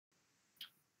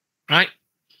right?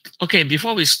 Okay,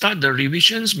 before we start the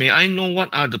revisions, may I know what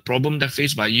are the problems that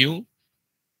faced by you?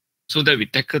 So that we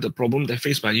tackle the problem that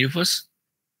faced by you first.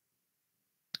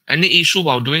 Any issue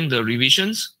while doing the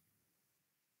revisions?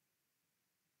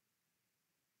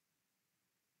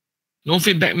 No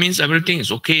feedback means everything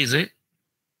is okay, is it?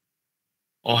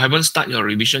 Or haven't started your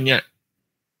revision yet?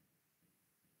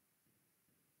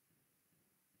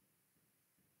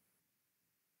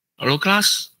 Hello,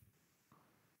 class?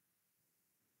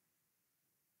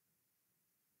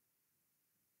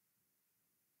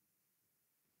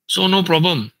 So no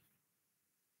problem.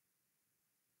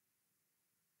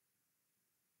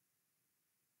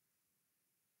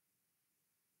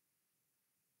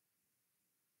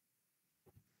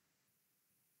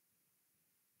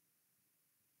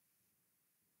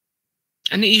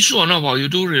 Any issue or not while you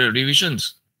do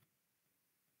revisions?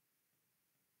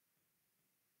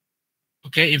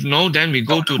 Okay, if no, then we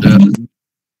go to the...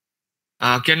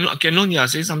 Canon, yeah,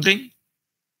 say something?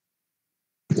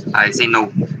 I say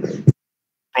no.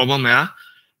 Problem, yeah?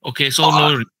 Okay, so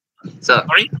no... Sir.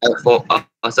 Sorry?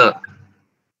 Sir.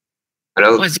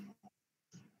 Hello. What is it?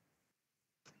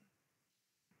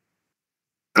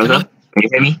 Hello, sir. Can you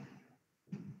hear me?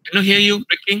 Cannot hear you,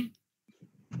 breaking?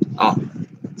 Oh,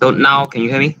 so now can you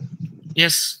hear me?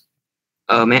 Yes.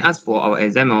 May I ask for our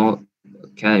exam, or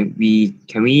we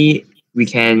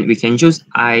can choose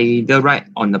either write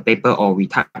on the paper or we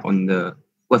type on the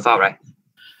Word file, right?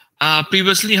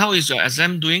 Previously, how is your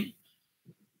exam doing?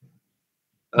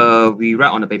 We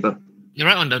write on the paper. You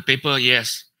write on the paper,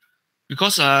 yes.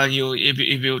 Because if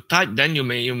you type, then you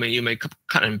may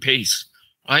cut and paste,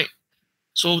 right?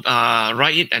 So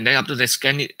write it and then after that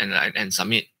scan it and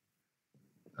submit.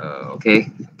 Okay.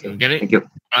 You get it? Thank you.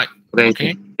 Right.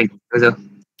 Okay. Thank you, sir.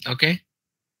 Okay.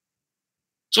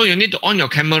 So you need to on your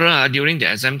camera during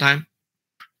the exam time.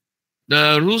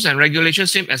 The rules and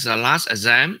regulations same as the last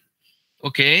exam.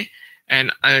 Okay.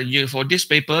 And you for this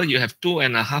paper you have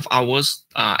 2.5 hours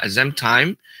exam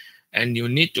time, and you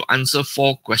need to answer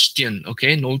 4 questions.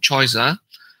 Okay, no choice.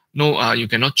 No, you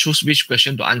cannot choose which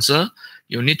question to answer.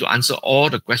 You need to answer all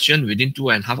the questions within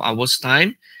 2.5 hours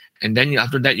time, and then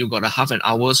after that you got a half an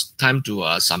hour's time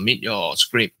to submit your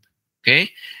script. Okay,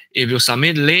 if you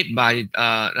submit late by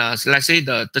let's say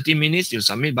the 30 minutes, you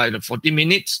submit by the 40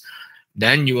 minutes,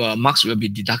 then your marks will be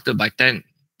deducted by 10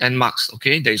 marks.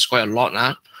 Okay, that is quite a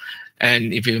lot.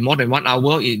 And if it's more than 1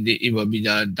 hour, it will be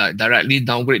directly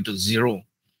downgrade to 0.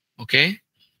 Okay,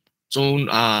 so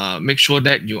make sure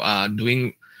that you are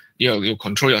doing, you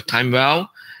control your time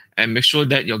well, and make sure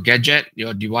that your gadget,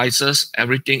 your devices,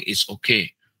 everything is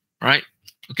okay, right?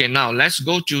 Okay, now let's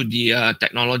go to the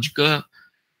technological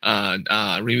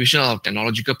revision of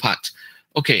technological part.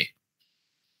 Okay,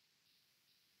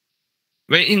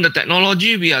 when in the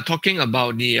technology, we are talking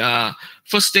about the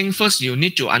first thing first, you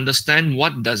need to understand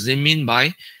what does it mean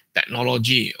by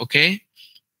technology. Okay,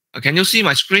 can you see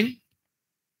my screen?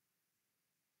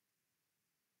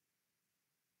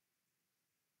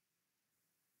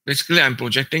 Basically, I'm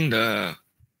projecting the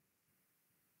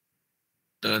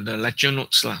lecture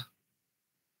notes lah.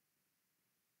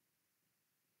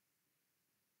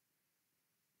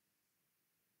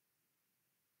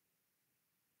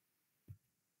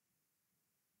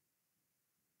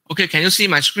 Okay, can you see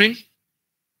my screen?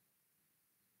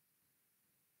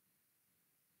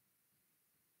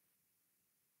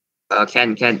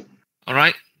 Can. All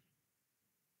right.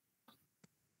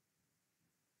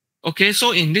 Okay,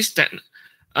 so in this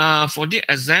for the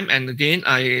exam, and again,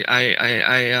 I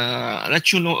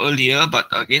let you know earlier, but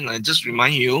again, I just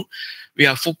remind you, we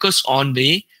are focused on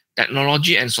the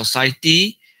technology and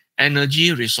society,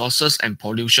 energy, resources, and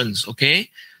pollutions. Okay,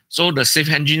 so the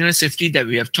safe engineering safety that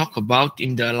we have talked about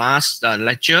in the last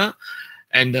lecture,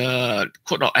 and the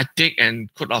code of ethic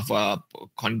and code of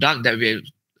conduct that we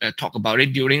talk about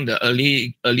it during the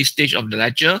early stage of the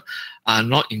lecture are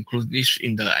not included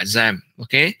in the exam.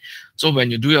 Okay, so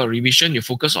when you do your revision, you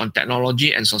focus on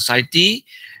technology and society,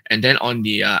 and then on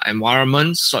the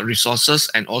environment, resources,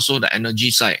 and also the energy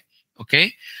side.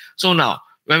 Okay, so now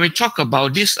when we talk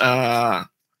about this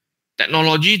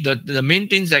technology, the main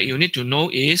things that you need to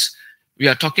know is we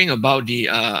are talking about the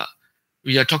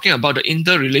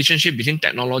interrelationship between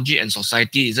technology and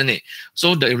society, isn't it?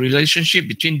 So the relationship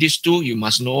between these two, you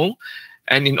must know.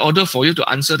 And in order for you to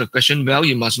answer the question well,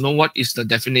 you must know what is the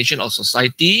definition of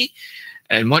society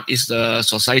and what is the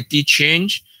society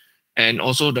change, and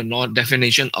also the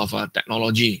definition of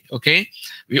technology. Okay,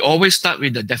 we always start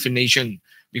with the definition,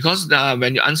 because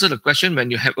when you answer the question, when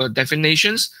you have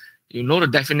definitions, you know the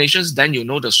definitions, then you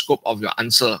know the scope of your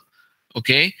answer.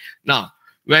 Okay, now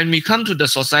when we come to the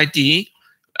society,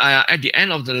 at the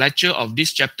end of the lecture of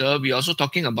this chapter, we're also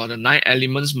talking about the 9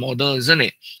 elements model, isn't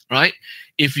it? Right?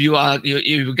 If you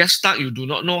get stuck, you do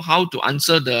not know how to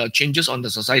answer the changes on the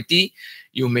society,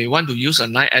 you may want to use a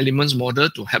 9 elements model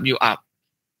to help you out.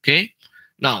 Okay.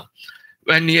 Now,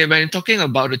 when you're talking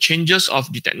about the changes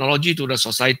of the technology to the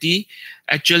society,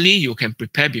 actually you can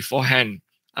prepare beforehand.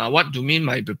 What do you mean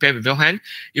by prepare beforehand?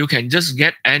 You can just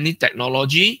get any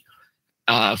technology,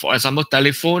 for example,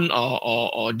 telephone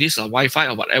or this Wi-Fi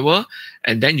or whatever,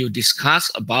 and then you discuss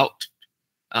about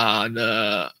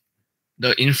the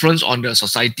influence on the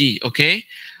society. Okay.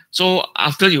 So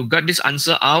after you got this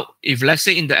answer out, if let's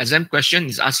say in the exam question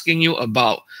is asking you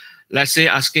about, let's say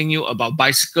asking you about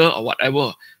bicycle or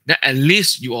whatever, then at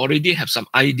least you already have some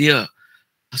idea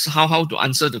how to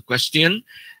answer the question,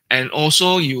 and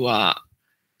also you are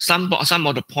some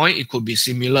of the point it could be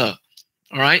similar.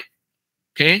 All right.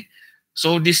 Okay.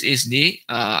 So this is the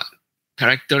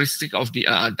characteristic of the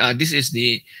this is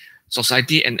the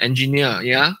society and engineer.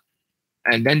 Yeah.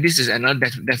 And then this is another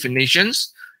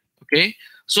definitions. Okay.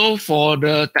 So for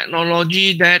the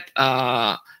technology that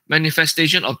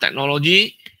manifestation of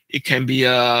technology, it can be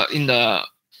in the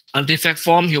artifact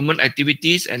form, human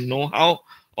activities and know-how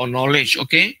or knowledge.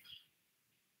 Okay.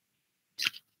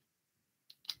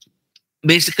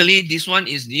 Basically, this one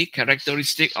is the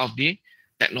characteristic of the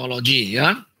technology.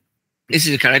 Yeah. This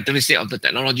is the characteristic of the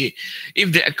technology.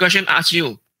 If the question asks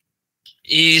you,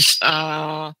 is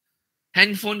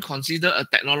handphone considered a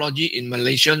technology in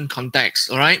Malaysian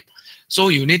context? All right. So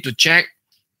you need to check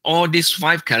all these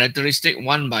 5 characteristics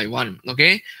one by one.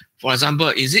 Okay. For example,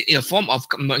 is it a form of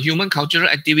human cultural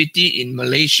activity in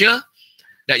Malaysia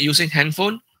that using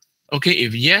handphone? Okay.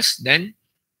 If yes, then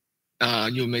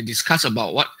you may discuss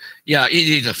about what. Yeah, it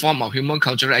is a form of human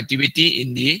cultural activity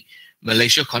in the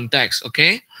Malaysia context.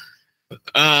 Okay.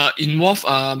 Involve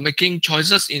making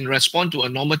choices in response to a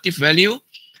normative value.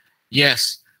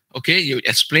 Yes. Okay, you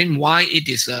explain why it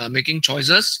is making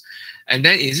choices. And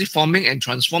then is it forming and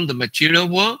transform the material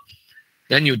world?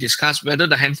 Then you discuss whether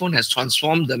the handphone has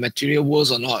transformed the material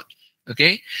world or not.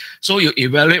 Okay, so you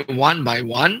evaluate one by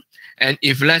one. And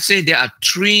if let's say there are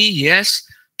 3 yes,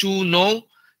 2 no,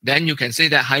 then you can say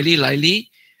that highly likely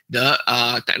the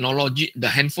technology, the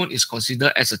handphone is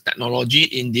considered as a technology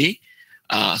in the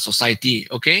society.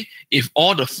 Okay, if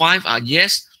all the 5 are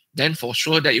yes, then for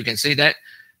sure that you can say that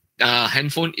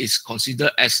handphone is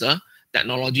considered as a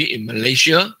technology in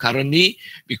Malaysia currently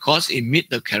because it meets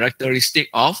the characteristic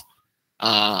of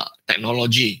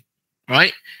technology,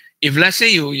 right? If let's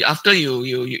say after you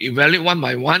evaluate one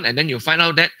by one and then you find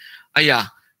out that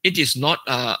it is not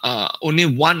only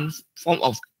one form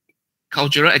of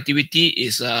cultural activity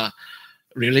is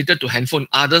related to handphone,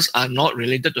 others are not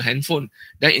related to handphone,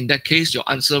 then in that case your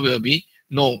answer will be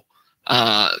no.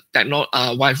 Handphone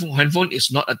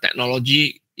is not a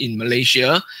technology in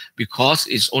Malaysia because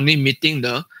it's only meeting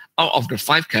the out of the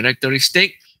 5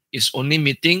 characteristics, it's only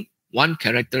meeting 1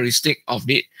 characteristic of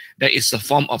it, that is a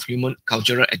form of human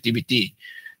cultural activity.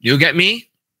 Do you get me?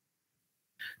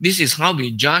 This is how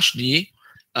we judge the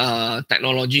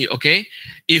technology. Okay,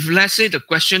 if let's say the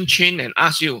question change and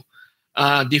ask you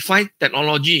define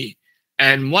technology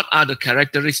and what are the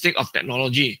characteristics of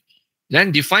technology,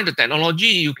 then define the technology.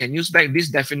 You can use back these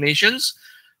definitions.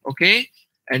 Okay,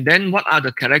 and then what are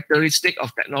the characteristics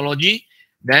of technology?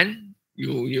 Then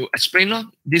you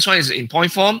explain. This one is in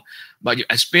point form, but you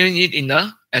explain it in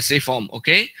the essay form.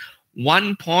 Okay,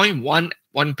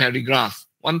 1.1 paragraph.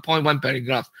 1.1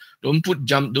 paragraph. Don't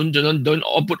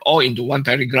all put all into 1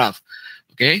 paragraph.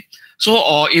 Okay. So,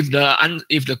 or if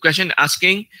the question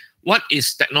asking what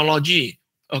is technology,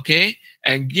 okay,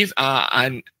 and give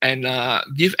an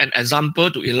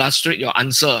example to illustrate your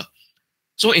answer.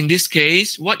 So in this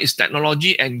case, what is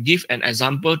technology, and give an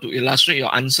example to illustrate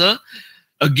your answer.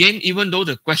 Again, even though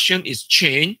the question is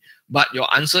changed, but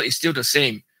your answer is still the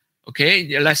same.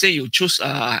 Okay, let's say you choose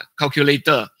a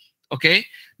calculator. Okay,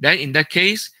 then in that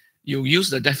case, you use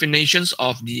the definitions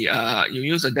of the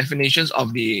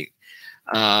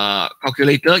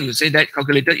calculator. You say that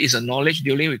calculator is a knowledge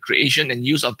dealing with creation and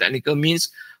use of technical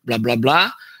means, blah blah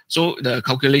blah. So the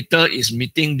calculator is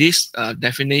meeting these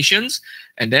definitions,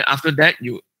 and then after that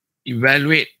you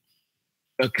evaluate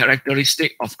the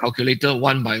characteristic of calculator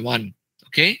one by one.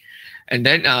 Okay, and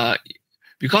then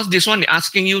because this one is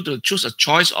asking you to choose a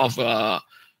choice of an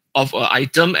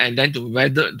item, and then to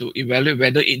evaluate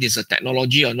whether it is a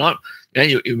technology or not, then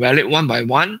you evaluate one by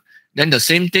one. Then the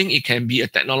same thing, it can be a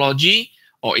technology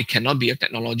or it cannot be a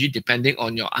technology depending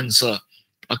on your answer.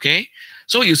 Okay,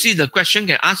 so you see the question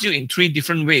can ask you in 3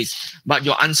 different ways, but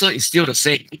your answer is still the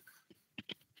same.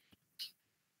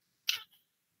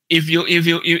 if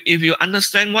you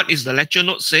understand what is the lecture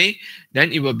note say,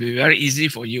 then it will be very easy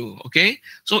for you. Okay,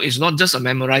 so it's not just a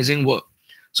memorizing work.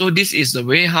 So this is the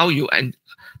way how you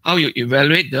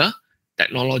evaluate the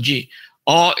technology.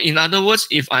 Or in other words,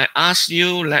 if I ask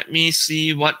you, let me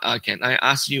see what can I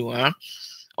ask you.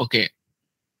 Okay,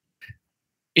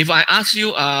 if I ask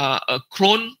you a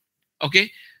clone,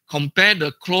 okay, compare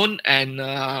the clone and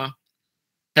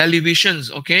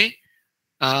televisions, okay,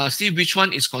 see which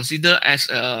one is considered as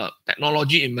a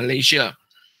technology in Malaysia.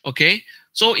 Okay,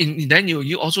 so then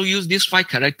you also use these 5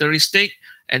 characteristics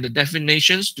and the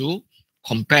definitions to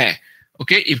compare.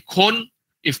 Okay, if clone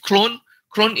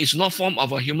is not form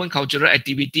of a human cultural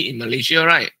activity in Malaysia,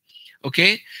 right?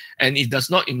 Okay, and it does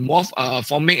not involve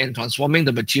forming and transforming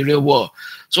the material world.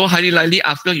 So highly likely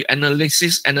after you analyze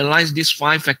these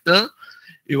 5 factors,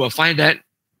 you will find that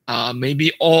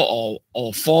maybe all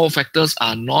or 4 factors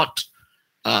are not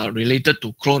related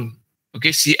to clone.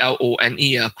 Okay,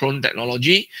 C-L-O-N-E, clone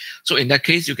technology. So in that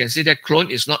case, you can say that clone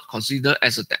is not considered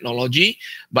as a technology,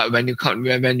 but when you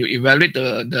evaluate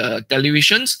the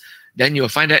televisions, then you'll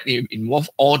find that it involves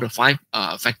all the 5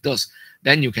 factors.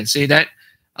 Then you can say that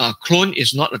clone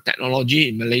is not a technology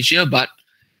in Malaysia, but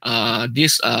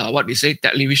what they say,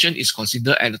 television is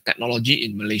considered as a technology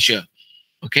in Malaysia.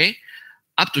 Okay,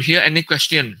 up to here, any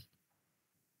question?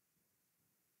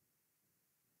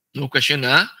 No question,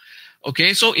 huh?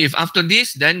 Okay, so if after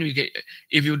this, then we get,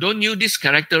 if you don't use this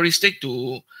characteristic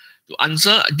to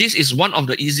answer, this is one of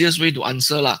the easiest way to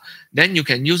answer lah. Then you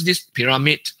can use this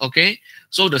pyramid. Okay,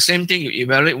 so the same thing, you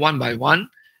evaluate one by one,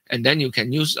 and then you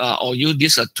can use or use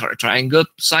this triangle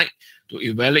side to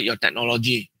evaluate your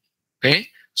technology. Okay,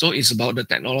 so it's about the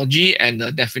technology and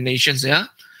the definitions. Yeah,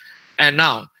 and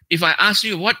now if I ask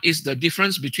you what is the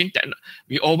difference between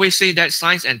we always say that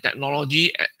science and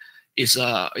technology is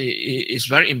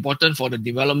very important for the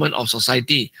development of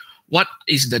society. What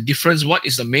is the difference? What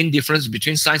is the main difference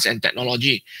between science and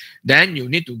technology? Then you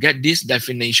need to get these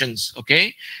definitions,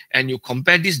 okay? And you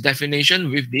compare this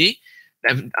definition with the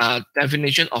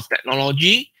definition of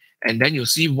technology, and then you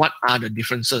see what are the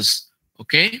differences,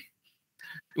 okay?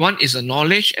 One is a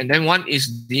knowledge, and then one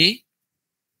is the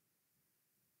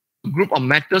group of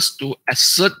methods to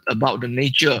assert about the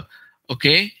nature,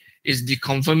 okay? Is the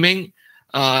confirming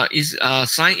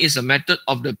science is a method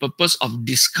of the purpose of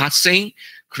discussing,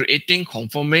 creating,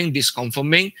 confirming,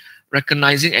 disconfirming,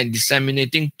 recognizing, and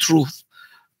disseminating truth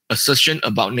assertion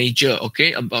about nature.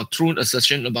 Okay, about truth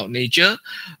assertion about nature.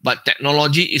 But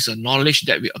technology is a knowledge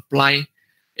that we apply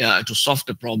to solve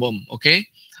the problem. Okay,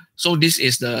 so this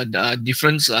is the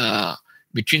difference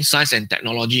between science and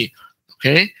technology.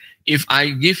 Okay, if I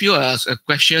give you a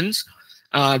questions,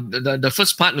 the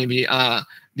first part may be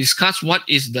discuss what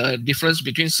is the difference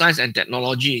between science and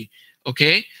technology.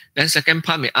 Okay, then second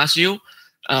part may ask you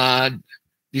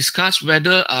discuss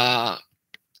whether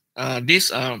this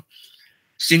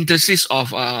synthesis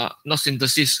of not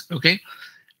synthesis, okay,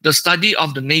 the study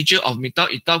of the nature of methyl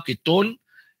ethyl ketone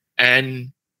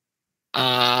and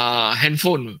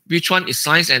handphone, which one is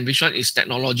science and which one is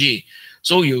technology.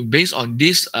 So you based on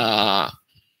this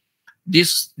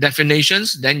these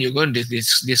definitions, then you're going to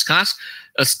discuss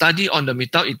a study on the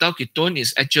methyl ethyl ketone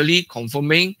is actually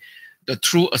confirming the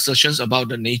true assertions about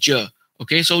the nature.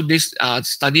 Okay, so this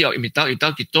study of methyl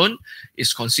ethyl ketone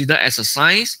is considered as a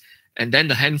science, and then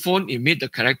the handphone emit the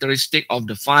characteristic of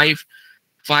the five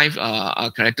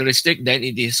characteristic, then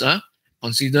it is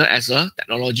considered as a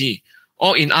technology.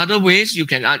 Or in other ways, you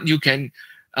can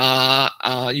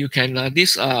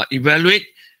evaluate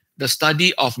the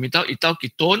study of methyl ethyl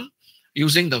ketone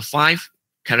using the 5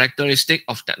 characteristic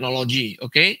of technology.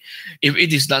 Okay, if it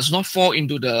does not fall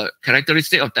into the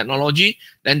characteristic of technology,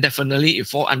 then definitely it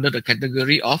fall under the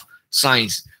category of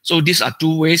science. So these are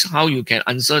 2 ways how you can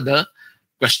answer the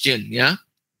question. Yeah.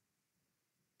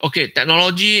 Okay,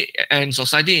 technology and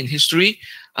society in history.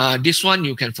 This one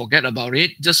you can forget about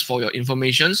it. Just for your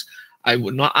informations, I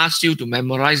would not ask you to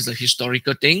memorize the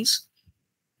historical things.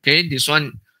 Okay, this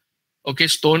one. Okay,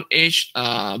 Stone Age,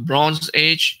 Bronze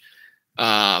Age,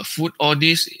 food, all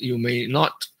this you may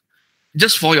not,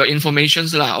 just for your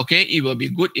informations lah. Okay, it will be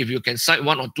good if you can cite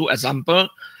 1 or 2 example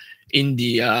in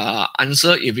the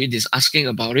answer if it is asking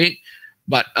about it.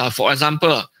 But for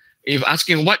example, if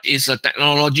asking what is a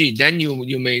technology, then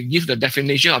you may give the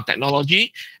definition of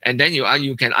technology, and then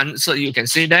you can answer. You can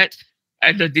say that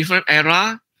at the different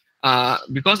era,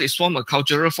 because it's a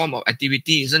cultural form of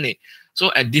activity, isn't it?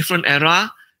 So at different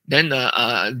era, then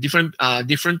different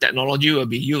technology will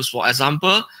be used. For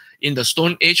example, in the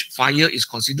Stone Age, fire is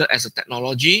considered as a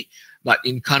technology, but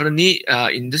currently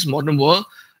in this modern world,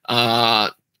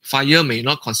 fire may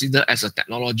not consider as a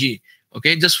technology.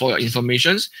 Okay, just for your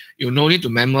informations, you no need to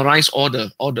memorize all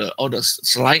the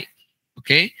slide.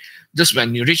 Okay, just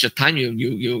when you reach the time,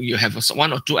 you have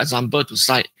one or two example to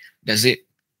cite. That's it.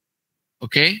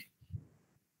 Okay.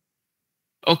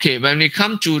 Okay, when we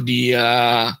come to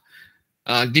the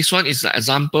this one is the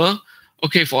example.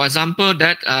 Okay, for example,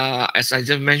 that as I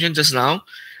just mentioned just now,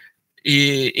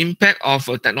 the impact of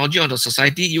technology on the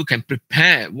society, you can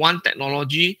prepare one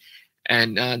technology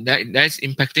and that's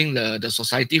impacting the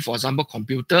society. For example,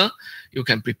 computer, you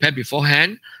can prepare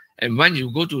beforehand. And when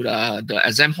you go to the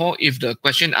exam hall, if the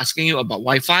question asking you about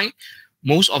Wi-Fi,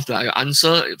 most of the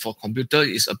answer for computer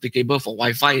is applicable for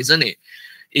Wi-Fi, isn't it?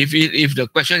 If the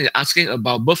question is asking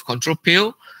about birth control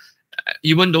pill,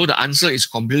 even though the answer is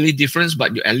completely different,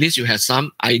 but at least you have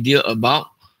some idea about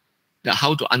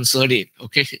how to answer it.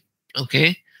 Okay.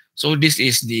 Okay, so this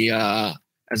is the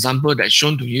example that's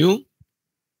shown to you.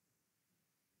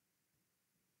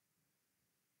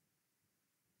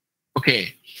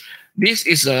 Okay, this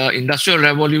is industrial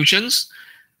revolutions.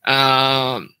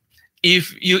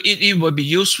 If it would be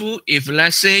useful if,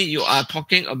 let's say, you are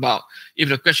talking about, if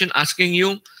the question asking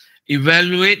you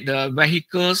evaluate the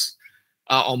vehicles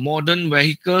or modern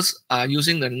vehicles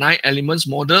using the 9 elements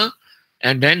model,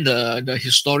 and then the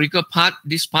historical part,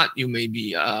 this part you may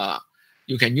be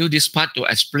you can use this part to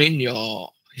explain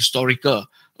your historical.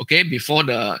 Okay,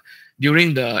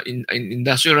 during the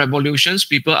industrial revolutions,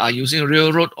 people are using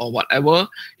railroad or whatever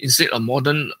instead of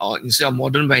modern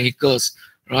vehicles,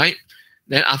 right?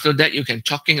 Then after that, you can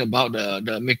talking about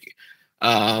making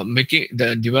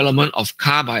the development of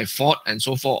car by Ford and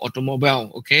so forth,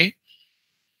 automobile. Okay.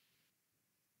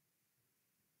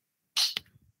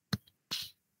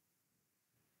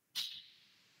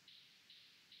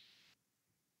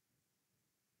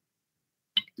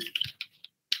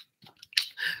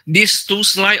 These two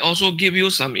slides also give you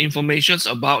some information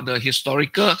about the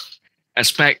historical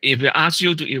aspect. If they ask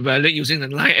you to evaluate using the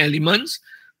 9 elements,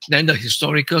 then the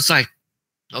historical side.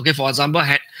 Okay, for example,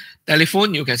 had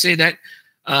telephone, you can say that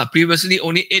previously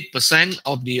only 8%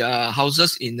 of the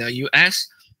houses in the US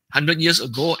 100 years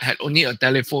ago had only a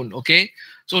telephone. Okay,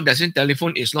 so that means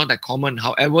telephone is not that common.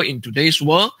 However, in today's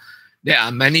world, there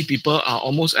are many people,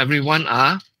 almost everyone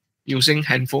are using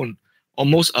handphone.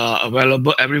 Almost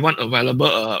everyone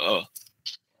available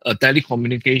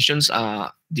telecommunications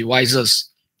devices.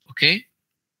 Okay.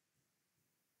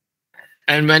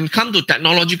 And when come to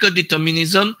technological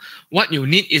determinism, what you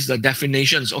need is the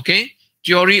definitions. Okay,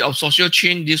 theory of social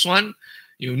change. This one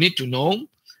you need to know,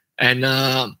 and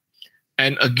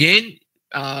again,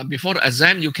 before the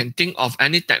exam, you can think of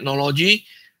any technology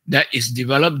that is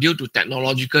developed due to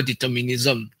technological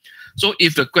determinism. So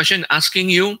if the question asking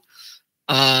you,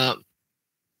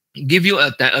 give you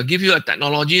a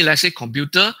technology, let's say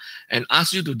computer, and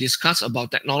ask you to discuss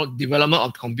about development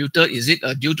of computer, is it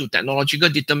due to technological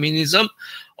determinism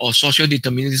or social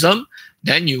determinism?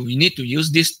 Then you need to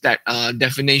use these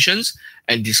definitions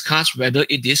and discuss whether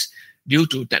it is due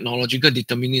to technological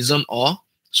determinism or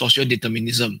social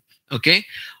determinism. Okay,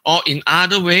 or in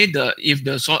other way, if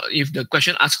the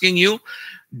question asking you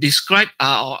describe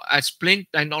or explain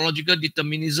technological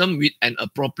determinism with an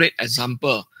appropriate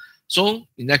example. So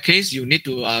in that case, you need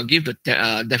to give the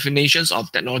definitions of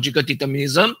technological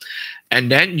determinism, and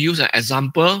then use an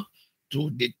example to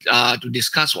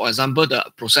discuss. For example, the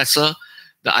processor,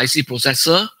 the IC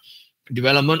processor,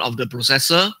 development of the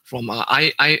processor from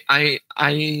I1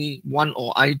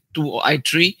 or I2 or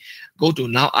I3 go to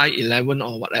now I11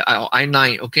 or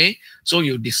I9. Okay, so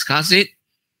you discuss it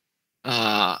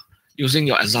using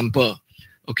your example.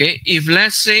 Okay, if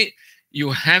let's say you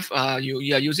have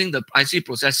you are using the IC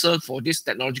processor for this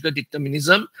technological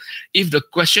determinism, if the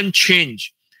question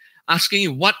change, asking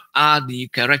you what are the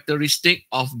characteristic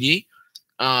of the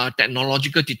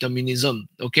technological determinism.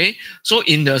 Okay, so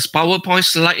in the PowerPoint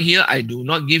slide here, I do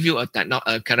not give you a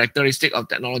characteristic of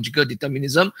technological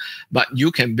determinism, but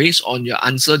you can, based on your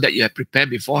answer that you have prepared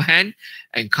beforehand,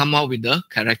 and come out with the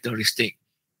characteristic.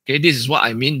 Okay, this is what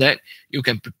I mean, that you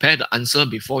can prepare the answer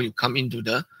before you come into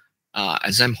the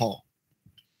exam hall.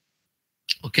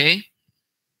 Okay,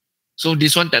 so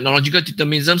this one, technological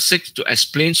determinism, seeks to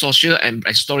explain social and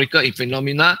historical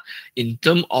phenomena in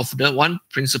terms of the one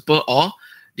principle or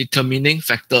determining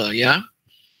factor. Yeah.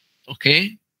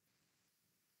 Okay.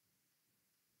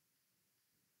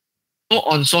 So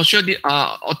on social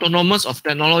autonomous of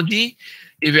technology,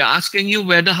 if we're asking you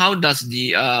whether how does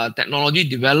the technology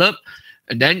develop,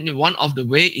 then one of the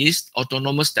way is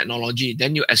autonomous technology.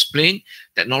 Then you explain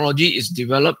technology is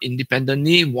developed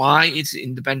independently, why it's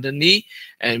independently,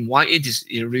 and why it is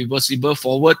irreversible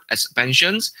forward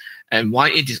expansions, and why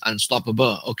it is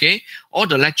unstoppable. Okay, all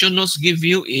the lecture notes give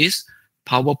you is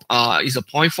is a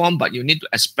point form, but you need to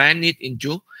expand it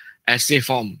into essay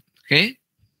form. Okay.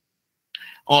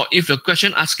 Or if the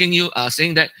question asking you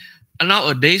saying that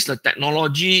nowadays the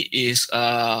technology is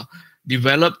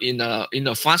developed in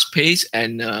a fast pace,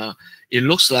 and it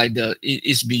looks like it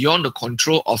is beyond the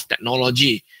control of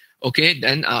technology. Okay,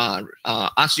 then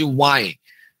ask you why.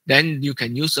 Then you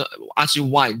can use ask you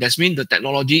why. That means the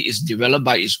technology is developed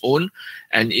by its own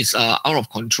and is out of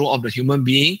control of the human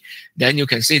being. Then you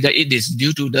can say that it is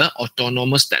due to the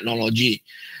autonomous technology.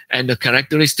 And the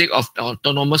characteristic of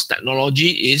autonomous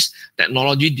technology is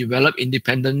technology developed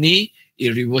independently,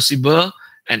 irreversible,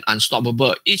 and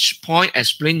unstoppable. Each point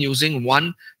explained using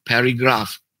one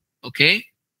paragraph. Okay.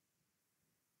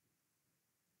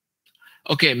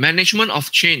 Okay, management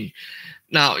of change.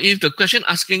 Now, if the question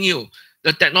asking you,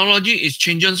 the technology is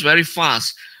changing very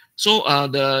fast, so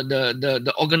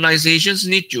the organizations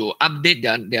need to update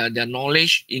their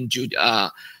knowledge into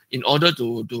in order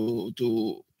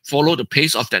to follow the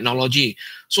pace of technology.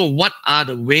 So, what are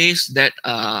the ways that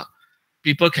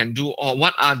people can do, or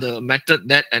what are the methods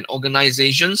that an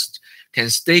organizations can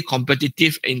stay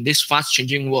competitive in this fast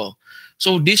changing world?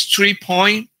 So, these 3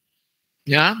 points,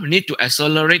 yeah, we need to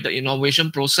accelerate the innovation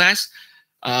process.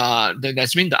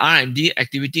 That means the R&D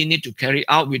activity need to carry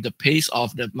out with the pace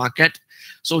of the market,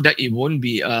 so that it won't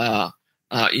be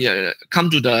come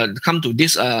to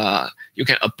this. You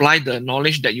can apply the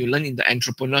knowledge that you learn in the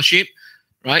entrepreneurship,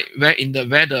 right? Where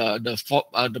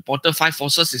the Porter 5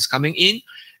 forces is coming in.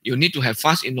 You need to have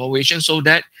fast innovation so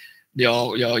that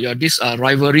your this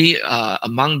rivalry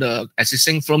among the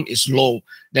existing firm is low.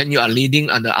 Then you are leading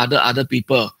the other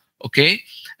people. Okay,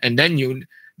 and then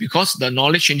because the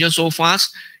knowledge changes so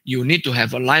fast, you need to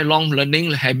have a lifelong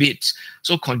learning habits.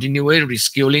 So continual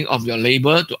reskilling of your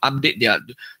labor to update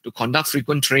to conduct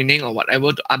frequent training or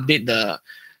whatever to update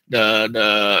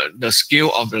the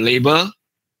skill of the labor.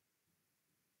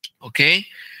 Okay,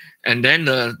 and then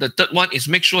the third one is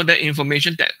make sure that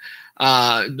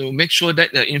to make sure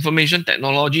that the information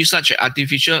technology such as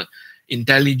artificial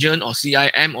intelligence or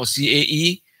CIM or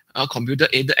CAE, computer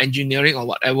aided engineering or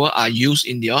whatever, are used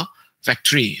in your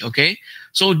factory. Okay,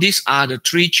 so these are the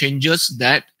 3 changes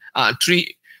that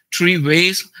three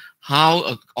ways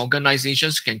how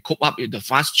organizations can cope up with the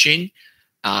fast change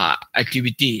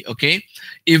activity. Okay,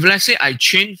 if let's say I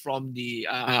change from the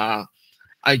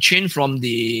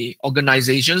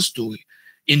organizations to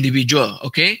individual.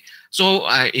 Okay, so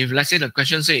if let's say the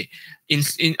question say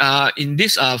in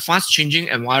this fast changing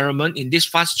environment,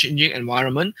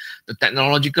 the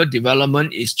technological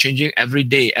development is changing every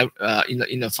day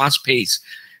in a fast pace.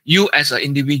 You as an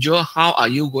individual, how are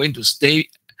you going to stay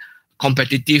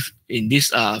competitive in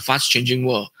this fast changing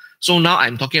world? So now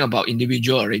I'm talking about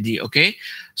individual already. Okay,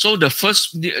 so the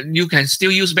first, you can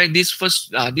still use back these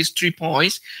 3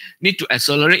 points. Need to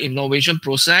accelerate innovation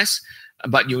process,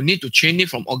 but you need to change it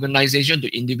from organization to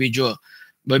individual.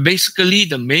 But basically,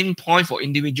 the main point for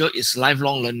individual is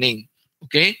lifelong learning.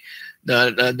 Okay,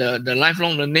 the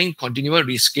lifelong learning, continual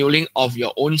reskilling of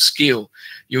your own skill.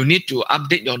 You need to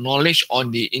update your knowledge on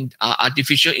the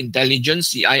artificial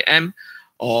intelligence, CIM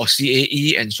or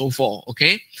CAE, and so forth.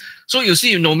 Okay, so you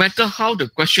see, no matter how the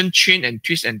question change and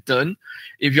twist and turn,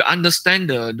 if you understand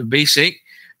the basic,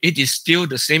 it is still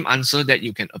the same answer that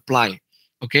you can apply.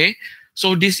 Okay,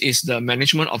 so this is the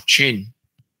management of change.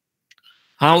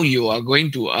 How you are going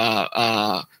to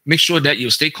make sure that you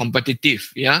stay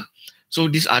competitive. Yeah. So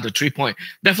these are the 3 points.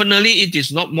 Definitely, it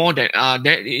is not more than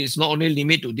that. Is not only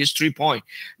limit to these 3 points.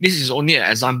 This is only an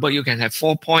example. You can have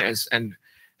 4 points and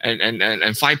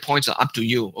 5 points are up to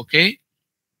you. Okay.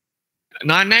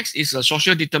 Now next is a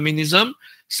social determinism.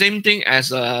 Same thing as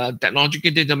technological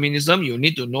determinism. You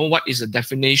need to know what is the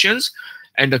definitions.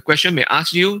 And the question may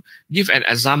ask you, give an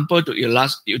example to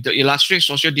illustrate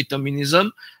social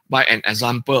determinism by an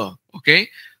example. Okay,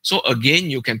 so again,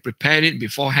 you can prepare it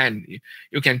beforehand.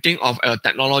 You can think of a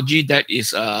technology that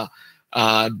is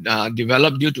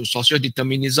developed due to social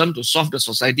determinism to solve the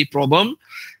society problem.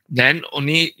 Then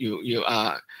only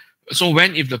so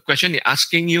when if the question is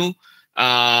asking you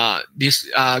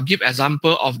give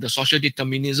example of the social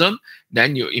determinism,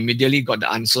 then you immediately got the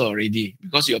answer already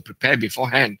because you're prepared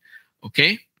beforehand.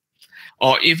 Okay,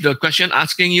 or if the question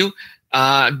asking you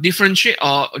differentiate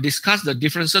or discuss the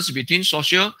differences between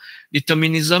social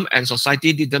determinism and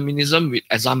society determinism with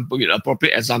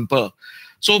appropriate example.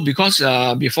 So because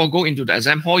before going into the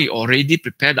exam hall, you already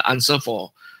prepared the answer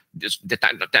for the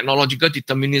technological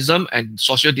determinism and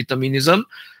social determinism.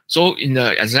 So in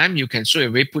the exam, you can straight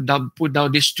away put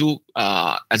down these 2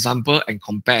 example and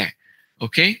compare.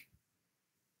 Okay.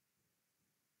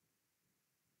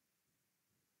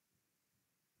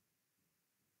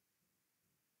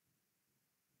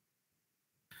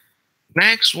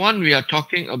 Next one we are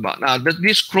talking about now.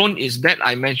 This crone is that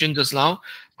I mentioned just now,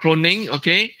 croning.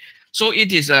 Okay, so it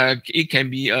can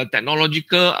be a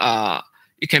technological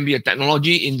it can be a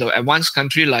technology in the advanced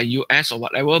country like US or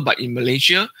whatever, but in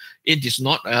Malaysia it is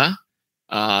not a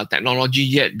technology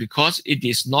yet because it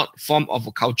is not form of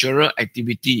a cultural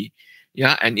activity.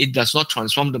 Yeah, and it does not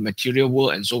transform the material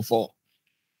world and so forth.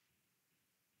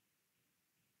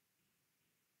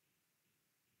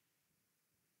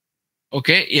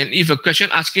 Okay, and if a question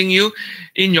asking you,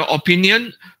 in your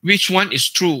opinion, which one is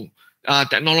true?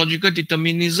 Technological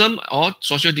determinism or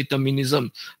social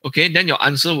determinism? Okay, then your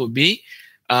answer would be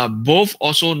both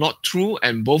also not true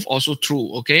and both also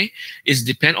true. Okay, it's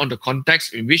depend on the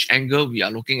context in which angle we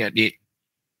are looking at it.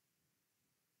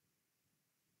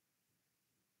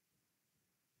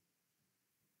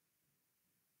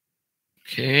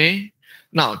 Okay,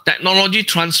 now technology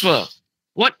transfer.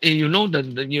 What you know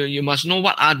you must know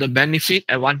what are the benefit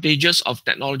advantages of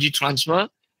technology transfer.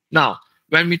 Now,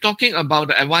 when we're talking about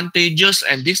the advantages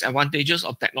and disadvantages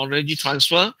of technology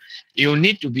transfer, you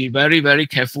need to be very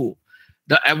careful.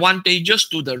 The advantages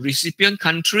to the recipient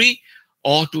country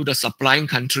or to the supplying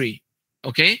country.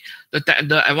 Okay, the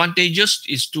advantages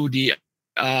is to the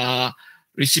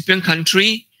recipient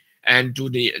country and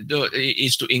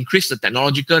is to increase the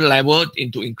technological level,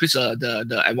 and to increase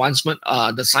the advancement,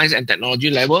 the science and technology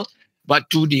level. But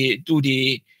to the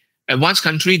advanced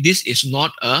country, this is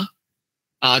not a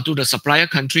to the supplier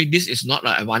country, this is not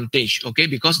an advantage. Okay,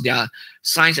 because their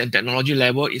science and technology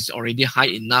level is already high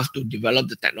enough to develop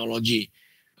the technology.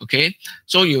 Okay,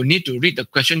 so you need to read the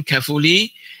question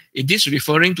carefully. Is this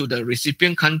referring to the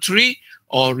recipient country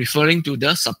or referring to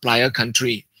the supplier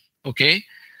country? Okay,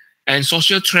 and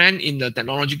social trend in the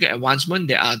technological advancement,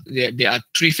 there are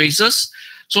three phases.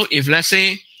 So if let's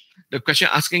say the question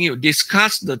asking you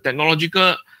discuss the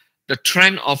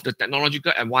trend of the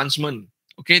technological advancement,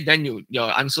 okay, then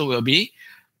your answer will be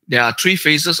there are three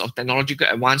phases of technological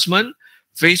advancement.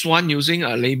 Phase one using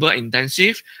a labor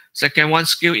intensive, second one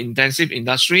skill intensive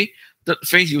industry, third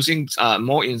phase using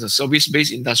more in the service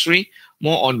based industry,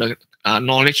 more on the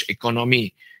knowledge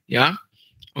economy. Yeah,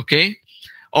 okay.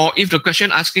 Or if the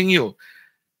question asking you,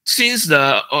 since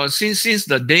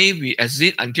the day we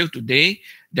exist until today,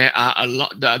 there are a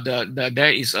lot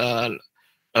there is a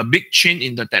big change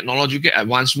in the technological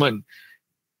advancement.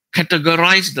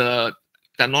 Categorize the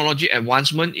technology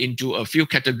advancement into a few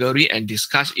category and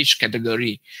discuss each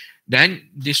category. Then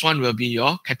this one will be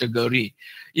your category.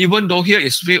 Even though here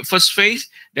is first phase,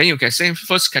 then you can say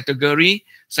first category,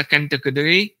 second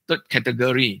category, third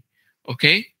category.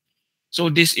 Okay. So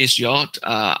this is your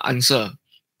answer.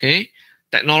 Okay,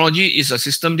 technology is a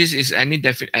system. This is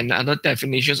another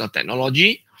definitions of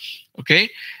technology. Okay,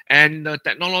 and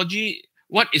technology.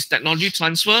 What is technology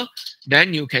transfer?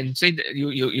 Then you can say that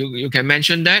you can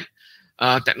mention that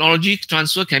technology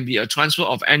transfer can be a transfer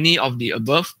of any of the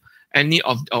above, any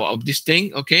of this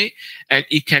thing. Okay, and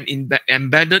it can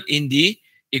embedded in the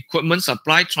equipment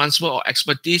supply, transfer or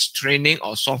expertise, training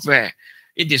or software.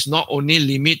 It is not only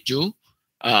limit to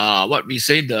what we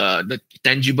say the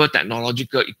tangible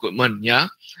technological equipment. Yeah,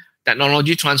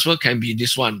 technology transfer can be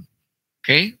this one.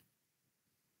 Okay,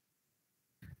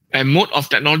 and mode of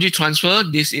technology transfer,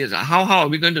 this is how are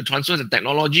we going to transfer the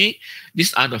technology.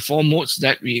 These are the four modes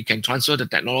that we can transfer the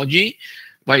technology,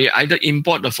 by either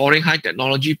import the foreign high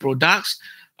technology products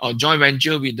or joint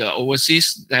venture with the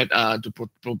overseas that to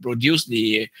produce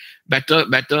the better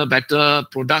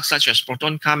products such as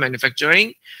proton car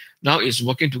manufacturing. Now it's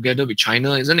working together with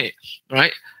China, isn't it?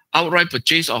 Right? Outright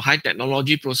purchase of high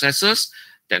technology processes,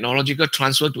 technological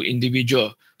transfer to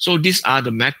individual. So these are the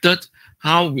methods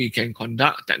how we can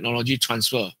conduct technology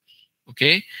transfer.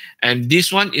 Okay, and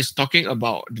this one is talking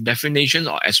about the definition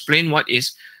or explain what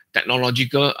is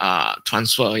technological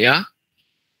transfer. Yeah,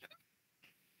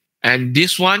 and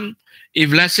this one,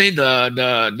 if let's say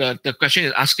the question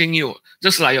is asking you,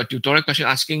 just like your tutorial question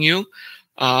asking you,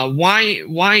 why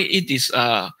it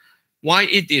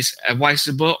is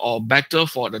advisable or better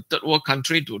for the third world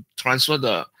country to transfer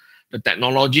the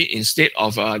technology instead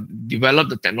of develop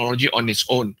the technology on its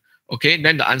own. Okay,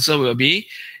 then the answer will be,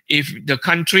 if the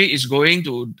country is going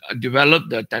to develop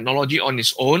the technology on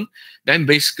its own, then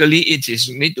basically it is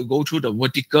need to go through the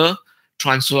vertical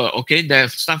transfer. Okay, they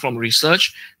start from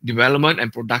research, development,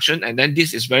 and production, and then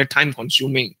this is very time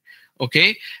consuming.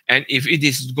 Okay, and if it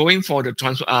is going for the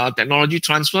technology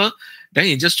transfer, then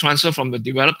it just transfer from the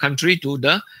developed country to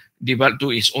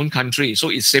its own country, so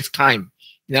it saves time.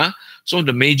 Yeah, so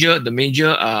the major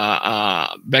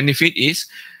benefit is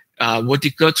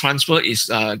vertical transfer is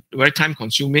very time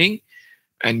consuming,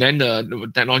 and then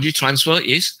the technology transfer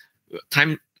is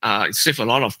time it saves a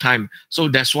lot of time. So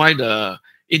that's why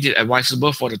it is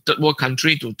advisable for the third world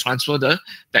country to transfer the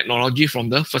technology from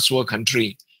the first world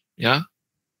country. Yeah.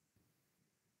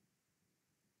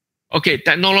 Okay,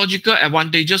 technological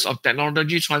advantages of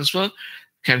technology transfer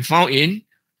can found in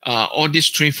all these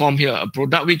three forms here. A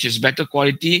product which is better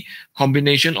quality,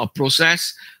 combination of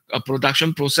process, a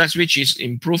production process which is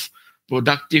improved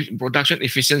production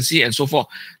efficiency, and so forth.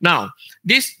 Now,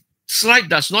 this slide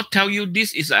does not tell you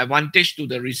this is an advantage to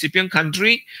the recipient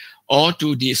country or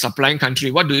to the supplying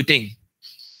country. What do you think?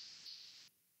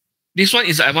 This one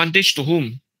is an advantage to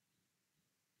whom?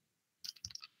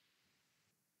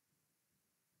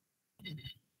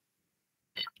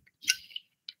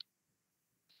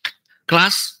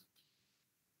 Class?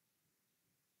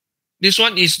 This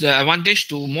one is the advantage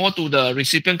to more to the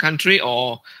recipient country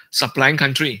or supplying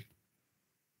country?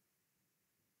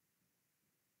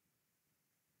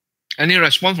 Any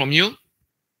response from you?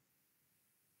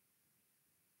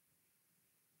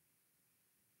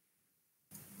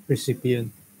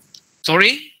 Recipient.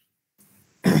 Sorry?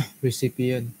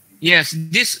 Recipient. Yes,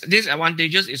 this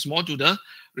advantages is more to the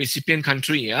recipient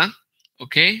country, yeah?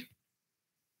 Okay.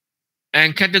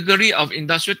 And category of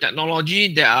industrial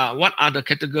technology, what are the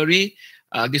category?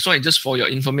 This one is just for your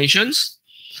informations.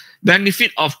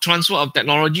 Benefit of transfer of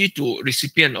technology to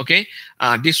recipient, okay?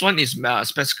 This one is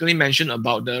specifically mentioned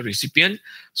about the recipient.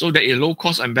 So there is low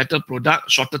cost and better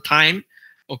product, shorter time,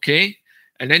 okay?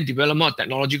 And then development of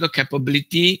technological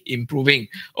capability improving,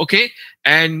 okay?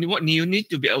 And what you need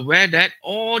to be aware that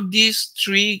all these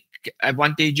three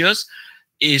advantages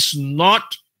is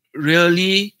not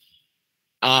really,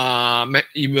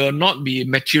 it will not be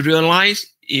materialized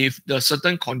if the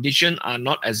certain conditions are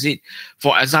not as it.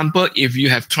 For example, if you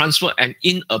have transferred an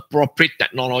inappropriate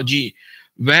technology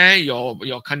where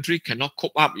your country cannot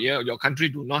cope up, yeah, your country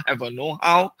do not have a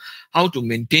know-how how to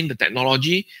maintain the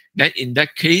technology, then in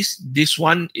that case, this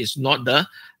one is not the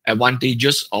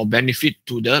advantages or benefit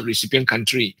to the recipient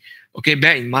country. Okay,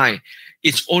 bear in mind,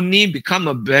 it's only become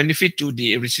a benefit to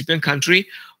the recipient country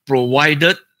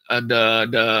provided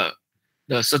the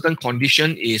certain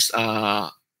condition is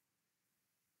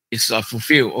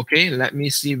fulfilled. Okay, let me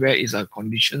see where is our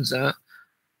conditions.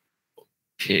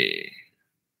 Okay.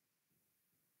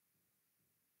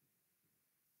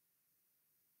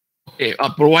 Okay,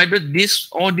 provided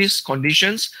all these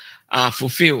conditions are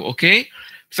fulfilled. Okay,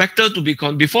 factor to be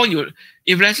before you,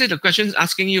 if let's say the question is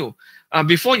asking you,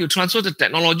 before you transfer the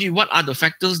technology, what are the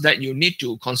factors that you need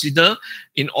to consider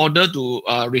in order to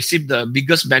receive the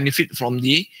biggest benefit from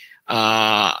the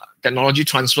technology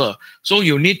transfer? So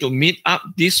you need to meet up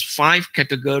these 5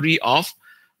 category of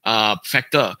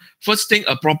factor. First thing,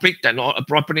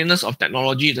 appropriateness of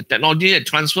technology. The technology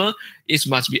transfer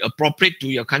must be appropriate to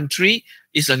your country,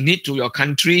 is a need to your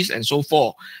countries, and so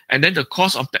forth. And then the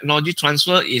cost of technology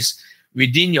transfer is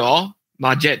within your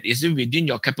budget, is within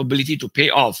your capability to pay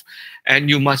off. And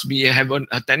you must have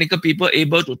a technical people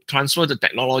able to transfer the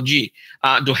technology,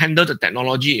 to handle the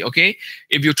technology. Okay,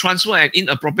 if you transfer an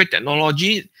inappropriate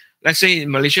technology, let's say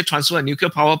in Malaysia transfer a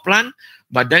nuclear power plant,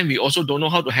 but then we also don't know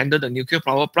how to handle the nuclear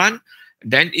power plant,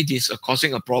 then it is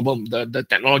causing a problem. The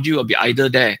technology will be idle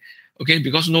there, okay,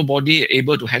 because nobody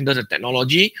able to handle the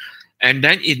technology. And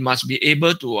then it must be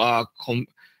able to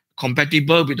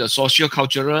compatible with the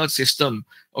socio-cultural system.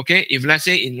 Okay, if let's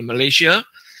say in Malaysia,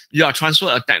 you are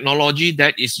transfer a technology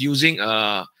that is using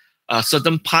a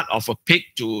certain part of a pig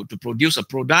to produce a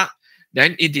product,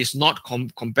 then it is not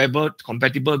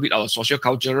compatible with our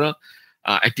socio-cultural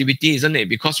activity, isn't it?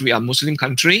 Because we are Muslim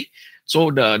country, so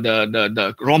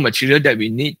the raw material that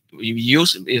we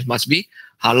use, it must be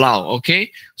halal.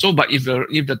 Okay, so but if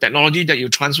the technology that you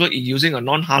transfer is using a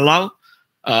non-halal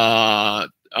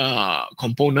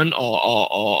component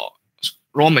or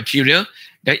raw material,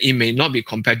 then it may not be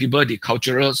compatible with the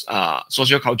cultural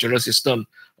socio-cultural system.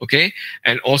 Okay,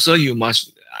 and also you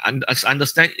must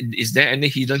understand, is there any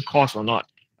hidden cost or not?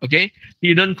 Okay,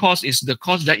 hidden cost is the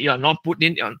cost that you are not put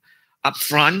in on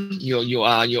upfront. You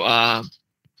are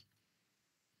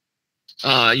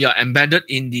embedded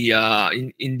in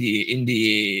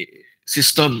the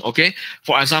system. Okay,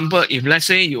 for example, if let's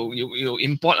say you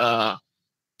import a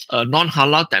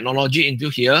non-halal technology into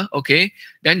here, okay,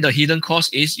 then the hidden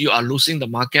cost is you are losing the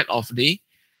market of the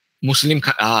Muslim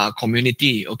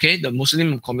community. Okay, the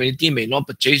Muslim community may not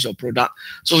purchase your product,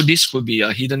 so this could be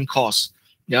a hidden cost.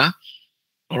 Yeah,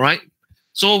 all right.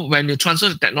 So when you transfer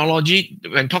the technology,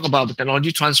 when talk about the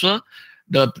technology transfer,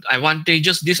 the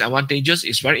advantages, disadvantages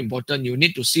is very important. You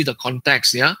need to see the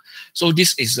context. Yeah, so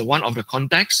this is the one of the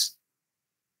context.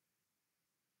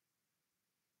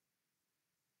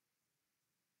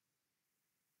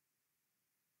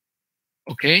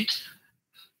 Okay.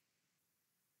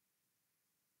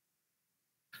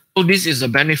 So this is the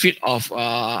benefit of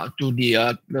to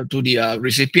the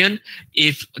recipient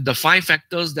if the 5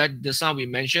 factors that just now we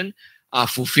mentioned are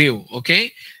fulfilled.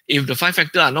 Okay, if the 5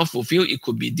 factors are not fulfilled, it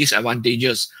could be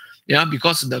disadvantageous. Yeah,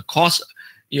 because the cost,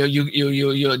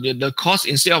 the cost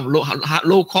instead of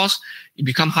low cost, it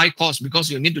become high cost because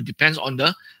you need to depend on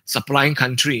the supplying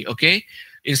country. Okay,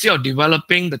 instead of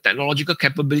developing the technological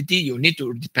capability, you need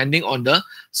to depending on the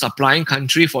supplying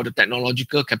country for the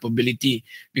technological capability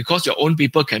because your own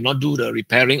people cannot do the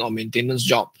repairing or maintenance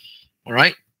job. All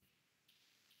right.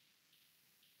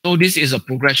 So this is a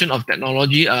progression of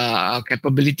technology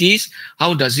capabilities.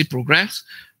 How does it progress?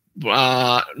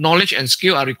 Knowledge and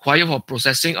skill are required for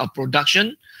processing or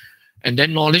production, and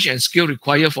then knowledge and skill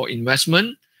required for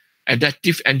investment,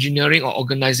 adaptive engineering or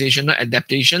organizational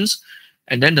adaptations,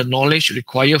 and then the knowledge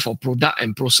required for product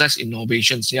and process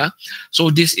innovations. Yeah. So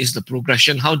this is the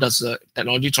progression. How does the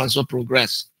technology transfer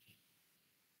progress?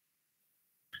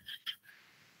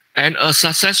 And a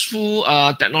successful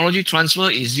technology transfer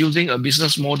is using a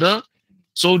business model.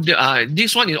 So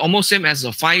this one is almost same as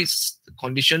the 5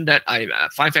 condition that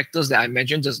 5 factors that I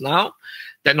mentioned just now.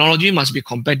 Technology must be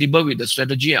compatible with the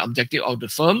strategy and objective of the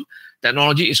firm.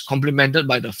 Technology is complemented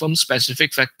by the firm's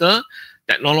specific factor.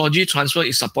 Technology transfer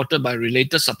is supported by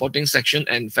related supporting section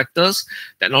and factors.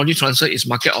 Technology transfer is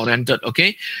market oriented.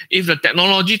 Okay, if the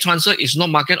technology transfer is not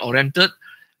market oriented,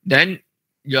 then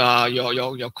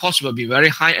your cost will be very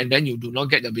high, and then you do not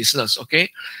get the business.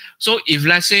 Okay, so if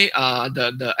let's say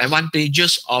the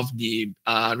advantages of the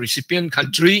recipient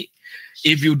country,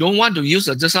 if you don't want to use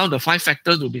just now the 5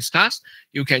 factors to discuss,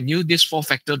 you can use this 4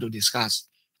 factor to discuss.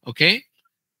 Okay,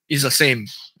 it's the same.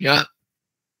 Yeah.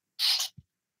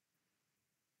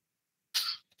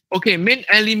 Okay, main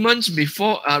elements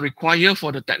before required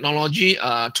for the technology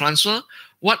transfer.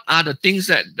 What are the things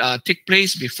that take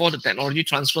place before the technology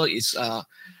transfer is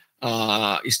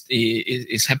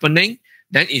happening?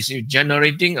 Then is you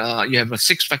generating. You have a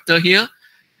 6 factor here.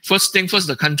 First thing first,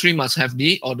 the country must have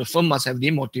the firm must have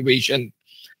the motivation.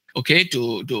 Okay,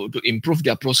 to improve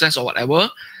their process or whatever,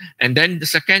 and then the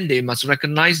second, they must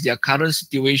recognize their current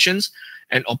situations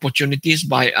and opportunities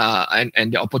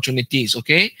and the opportunities.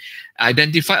 Okay,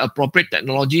 identify appropriate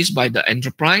technologies by the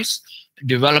enterprise,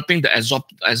 developing the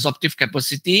absorptive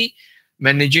capacity,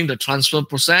 managing the transfer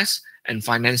process, and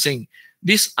financing.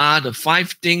 These are the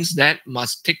 5 things that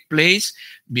must take place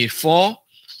before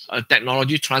a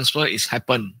technology transfer is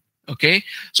happen. Okay,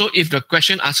 so if the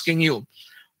question asking you,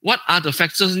 what are the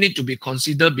factors need to be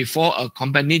considered before a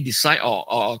company decide or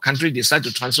a country decide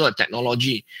to transfer a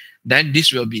technology? Then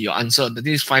this will be your answer. This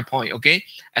is 5 points. Okay,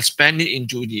 expand it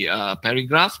into the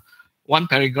paragraph, 1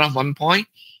 paragraph, 1 point.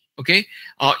 Okay,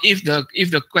 if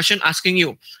the question asking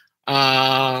you,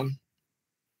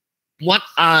 what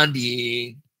are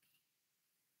the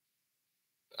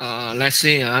let's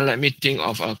say let me think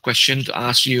of a question to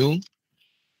ask you.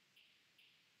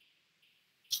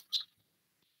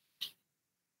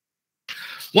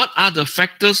 What are the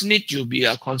factors need to be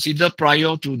considered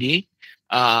prior to the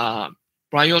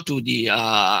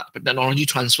technology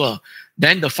transfer?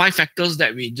 Then the 5 factors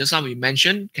that we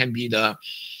mentioned can be your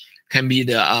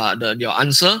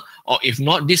answer, or if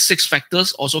not, these 6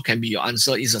 factors also can be your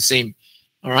answer. Is the same.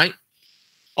 All right.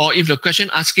 Or if the question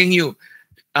asking you,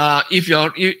 if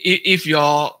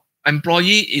your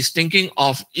employee is thinking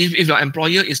of if your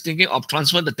employer is thinking of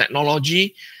transfer the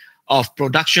technology of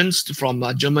productions from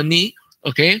Germany.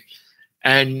 Okay,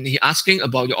 and he asking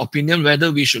about your opinion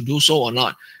whether we should do so or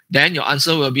not, then your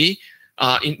answer will be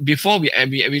before we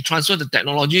transfer the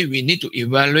technology, we need to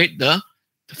evaluate the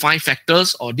 5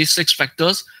 factors or these 6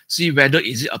 factors, see whether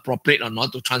is it appropriate or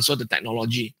not to transfer the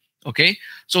technology. Okay,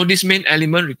 so this main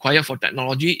element required for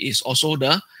technology is also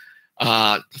the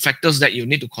factors that you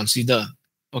need to consider.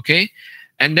 Okay,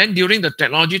 and then during the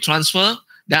technology transfer,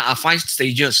 there are 5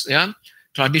 stages. Yeah.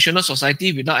 Traditional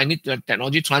society without any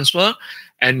technology transfer,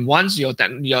 and once your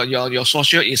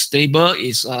social is stable,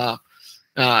 is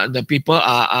the people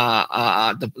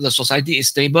are the society is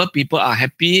stable, people are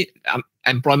happy,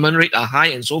 employment rate are high,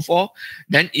 and so forth,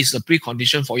 then it's the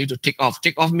precondition for you to take off.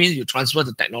 Take off means you transfer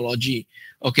the technology.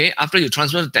 Okay, after you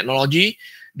transfer the technology,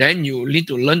 then you need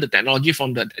to learn the technology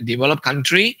from the developed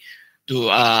country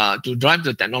to drive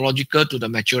the technological to the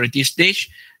maturity stage,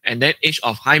 and then age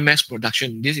of high mass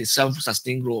production. This is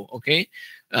self-sustained growth. Okay,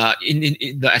 in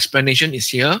the explanation is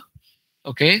here.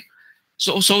 Okay,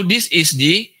 so this is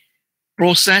the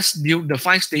process, the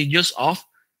 5 stages of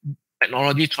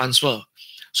technology transfer.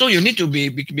 So you need to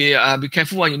be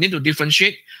careful. You need to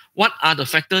differentiate what are the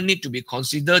factors need to be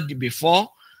considered before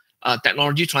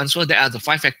technology transfer, there are the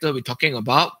 5 factors we're talking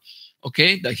about.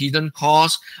 Okay, the hidden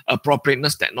cost,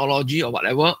 appropriateness, technology, or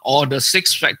whatever, or the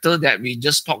 6 factor that we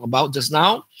just talked about just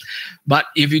now. But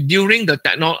if you during the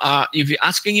if you're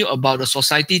asking you about the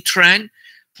society trend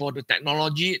for the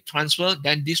technology transfer,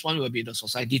 then this one will be the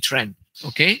society trend.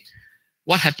 Okay,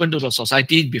 what happened to the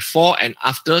society before and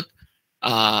after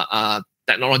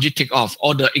technology take off,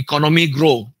 or the economy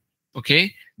grow?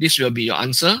 Okay, this will be your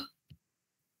answer.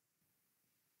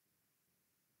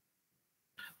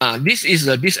 This is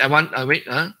the this one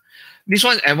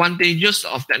advantages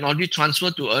of technology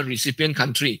transfer to a recipient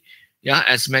country. Yeah,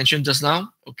 as mentioned just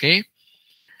now. Okay,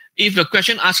 if the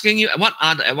question asking you what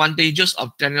are the advantages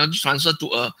of technology transfer to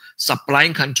a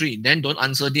supplying country, then don't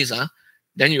answer this.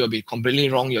 Then you will be completely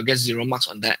wrong. You'll get 0 marks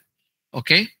on that.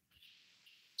 Okay.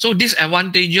 So these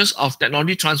advantages of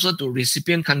technology transfer to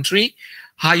recipient country: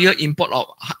 higher import of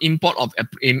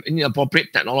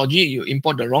inappropriate technology. You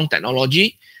import the wrong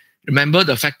technology. Remember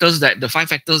the 5 factors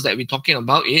that we're talking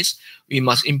about is we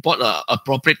must import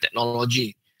appropriate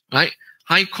technology, right?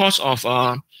 High cost of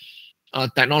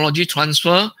technology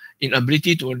transfer,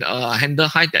 inability to handle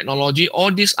high technology. All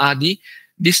these are the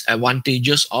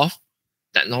disadvantages of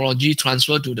technology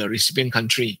transfer to the recipient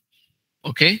country.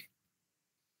 Okay.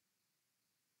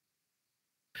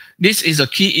 This is a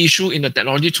key issue in the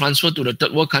technology transfer to the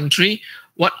third world country.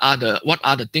 What are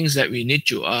the things that we need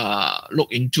to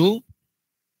look into?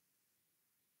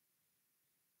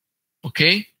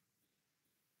 Okay.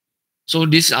 So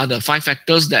these are the 5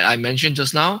 factors that I mentioned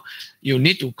just now. You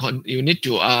need to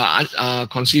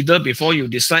consider before you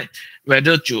decide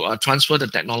whether to transfer the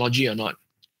technology or not.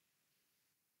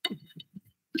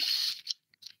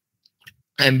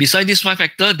 And beside these 5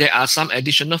 factors, there are some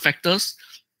additional factors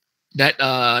that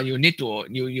you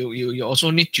also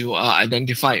need to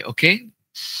identify. Okay.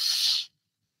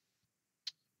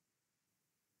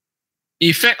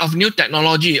 Effect of new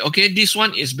technology. Okay, this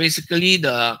one is basically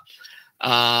the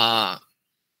how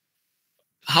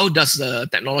does the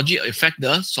technology affect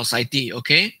the society.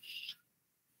 Okay.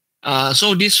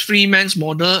 So this Freeman's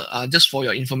model, just for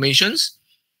your informations.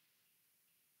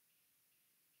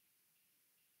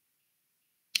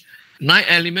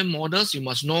 9-element models, you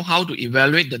must know how to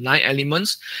evaluate the 9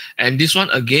 elements. And this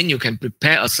one, again, you can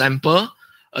prepare a sample,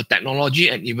 a technology,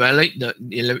 and evaluate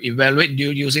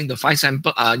using the 5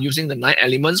 sample, using the 9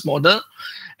 elements model.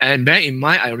 And bear in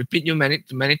mind, I repeat you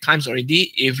many times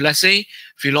already, if let's say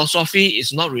philosophy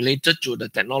is not related to the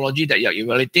technology that you're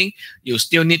evaluating, you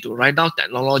still need to write down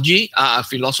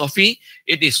philosophy.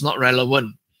 It is not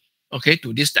relevant, okay,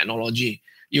 to this technology.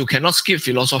 You cannot skip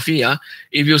philosophy.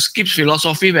 If you skip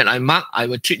philosophy, when I mark, I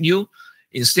will treat you,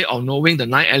 instead of knowing the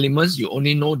 9 elements, you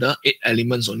only know the 8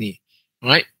 elements only.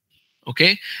 Right?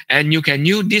 Okay. And you can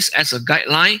use this as a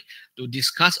guideline to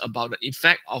discuss about the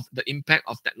impact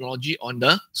of technology on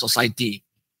the society.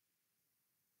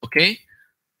 Okay.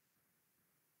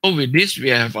 So with this, we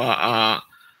have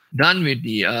done with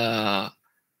the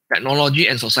technology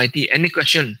and society. Any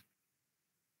question?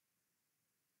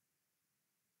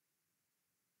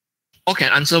 All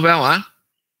can answer well.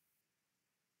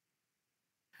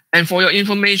 And for your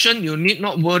information, you need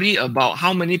not worry about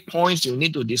how many points you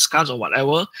need to discuss or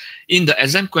whatever. In the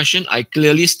exam question, I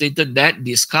clearly stated that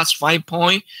discuss 5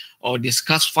 points, or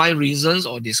discuss 5 reasons,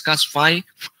 or discuss 5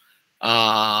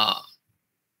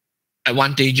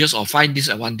 advantages or 5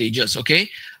 disadvantages. Okay.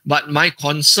 But my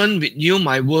concern with you,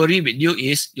 my worry with you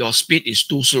is your speed is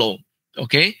too slow.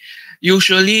 Okay.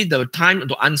 Usually the time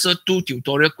to answer 2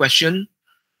 tutorial questions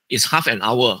is half an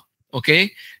hour.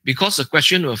 Okay, because the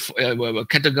question will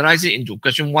categorize it into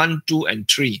question 1, 2, and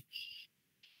 3.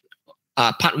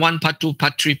 Part 1, part 2,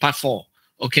 part 3, part 4.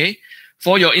 Okay,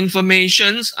 for your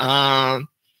informations,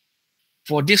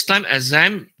 for this time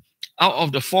exam, out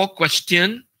of the 4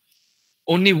 questions,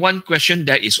 only 1 question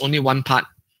there is only 1 part.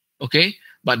 Okay,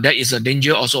 but there is a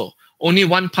danger also. Only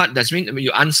 1 part, that means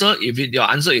you answer. If your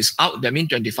answer is out, that means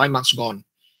 25 marks gone.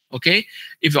 Okay,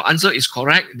 if your answer is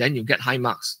correct, then you get high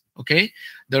marks. Okay,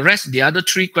 the rest, the other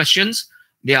 3 questions,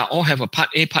 they all have a part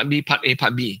A, part B, part A,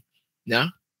 part B. Yeah.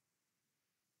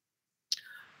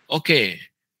 Okay,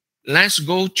 let's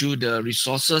go to the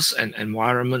resources and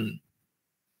environment.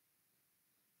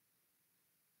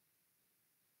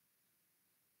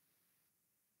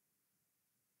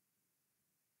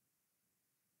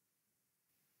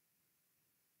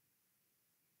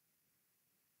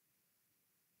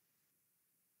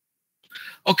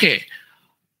 Okay.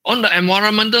 On the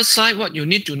environmental side, what you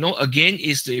need to know again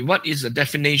is what is the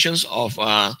definitions of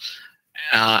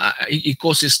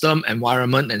ecosystem,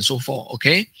 environment, and so forth.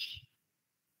 Okay.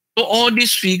 So all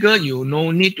this figure, you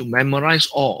no need to memorize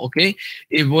all, okay?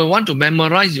 If we want to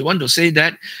memorize, you want to say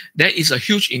that there is a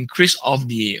huge increase of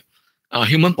the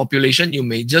human population, you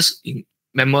may just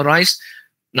memorize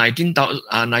 1900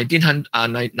 and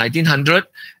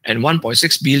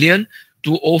 1.6 billion,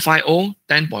 2050,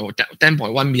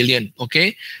 10.1 million,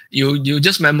 okay? You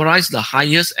just memorize the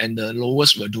highest and the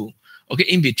lowest will do. Okay,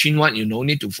 in between one, you no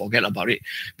need to forget about it.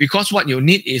 Because what you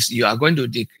need is you are going to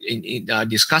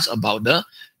discuss about the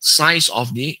size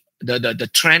of the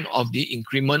trend of the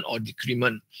increment or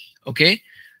decrement. Okay.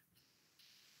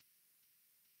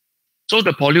 So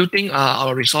the polluting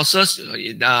our resources,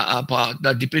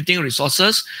 the depleting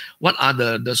resources, what are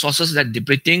the sources that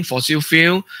depleting? Fossil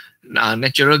fuel,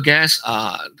 natural gas,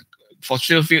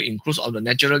 fossil fuel includes of the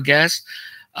natural gas,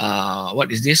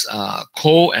 what is this?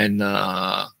 Coal and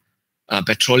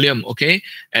petroleum, okay?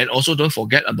 And also don't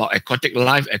forget about aquatic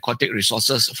life, aquatic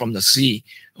resources from the sea,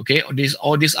 okay?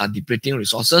 All these are depleting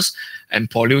resources, and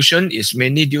pollution is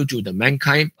mainly due to the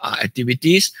mankind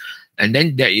activities. And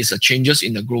then there is a changes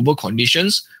in the global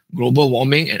conditions, global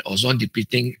warming and ozone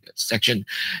depleting section.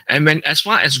 And as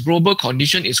far as global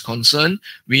condition is concerned,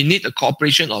 we need the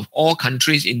cooperation of all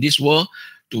countries in this world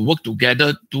to work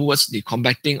together towards the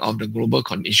combating of the global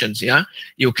conditions. Yeah,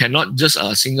 you cannot just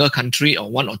a single country or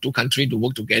one or two countries to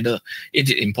work together. It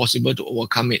is impossible to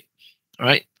overcome it. All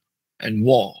right, and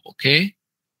war. Okay,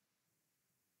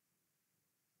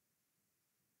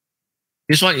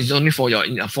 this one is only for your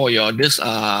this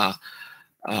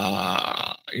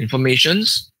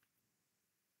informations.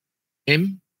 Okay.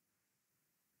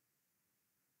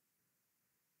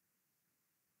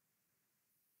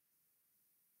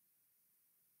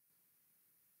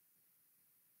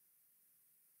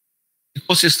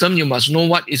 Ecosystem, you must know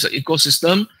what is an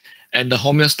ecosystem, and the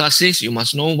homeostasis, you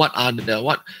must know what are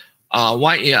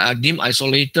why it are deemed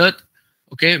isolated.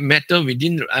 Okay, matter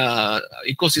within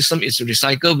ecosystem is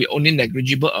recycled with only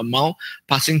negligible amount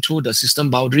passing through the system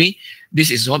boundary.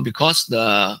 This is not because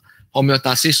the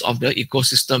homeostasis of the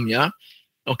ecosystem. Yeah,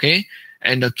 okay,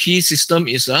 and the key system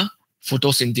is a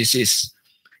photosynthesis.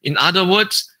 In other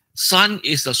words, sun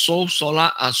is the sole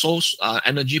solar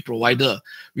energy provider.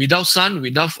 Without sun,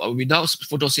 without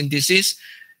photosynthesis,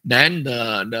 then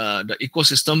the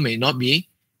ecosystem may not be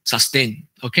sustained.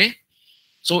 Okay,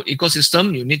 so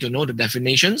ecosystem, you need to know the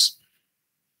definitions.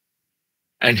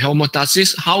 And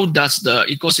homeostasis, how does the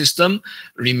ecosystem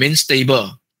remain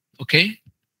stable? Okay,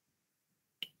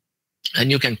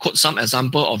 and you can quote some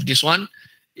example of this one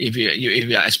if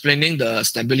you are explaining the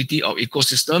stability of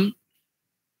ecosystem.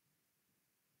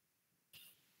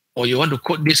 Or you want to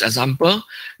quote this example,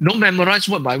 don't memorize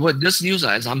word by word, just use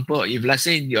an example. If let's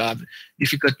say you have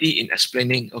difficulty in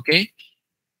explaining, okay?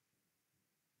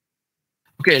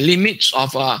 Okay, limits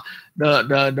of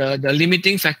the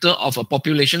limiting factor of a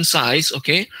population size,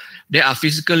 okay? There are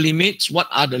physical limits. What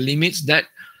are the limits that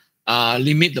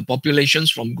limit the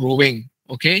populations from growing?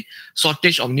 Okay,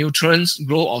 shortage of nutrients,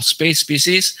 growth of space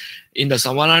species in the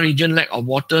savanna region, lack of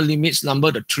water limits number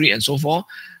the tree and so forth.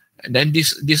 And then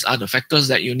these are the factors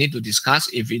that you need to discuss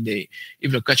if the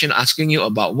question asking you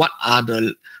about what are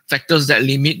the factors that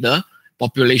limit the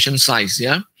population size.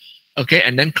 Yeah, okay,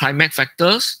 and then climate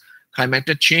factors,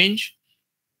 climatic change,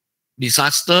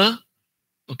 disaster,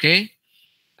 okay,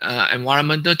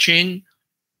 environmental change,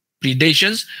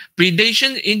 predations.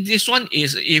 Predation in this one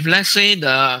is if let's say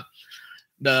the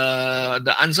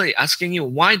answer is asking you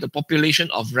why the population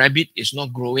of rabbit is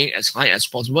not growing as high as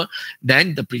possible,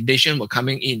 then the predation will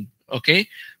coming in, okay?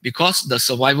 Because the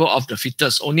survival of the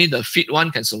fittest, only the fit one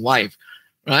can survive,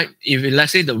 right? If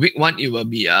let's say the weak one, it will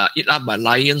be eaten up by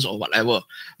lions or whatever.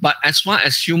 But as far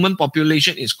as human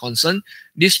population is concerned,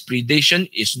 this predation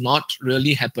is not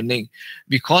really happening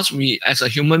because we, as a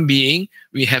human being,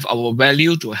 we have our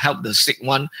value to help the sick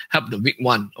one, help the weak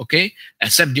one, okay?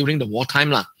 Except during the wartime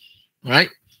lah.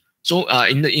 Right, so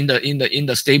in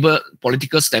the stable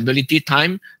political stability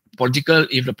time,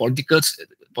 if the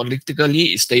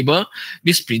politically is stable,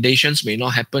 these predations may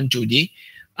not happen to the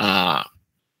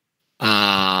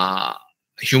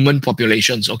human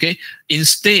populations. Okay,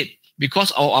 instead,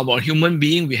 because of our human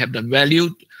being, we have the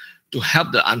value to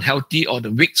help the unhealthy or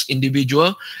the weak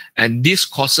individual, and this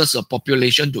causes the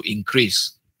population to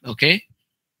increase. Okay.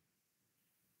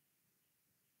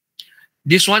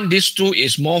 These two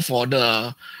is more for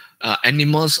the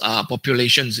animals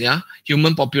populations. Yeah,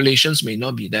 human populations may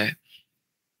not be there.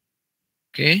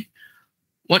 Okay,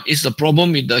 what is the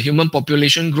problem with the human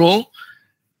population growth?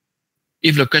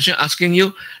 If the question asking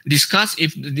you discuss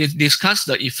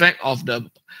the effect of the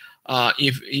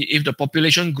if the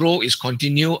population growth is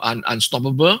continue and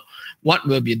unstoppable, what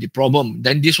will be the problem?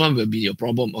 Then this one will be your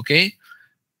problem. Okay,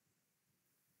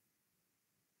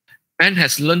 man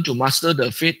has learned to master the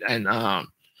fate and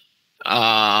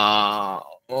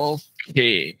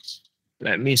okay,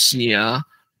 let me see.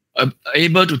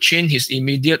 Able to change his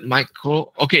immediate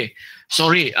micro. Okay,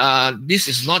 sorry. This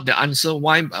is not the answer.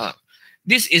 Why?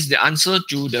 This is the answer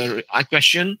to the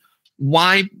question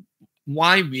why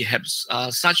we have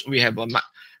such we have a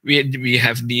we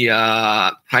have the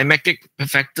climatic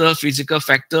factor, physical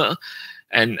factor,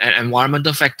 and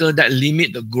environmental factor that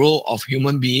limit the growth of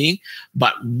human being,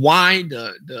 but why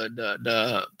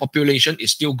the population is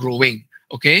still growing.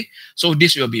 Okay, so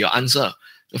this will be your answer.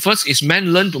 The first is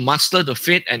man learn to master the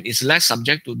fate and is less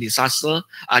subject to disaster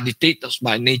dictated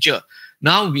by nature.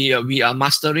 Now we are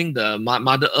mastering the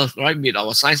Mother Earth, right, with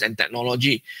our science and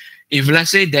technology. If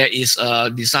let's say there is a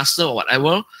disaster or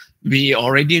whatever, we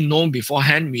already know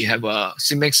beforehand. We have a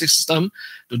CIMAX system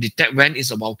to detect when is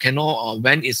a volcano or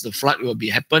when is the flood will be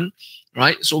happen,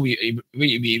 right? So we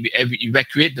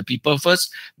evacuate the people first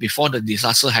before the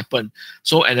disaster happen.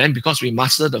 So and then because we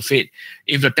master the fate,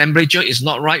 if the temperature is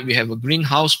not right, we have a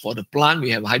greenhouse for the plant,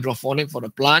 we have hydroponic for the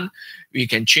plant, we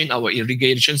can change our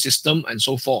irrigation system and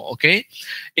so forth. Okay,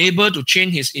 able to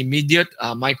change his immediate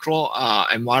micro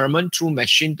environment through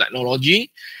machine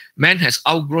technology. Man has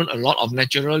outgrown a lot of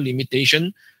natural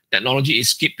limitation. Technology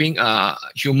is keeping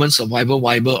human survival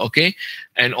viable. Okay,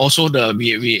 and also the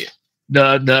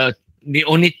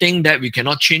only thing that we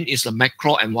cannot change is the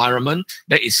macro environment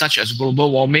that is such as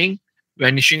global warming,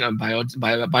 vanishing of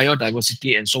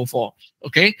biodiversity, and so forth.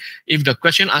 Okay, if the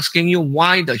question asking you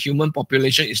why the human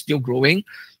population is still growing,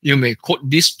 you may quote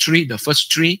these three, the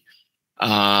first three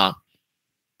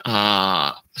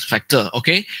factor.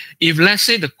 Okay, if let's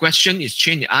say the question is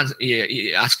changed,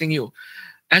 asking you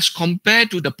as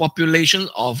compared to the population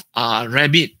of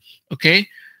rabbit, okay,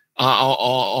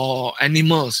 or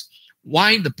animals,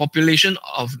 why the population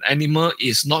of animal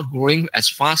is not growing as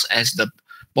fast as the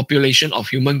population of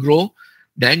human grow,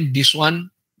 then this one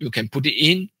you can put it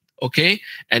in. Okay,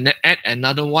 and then add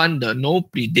another one, the no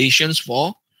predations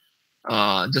for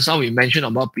just how we mentioned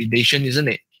about predation, isn't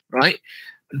it, right?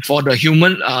 For the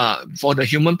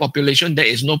human population, there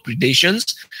is no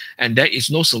predations and there is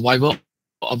no survival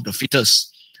of the fittest.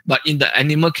 But in the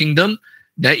animal kingdom,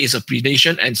 there is a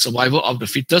predation and survival of the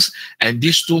fittest, and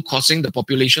these two causing the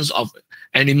populations of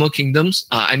animal kingdoms,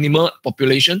 animal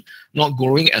population not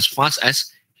growing as fast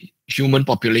as human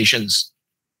populations.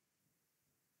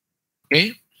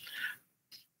 Okay.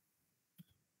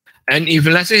 And if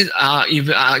let's say if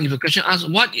a question asks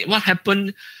what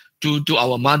happened to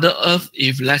our Mother Earth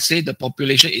if let's say the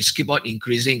population is keep on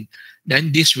increasing,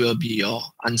 then this will be your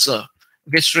answer.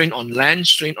 Okay, strain on land,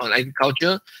 strain on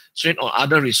agriculture, strain on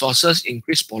other resources,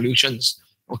 increased pollutions.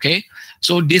 Okay,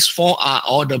 so these four are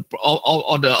all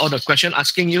the question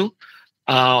asking you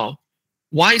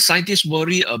why scientists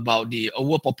worry about the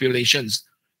overpopulations.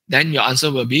 Then your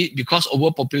answer will be because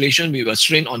overpopulation, we will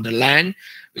strain on the land,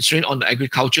 we strain on the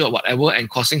agriculture or whatever, and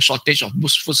causing shortage of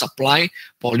food supply,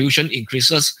 pollution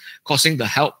increases, causing the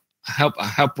health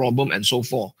problem and so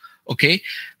forth. Okay.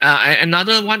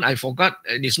 Another one I forgot,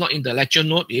 and it's not in the lecture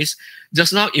note, is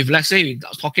just now if let's say we're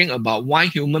talking about why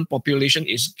human population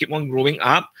is keep on growing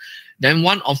up, then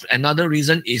another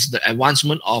reason is the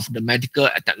advancement of the medical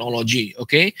technology.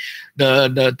 Okay, the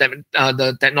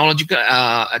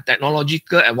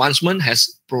technological advancement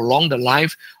has prolonged the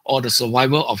life or the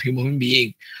survival of human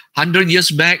being. 100 years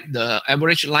back, the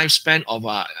average lifespan of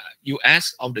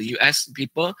the US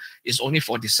people is only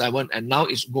 47, and now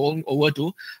it's going over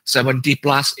to 70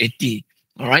 plus 80.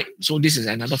 All right, so this is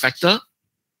another factor.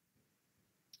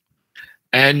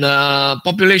 And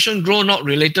population growth not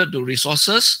related to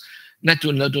resources. There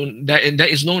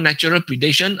is no natural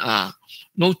predation,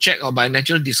 no check or by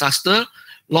natural disaster,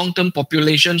 long-term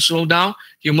population slowdown,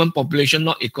 human population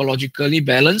not ecologically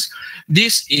balanced.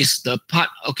 This is the part,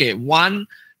 okay, one,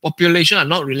 population are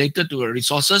not related to the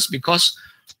resources because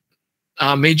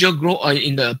major growth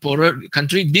in the poorer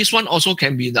country. This one also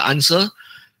can be the answer.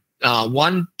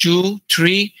 1, 2,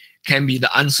 3 can be the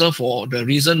answer for the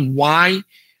reason why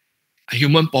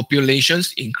human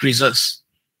populations increases.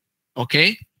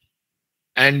 Okay.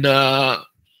 And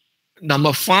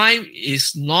number 5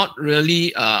 is not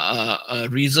really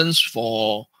reasons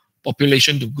for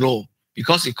population to grow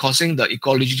because it's causing the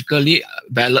ecologically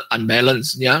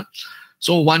unbalanced. Yeah.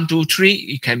 So 1, 2, 3,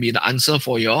 it can be the answer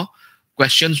for your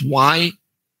questions why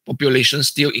population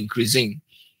still increasing.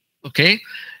 Okay.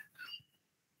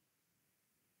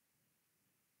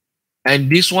 And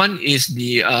this one is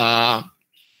the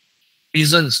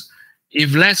reasons.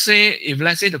 If let's say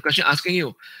the question asking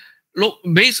you, look,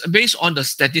 based on the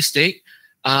statistic,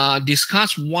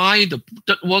 discuss why the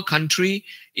third world country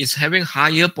is having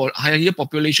higher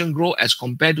population growth as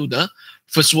compared to the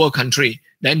first world country.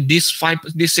 Then this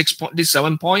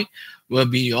 7 point will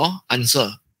be your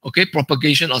answer. Okay,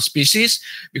 propagation of species,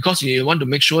 because you want to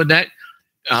make sure that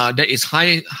there is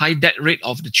high death rate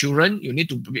of the children. You need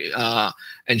to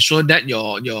ensure that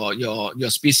your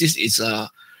species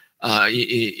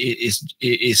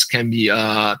can be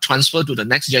transferred to the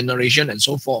next generation and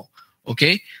so forth.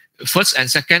 Okay, first and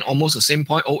second almost the same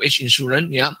point. OH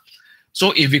insurance, yeah.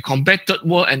 So if we compare third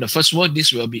world and the first world,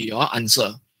 this will be your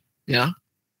answer, yeah.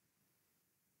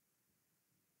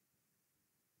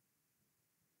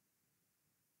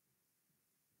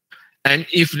 And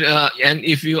if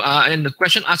the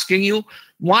question asking you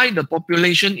why the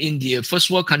population in the first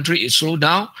world country is slowed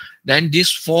down, then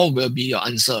this 4 will be your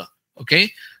answer.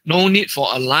 Okay, no need for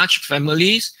a large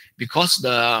families because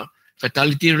the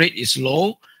fatality rate is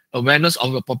low. Awareness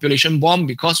of the population bomb,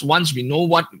 because once we know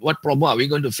what problem are we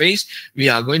going to face, we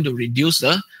are going to reduce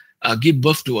the give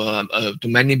birth to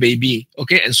many baby.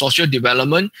 Okay, and social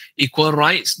development, equal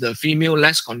rights, the female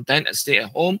less content and stay at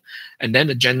home, and then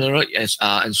the general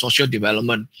and social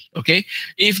development. Okay,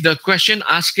 if the question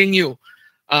asking you,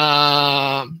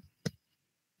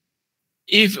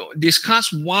 if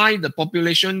discuss why the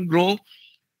population grow,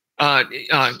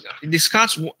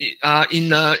 discuss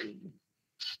in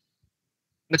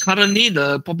currently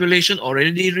the population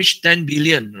already reached 10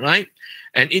 billion, right?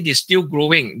 And it is still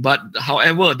growing. But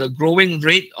however, the growing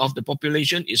rate of the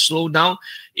population is slowed down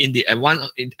in the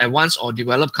advanced or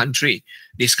developed country.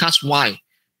 Discuss why.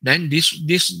 Then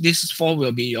this 4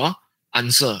 will be your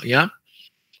answer. Yeah.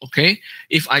 Okay.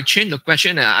 If I change the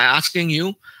question and I asking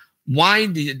you why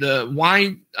the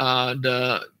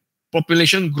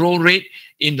population growth rate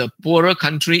in the poorer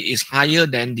country is higher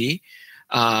than the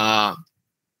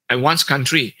advanced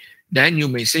country, then you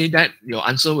may say that your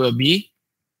answer will be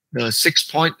the 6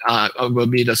 point, will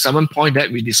be the 7 point that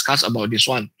we discussed about this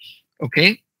one.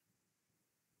 Okay.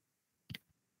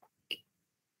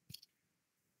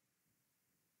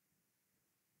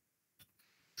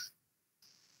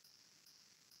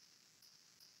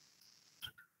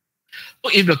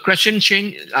 So if the question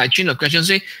change, I change the question,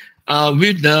 say,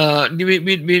 with the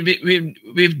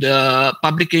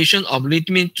publication of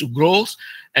Limit to Growth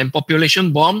and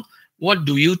Population Bomb, what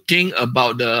do you think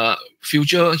about the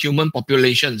future human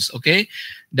populations? Okay,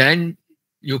 then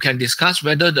you can discuss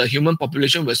whether the human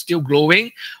population will still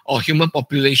growing or human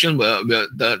population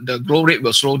the growth rate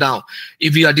will slow down.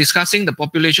 If you are discussing the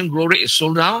population growth rate is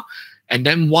slow down, and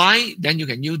then why, then you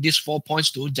can use these 4 points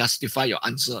to justify your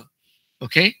answer.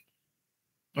 Okay,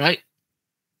 right?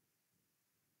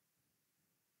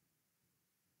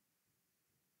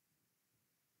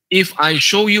 If I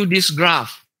show you this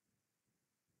graph,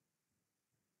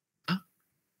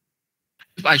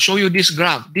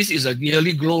 this is a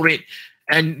yearly growth rate.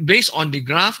 And based on the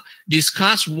graph,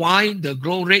 discuss why the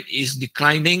growth rate is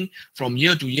declining from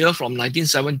year to year from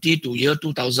 1970 to year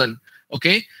 2000.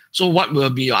 Okay, so what will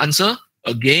be your answer?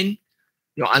 Again,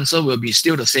 your answer will be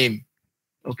still the same.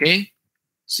 Okay,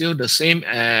 still the same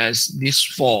as this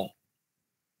 4.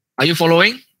 Are you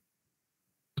following?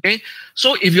 Okay,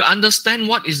 so if you understand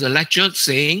what is the lecture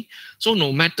saying, so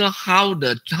no matter how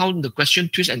the question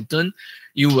twist and turn,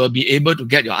 you will be able to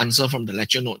get your answer from the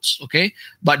lecture notes. Okay,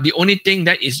 but the only thing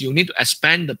that is you need to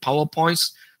expand the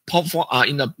PowerPoints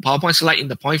in the PowerPoint slide in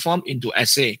the point form into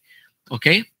essay.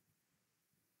 Okay.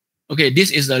 Okay,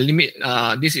 this is the limit.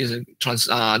 This is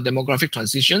demographic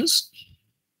transitions.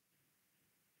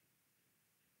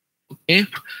 Okay,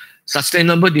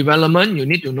 sustainable development. You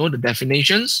need to know the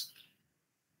definitions.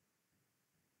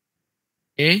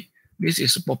 Okay, this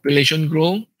is population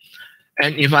growth.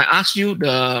 And if I ask you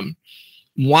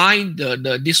why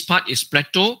this part is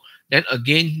plateau, then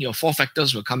again your 4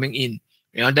 factors were coming in,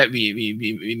 that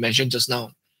we mentioned just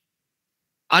now.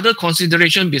 Other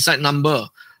consideration beside number.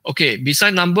 Okay,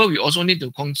 beside number, we also need to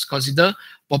consider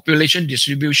population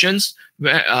distributions,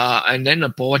 and then the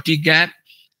poverty gap,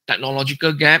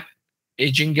 technological gap,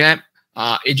 aging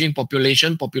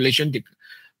population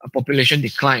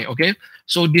decline. Okay,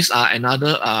 so these are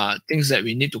another things that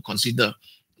we need to consider.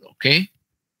 Okay,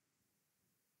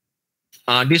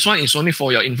 this one is only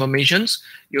for your informations.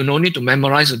 You no need to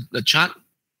memorize the chart.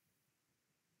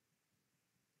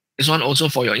 This one also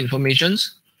for your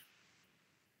informations.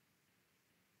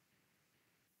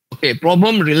 Okay,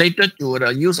 problem related to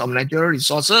the use of natural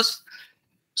resources.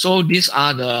 So these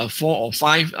are the 4 or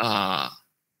 5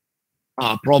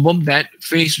 problem that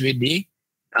face with the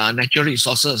natural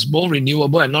resources, both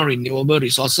renewable and non-renewable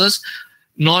resources.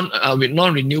 with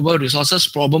non-renewable resources,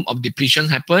 problem of depletion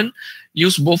happen.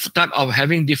 Use both type of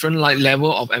having different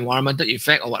level of environmental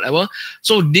effect or whatever.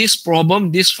 So this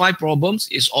problem, these 5 problems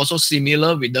is also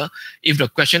similar with if the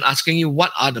question asking you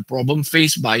what are the problem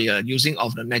faced by using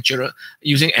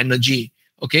energy.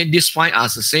 Okay, these 5 are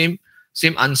the same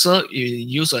answer. You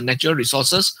use natural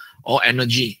resources or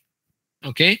energy.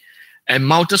 Okay, and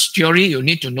Malthus theory, you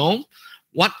need to know.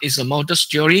 What is a Malthus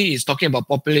theory? Is talking about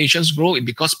populations grow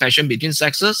because passion between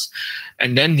sexes,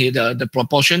 and then the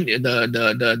proportion,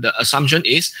 the assumption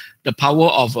is the power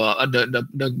of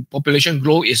the population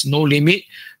grow is no limit,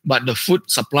 but the food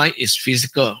supply is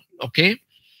physical. Okay,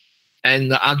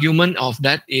 and the argument of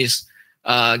that is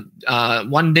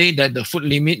one day that the food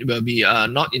limit will be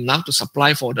not enough to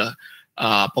supply for the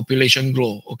population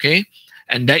growth. Okay,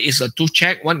 and there is a 2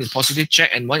 check. One is positive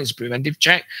check and one is preventive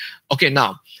check. Okay,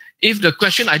 now if the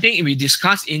question, I think we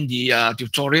discussed in the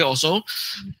tutorial also,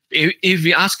 if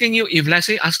we're asking you, if let's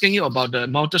say asking you about the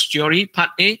Malthus theory,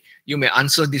 part A, you may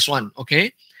answer this one,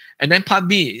 okay? And then part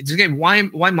B, it's again, why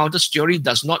Malthus theory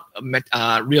does not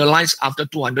realize after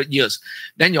 200 years.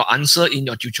 Then your answer in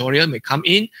your tutorial may come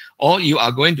in, or you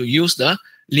are going to use the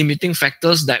limiting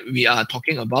factors that we are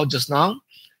talking about just now,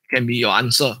 can be your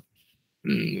answer.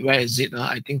 Where is it?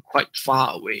 I think quite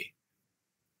far away.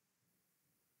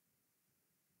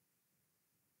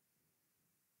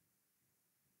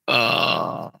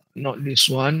 Not this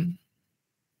one.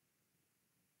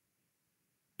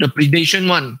 The predation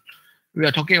one. We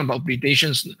are talking about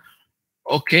predations.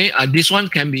 Okay, this one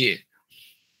can be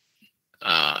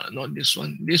not this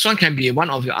one. This one can be one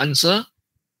of your answer.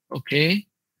 Okay.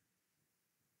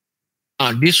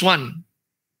 This one.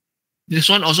 This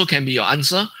one also can be your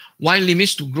answer. Why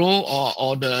limits to grow,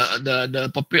 or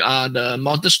the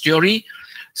Malthus theory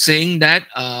saying that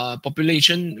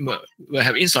population will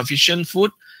have insufficient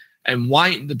food, and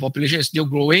why the population is still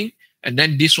growing, and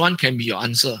then this one can be your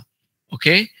answer.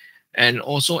 Okay, and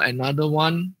also another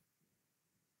one,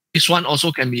 this one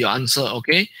also can be your answer.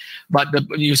 Okay, but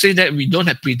you say that we don't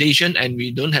have predation and we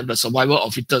don't have the survival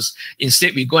of fittest.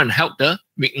 Instead, we go and help the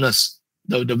weakness,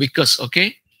 the weakest.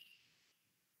 Okay,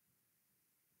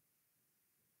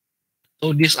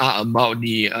 so these are about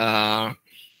the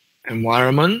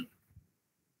environment.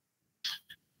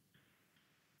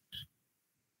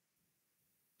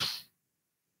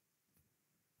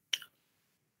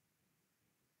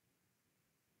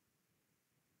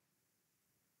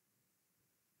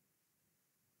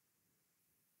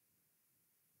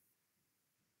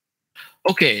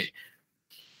 Okay,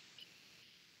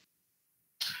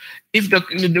 if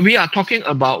we are talking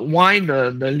about why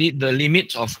the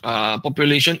limits of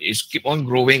population is keep on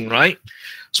growing, right?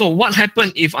 So what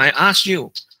happened if I ask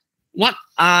you, what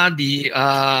are the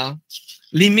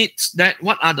limits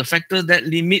what are the factors that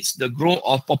limits the growth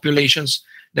of populations?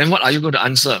 Then what are you going to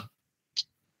answer?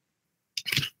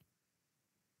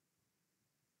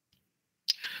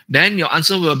 Then your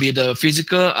answer will be the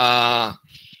physical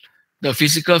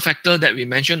factor that we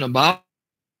mentioned about.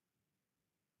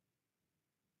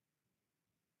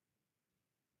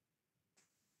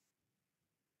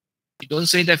 We don't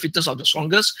say that fittest are the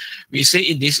strongest. We say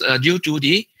it is due to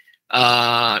the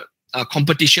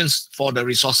competitions for the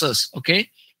resources.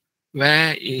 Okay,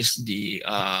 where is the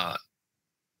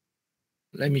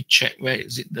let me check, where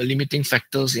is it, the limiting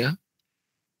factors here?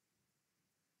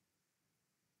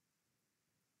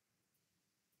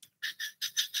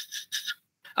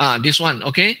 This one.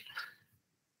 Okay,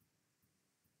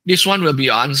 this one will be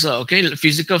your answer. Okay,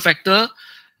 physical factor,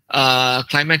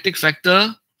 climatic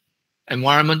factor,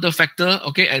 environmental factor,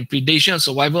 okay, and predation and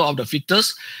survival of the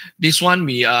fittest. This one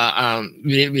we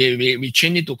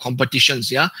change it to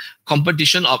competitions. Yeah,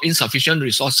 competition of insufficient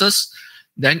resources.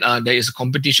 Then there is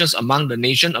competitions among the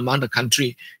nation, among the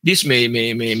country. This may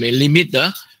limit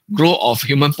the growth of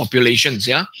human populations.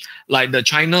 Yeah, like the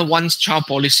China one-child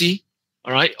policy.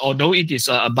 All right, although it is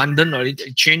abundant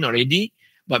already, changed already,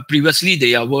 but previously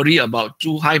they are worried about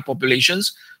too high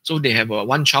populations, so they have a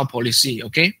one-child policy.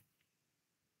 Okay.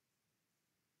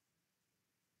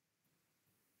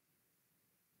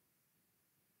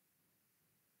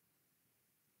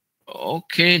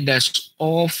 Okay, that's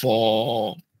all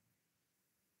for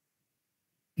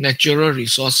natural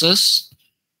resources.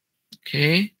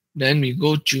 Okay, then we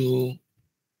go to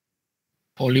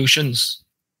pollutions.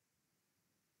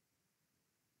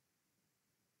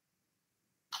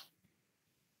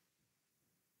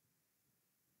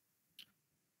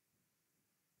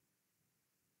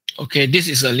 Okay, this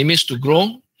is a limits to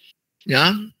grow.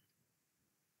 Yeah.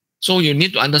 So you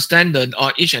need to understand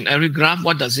each and every graph.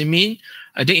 What does it mean?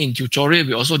 I think in tutorial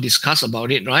we also discuss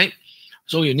about it, right?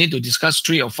 So you need to discuss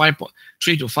 3 or 5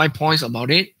 3 to 5 points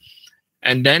about it.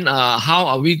 And then how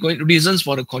are we going, reasons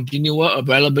for the continual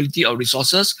availability of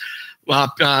resources.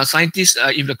 Scientists,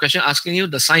 if the question asking you,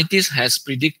 the scientist has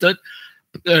predicted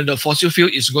the fossil fuel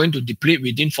is going to deplete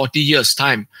within 40 years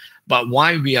time. But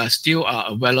why we are still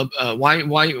available,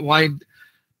 why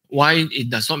it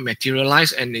does not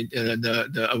materialize and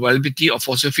the availability of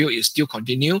fossil fuel is still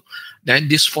continue, then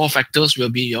these 4 factors will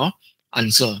be your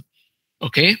answer.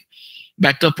 Okay.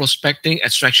 Better prospecting,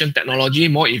 extraction technology,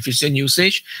 more efficient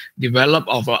usage, develop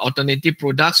of alternative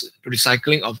products,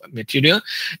 recycling of material.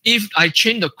 If I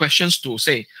change the questions to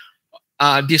say,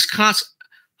 discuss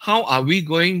how are we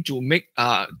going to make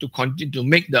to continue to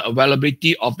make the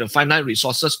availability of the finite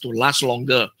resources to last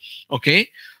longer. Okay,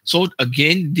 so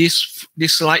again, this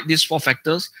slide, these 4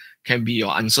 factors can be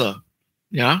your answer.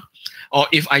 Yeah. Or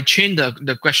if I change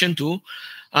the question to,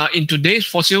 in today's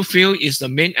fossil fuel is the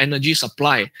main energy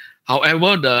supply.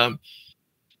 However,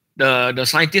 the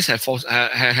scientists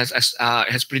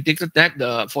has predicted that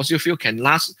the fossil fuel can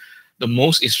last the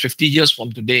most is 50 years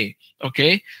from today.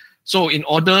 Okay, so in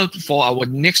order for our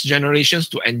next generations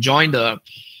to enjoy the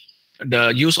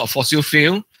use of fossil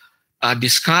fuel,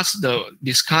 discuss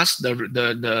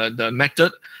the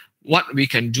method, what we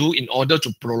can do in order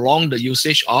to prolong the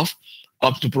usage of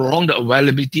to prolong the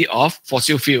availability of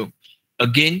fossil fuel.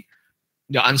 Again,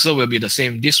 the answer will be the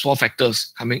same. These 4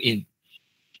 factors coming in.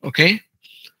 Okay.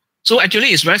 So actually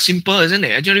it's very simple, isn't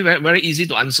it? Actually very, very easy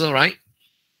to answer, right?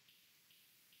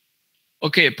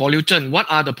 Okay, pollutant. What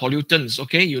are the pollutants?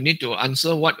 Okay, you need to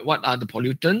answer what are the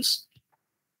pollutants.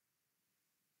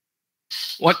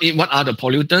 What are the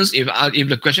pollutants? If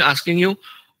the question asking you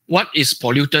what is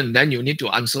pollutant, then you need to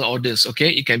answer all this.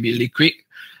 Okay, it can be liquid,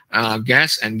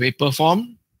 gas, and vapor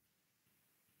form.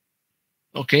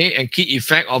 Okay, and key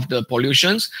effect of the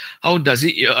pollutions. How does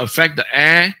it affect the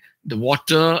air, the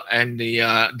water, and the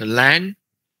land?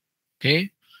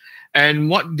 Okay, and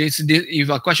what this if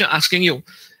a question asking you,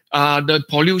 the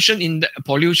pollution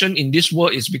in this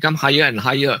world is become higher and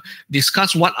higher.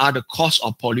 Discuss what are the causes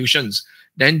of pollutions.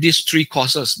 Then these 3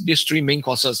 main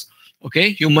causes.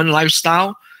 Okay, human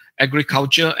lifestyle,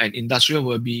 agriculture, and industrial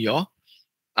will be your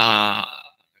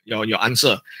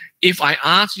answer. If I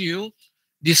ask you,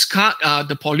 discuss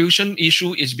the pollution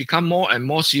issue is become more and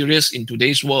more serious in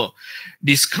today's world.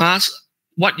 Discuss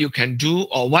what you can do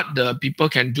or what the people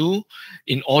can do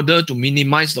in order to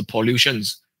minimize the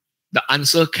pollutions. The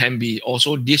answer can be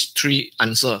also these 3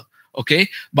 answer. Okay,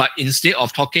 but instead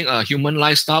of talking a human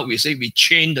lifestyle, we say we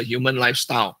change the human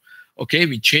lifestyle. Okay,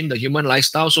 we change the human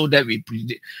lifestyle so that we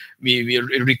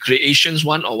recreations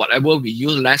one or whatever, we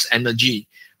use less energy.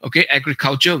 Okay,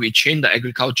 agriculture, we change the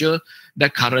agriculture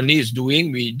that currently is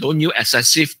doing. We don't use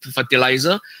excessive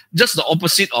fertilizer. Just the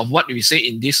opposite of what we say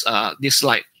in this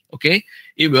slide. Okay,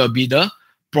 it will be the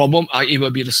problem. It will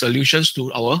be the solutions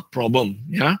to our problem.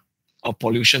 Yeah, of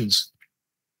pollutions.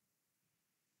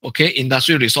 Okay,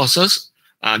 industrial resources.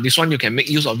 This one you can make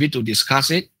use of it to discuss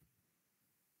it.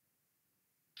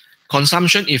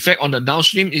 Consumption effect on the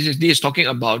downstream. This is talking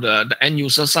about the end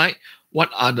user side.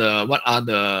 What are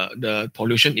the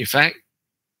pollution effect?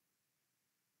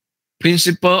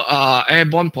 Principal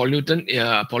airborne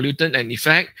pollutant and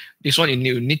effect. This one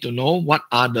you need to know what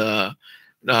are the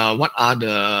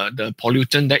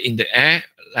pollutant that in the air,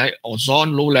 like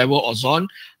ozone, low level ozone.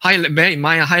 Bear in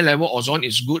mind, high level ozone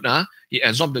is good. It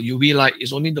absorbs the UV light.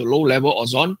 It's only the low level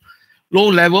ozone. Low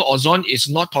level ozone is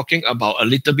not talking about a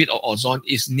little bit of ozone.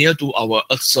 It's near to our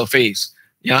Earth's surface.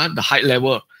 Yeah, the high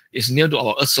level is near to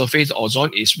our Earth's surface.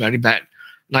 Ozone is very bad.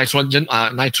 Nitrogen,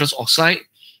 nitrous oxide.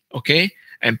 Okay,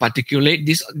 and particulate.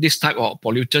 This type of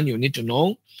pollutant you need to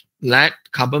know. Lead,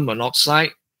 carbon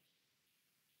monoxide.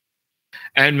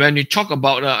 And when we talk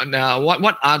about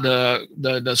what are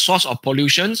the source of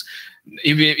pollutions,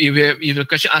 if the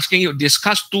question asking you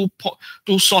discuss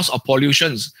two source of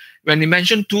pollutions, when you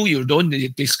mention 2, you don't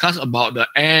discuss about the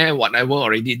air whatever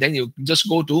already. Then you just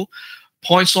go to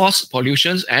point source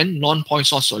pollutions and non-point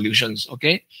source solutions.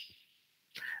 Okay,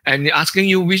 and asking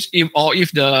you which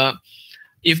if the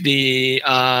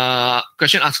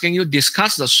question asking you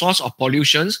discuss the source of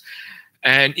pollutions.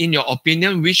 And in your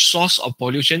opinion, which source of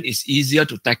pollution is easier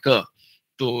to tackle,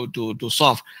 to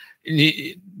solve?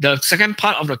 The second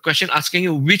part of the question asking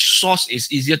you which source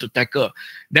is easier to tackle,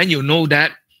 then you know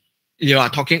that you are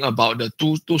talking about the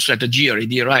two strategy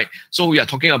already, right? So we are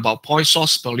talking about point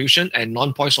source pollution and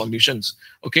non-point solutions.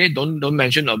 Okay, don't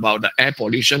mention about the air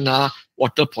pollution,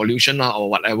 water pollution, or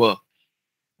whatever.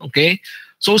 Okay,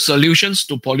 so solutions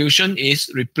to pollution is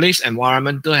replace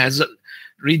environmental hazard,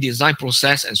 redesign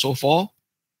process, and so forth.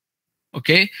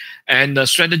 Okay, and the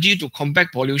strategy to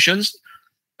combat pollutions,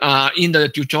 in the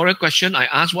tutorial question, I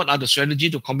asked what are the strategy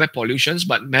to combat pollutions,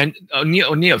 but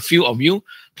only a few of you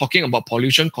talking about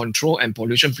pollution control and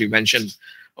pollution prevention.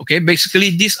 Okay, basically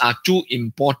these are two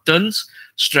important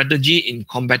strategy in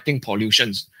combating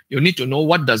pollutions. You need to know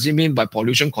what does it mean by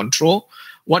pollution control,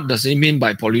 what does it mean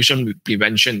by pollution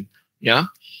prevention. Yeah.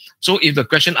 So if the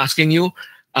question asking you,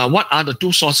 what are the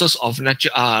two sources of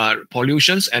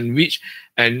pollutions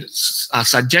and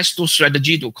suggest two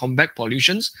strategy to combat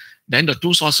pollutions, then the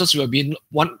two sources will be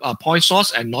one point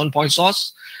source and non-point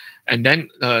source. And then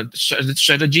the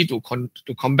strategy to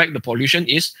combat the pollution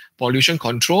is pollution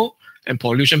control and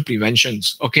pollution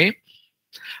preventions. Okay.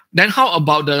 Then how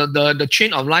about the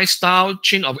chain of lifestyle,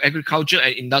 chain of agriculture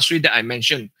and industry that I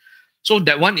mentioned? So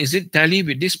that one, is it tally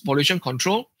with this pollution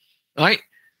control, right?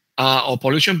 Or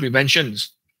pollution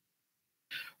preventions?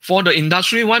 For the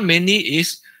industry one, mainly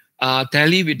is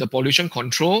tally with the pollution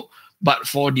control, but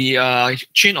for the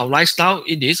chain of lifestyle,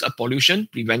 it is a pollution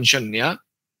prevention. Yeah.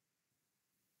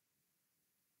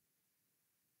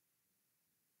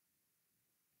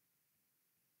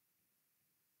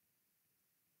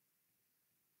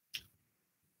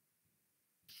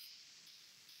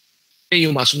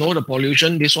 You must know the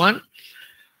pollution, this one.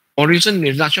 Pollution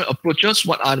reduction approaches,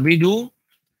 what are we do?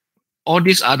 All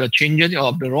these are the changes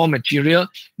of the raw material.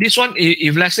 This one,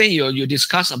 if let's say you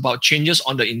discuss about changes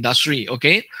on the industry,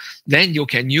 okay, then you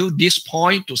can use this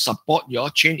point to support your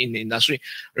change in the industry.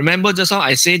 Remember just how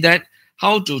I say that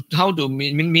how to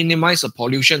minimize the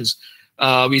pollutions.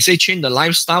 We say change the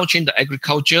lifestyle, change the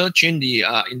agriculture, change the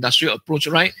industrial approach,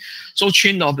 right? So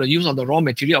change of the use of the raw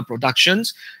material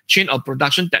productions, change of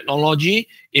production technology,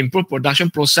 improve production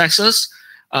processes,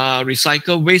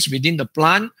 recycle waste within the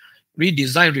plant,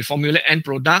 redesign, reformulate end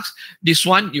products. This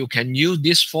one, you can use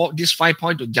this 5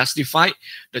 points to justify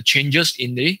the changes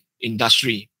in the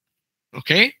industry.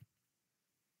 Okay.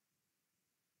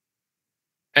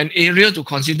 An area to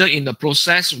consider in the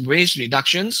process waste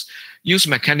reductions, use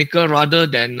mechanical rather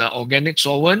than organic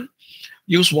solvent,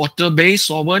 use water-based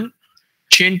solvent,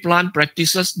 change plant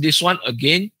practices. This one,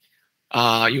 again,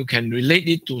 you can relate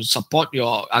it to support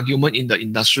your argument in the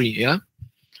industry. Yeah.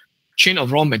 Chain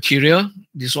of raw material,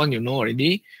 this one you know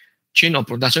already. Chain of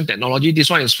production technology, this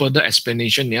one is further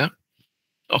explanation. Yeah.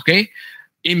 Okay.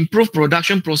 Improve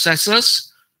production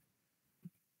processes.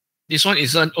 This one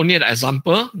is only an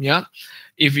example. Yeah.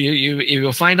 If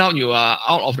you find out you are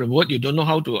out of the word, you don't know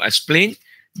how to explain,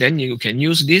 then you can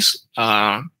use this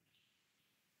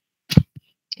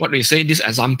what we say, this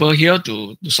example here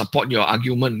to support your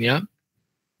argument. Yeah.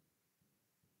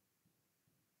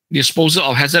 Disposal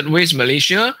of hazard waste,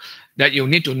 Malaysia, that you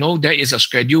need to know there is a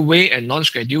scheduled waste and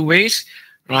non-scheduled waste,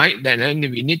 right? Then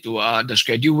we need to, the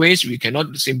scheduled waste, we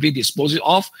cannot simply dispose it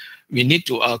off. We need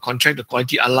to contract the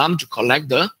quality alarm to collect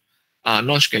the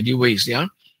non-scheduled waste. Yeah.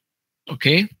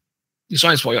 Okay. This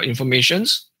one is for your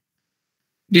informations.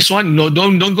 This one, no,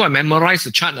 don't go and memorize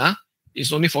the chart.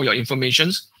 It's only for your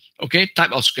informations. Okay.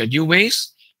 Type of scheduled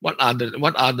waste. What are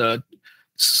the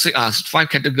 5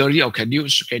 category of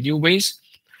scheduled waste?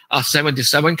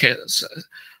 77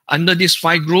 under this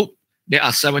 5 group, there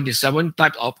are 77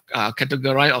 types of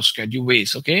category of scheduled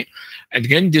waste. Okay, and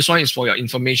again, this one is for your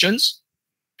informations.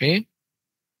 Okay.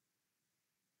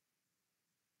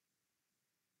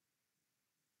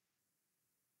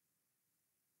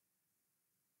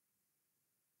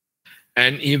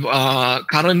 And if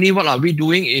currently what are we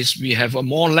doing is we have a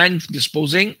more land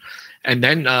disposing, and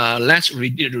then less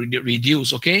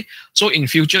reduce. Okay, so in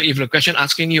future, if the question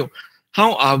asking you,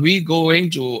 how are we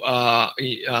going to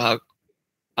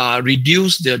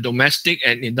reduce the domestic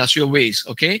and industrial waste?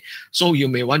 Okay, so you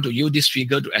may want to use this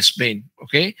figure to explain.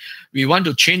 Okay, we want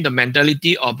to change the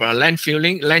mentality of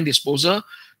landfilling, land disposal,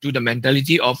 to the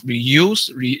mentality of reduce,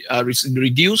 reuse,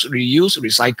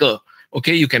 recycle.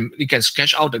 Okay, you can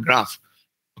sketch out the graph.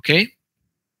 Okay.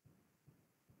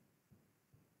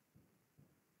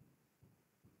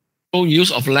 So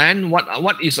use of land,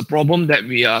 what is the problem that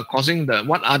we are causing?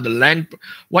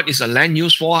 What is the land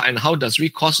used for, and how does we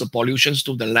cause the pollutions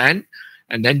to the land?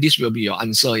 And then this will be your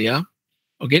answer. Yeah.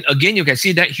 Again, you can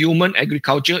see that human,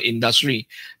 agriculture, industry.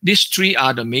 These 3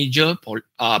 are the major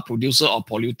producer of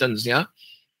pollutants. Yeah.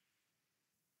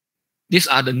 These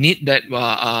are the need that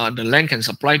the land can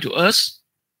supply to us.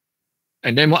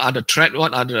 And then what are the threat?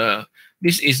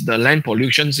 This is the land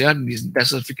pollutions, yeah, this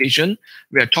desertification.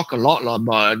 We have talked a lot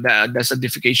about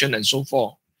desertification and so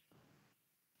forth.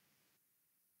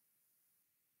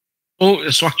 So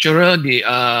structural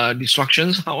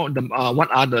destructions,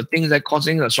 what are the things that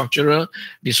causing a structural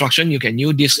destruction? You can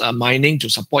use this mining to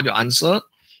support your answer.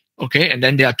 Okay, and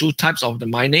then there are 2 types of the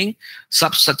mining,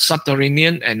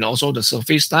 subterranean and also the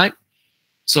surface type.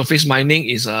 Surface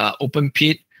mining is open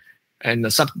pit, and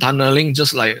the sub-tunneling,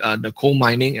 just like the coal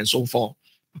mining and so forth.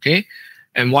 Okay.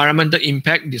 Environmental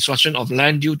impact, destruction of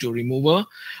land due to removal.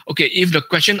 Okay, if the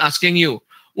question asking you,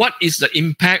 what is the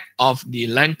impact of the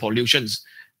land pollutions?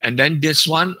 And then this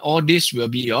one, all this will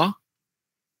be your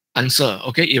answer.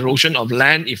 Okay, erosion of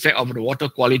land, effect of the water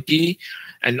quality,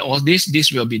 and all this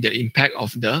will be the impact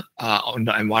of the on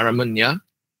the environment. Yeah.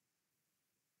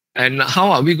 And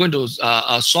how are we going to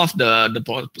solve the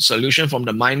solution from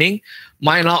the mining?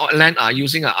 Mine land are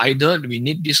using either we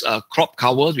need this crop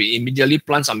covers. We immediately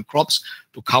plant some crops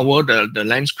to cover the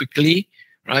lands quickly,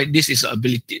 right? This is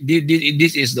ability.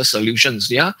 This is the solutions.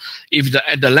 Yeah. If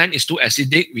the land is too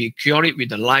acidic, we cure it with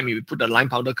the lime. We put the lime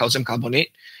powder, calcium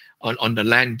carbonate on the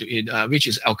land, which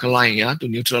is alkaline. Yeah, to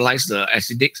neutralize the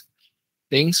acidic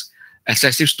things.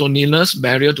 Excessive stoniness,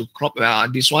 barrier to crop.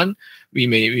 This one we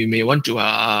may want to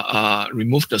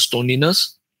remove the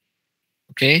stoniness.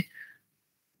 Okay.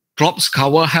 Crops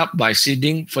cover help by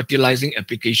seeding, fertilizing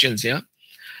applications. Yeah.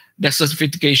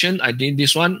 Desertification, I did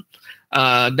this one.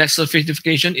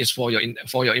 Desertification is for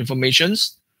your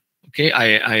informations. Okay.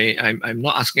 I'm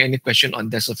not asking any question on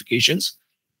desertifications.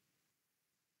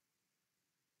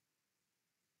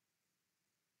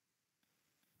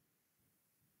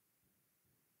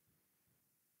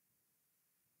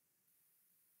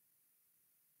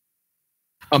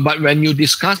 But when you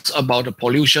discuss about the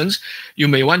pollutions, you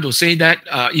may want to say that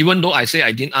even though I say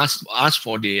I didn't ask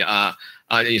for the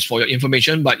is for your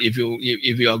information, but if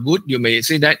you are good, you may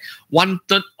say that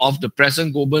 1/3 of the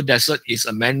present global desert is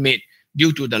a man-made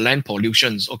due to the land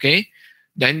pollutions. Okay,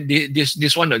 then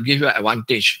this one will give you an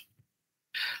advantage.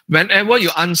 Whenever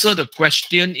you answer the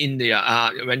question in the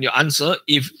when you answer,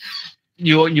 if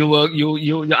your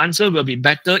answer will be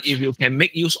better if you can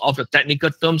make use of the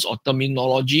technical terms or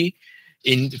terminology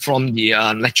from the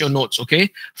lecture notes. Okay,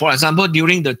 for example,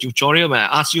 during the tutorial when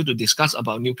I asked you to discuss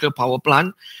about nuclear power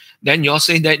plant, then you all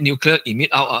say that nuclear emit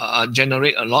out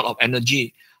generate a lot of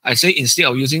energy. I say instead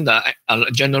of using the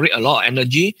generate a lot of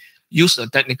energy, use the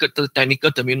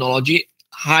technical terminology,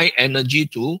 high energy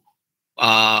to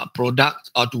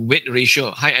product or to weight ratio,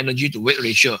 high energy to weight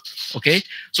ratio. Okay,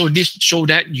 so this show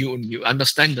that you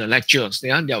understand the lectures.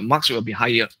 Yeah, their marks will be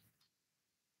higher.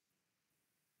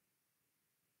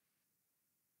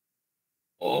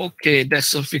 Okay,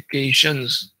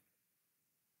 desertifications.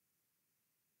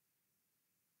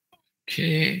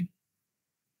 Okay.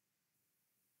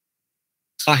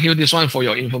 Sahil, this one for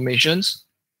your informations.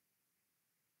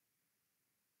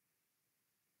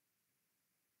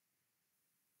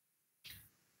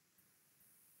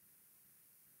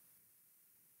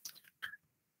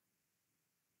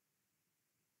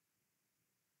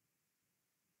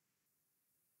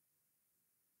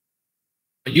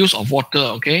 Use of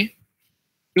water, okay?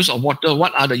 Use of water,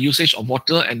 what are the usage of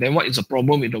water, and then what is the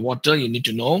problem with the water, you need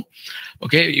to know.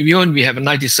 Okay, even we have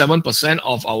 97%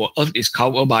 of our earth is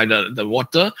covered by the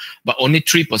water, but only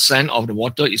 3% of the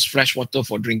water is fresh water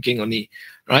for drinking only,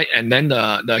 right? And then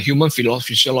the human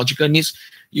physiological needs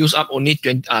use up only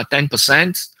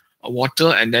 10% of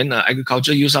water, and then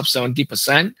agriculture use up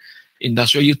 70%,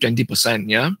 industrial use 20%,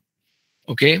 yeah?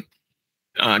 Okay,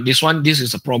 this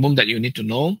is a problem that you need to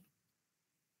know.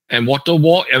 And water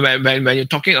war, when you're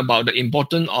talking about the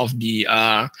importance of the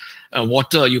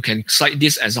water, you can cite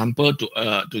this example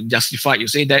to justify. You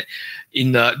say that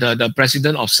in the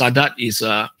president of Sadat is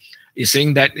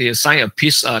saying that he signed a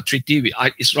peace treaty with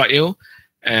Israel,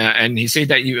 and he said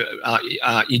that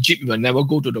Egypt will never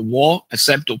go to the war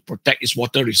except to protect its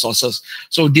water resources.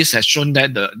 So this has shown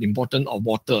that the importance of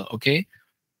water. Okay,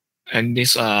 and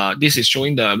this is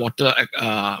showing the water.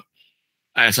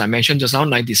 As I mentioned just now,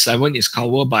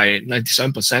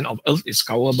 97% of Earth is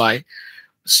covered by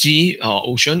sea or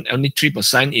ocean. Only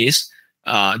 3% is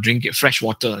drinking fresh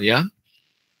water. Yeah,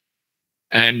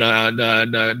 and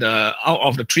the out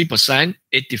of the 3%,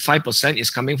 85% is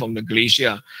coming from the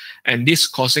glacier, and this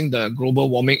causing the global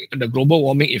warming. The global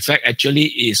warming effect actually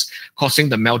is causing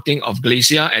the melting of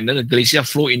glacier, and then the glacier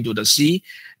flow into the sea,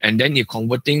 and then you're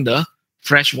converting the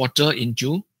fresh water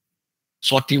into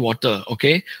salty water.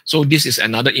 Okay, so this is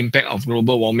another impact of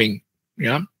global warming.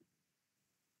 Yeah.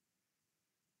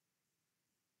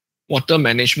 Water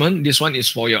management, this one is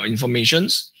for your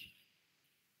informations.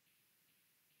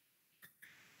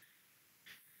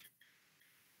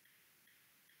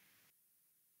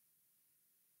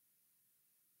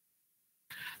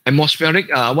 Atmospheric,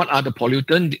 what are the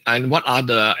pollutants and what are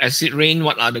the acid rain,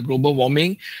 what are the global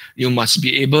warming? You must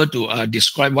be able to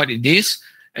describe what it is,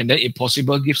 and then if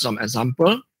possible, give some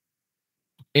example.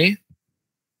 Okay.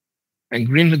 And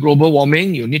green global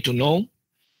warming, you need to know.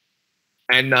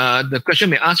 And the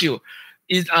question may ask you,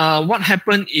 what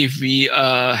happens if we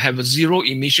have a zero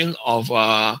emission of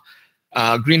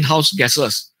greenhouse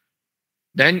gases?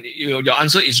 Then your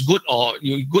answer is good or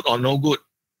no good.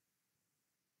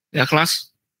 Yeah, class.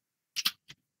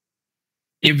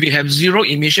 If we have zero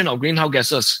emission of greenhouse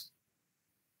gases,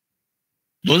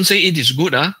 don't say it is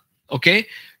good, okay?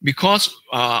 Because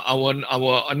our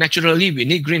naturally we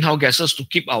need greenhouse gases to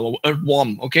keep our earth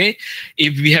warm, okay?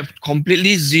 If we have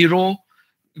completely zero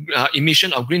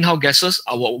emission of greenhouse gases,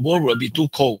 our world will be too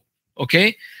cold,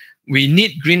 okay? We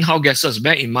need greenhouse gases,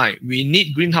 bear in mind. We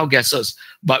need greenhouse gases,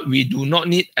 but we do not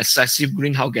need excessive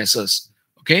greenhouse gases,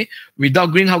 okay?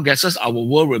 Without greenhouse gases, our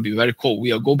world will be very cold.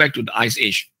 We will go back to the ice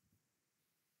age.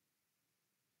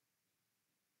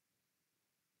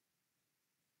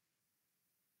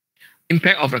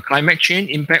 Impact of the climate change,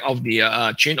 impact of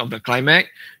the change of the climate,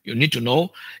 you need to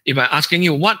know. If I'm asking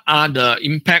you what are the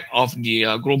impact of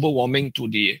the global warming to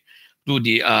the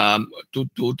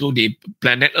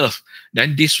planet Earth,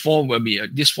 then this four will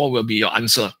be your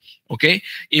answer. Okay.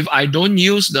 If I don't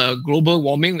use the global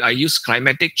warming, I use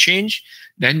climatic change,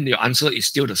 then your answer is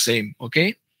still the same.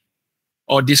 Okay.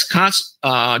 Or discuss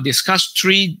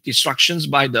three destructions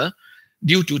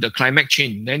due to the climate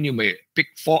change. Then you may pick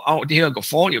four out. Here got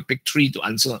four, you pick three to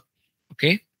answer.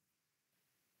 Okay.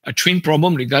 A twin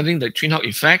problem regarding the twin-house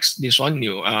effects. This one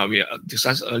we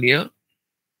discussed earlier.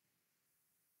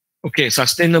 Okay,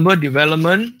 sustainable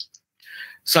development.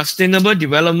 Sustainable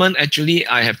development, actually,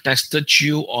 I have tested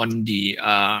you on the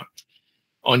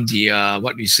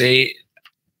what we say,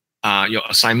 your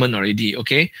assignment already.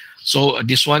 Okay. So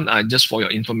this one just for your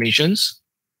informations.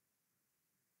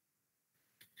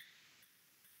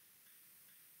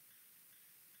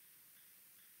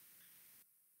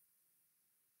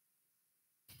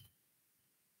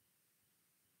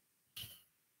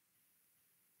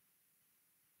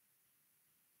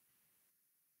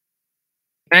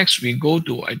 Next, we go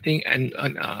to, I think,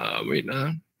 wait.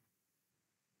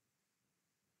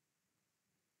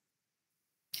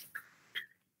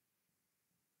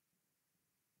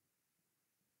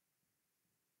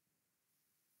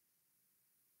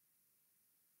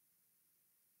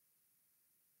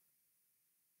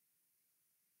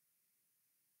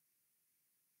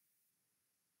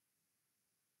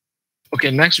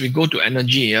 Okay, next we go to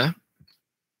energy. Yeah.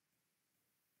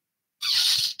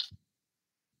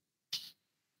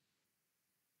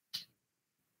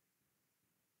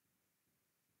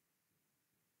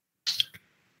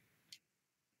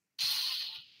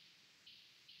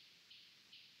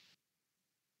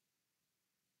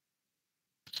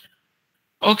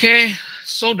 Okay,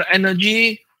 so the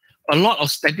energy, a lot of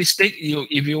statistics.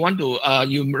 If you want to,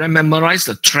 you memorize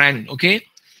the trend. Okay,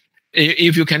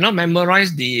 if you cannot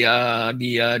memorize the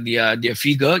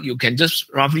figure, you can just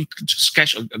roughly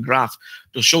sketch a graph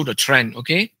to show the trend.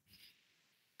 Okay.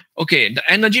 Okay, the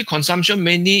energy consumption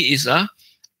mainly is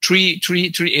three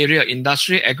area: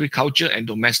 industry, agriculture, and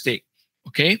domestic.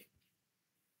 Okay.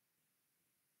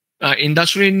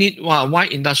 Industry need why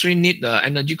industry need the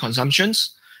energy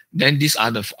consumptions? Then these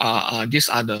are the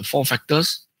four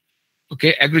factors.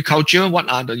 Okay, agriculture, what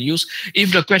are the use?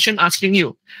 If the question asking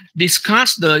you,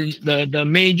 discuss the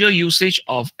major usage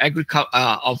of agriculture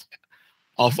of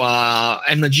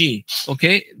energy.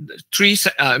 Okay,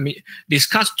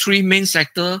 discuss three main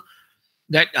sector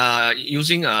that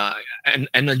using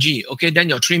energy. Okay, then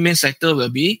your three main sector will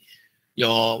be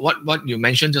your what we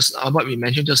mentioned just now: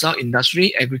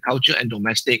 industry, agriculture, and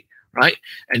domestic. Right,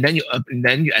 and then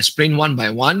you explain one by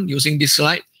one using this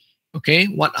slide. Okay,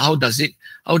 how does the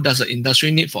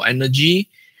industry need for energy,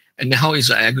 and then how is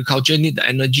the agriculture need the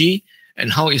energy,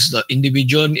 and how is the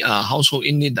individual household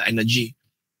need the energy.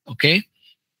 Okay,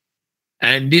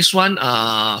 and this one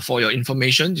for your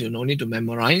information, you no need to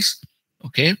memorize.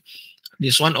 Okay,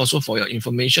 this one also for your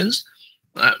informations.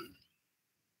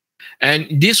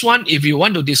 And this one, if you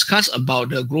want to discuss about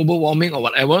the global warming or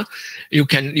whatever, you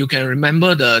can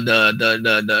remember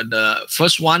the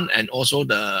first one, and also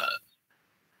the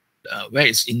where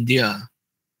is India?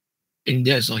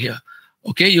 India is not here.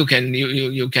 Okay, you can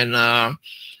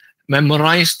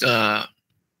memorize the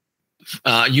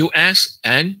US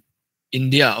and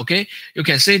India. Okay, you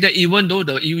can say that even though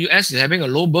the US is having a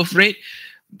low birth rate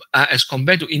as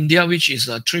compared to India, which is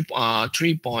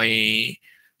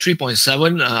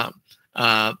 3.7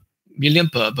 million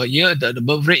per year, the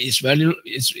birth rate is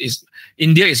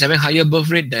India is having higher birth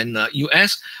rate than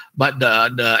US, but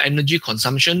the energy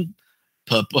consumption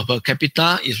per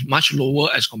capita is much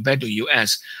lower as compared to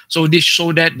US. So this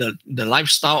show that the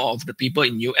lifestyle of the people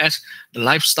in US, the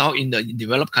lifestyle in the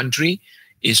developed country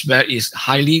is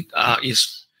highly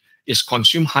is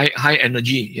consume high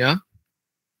energy. Yeah.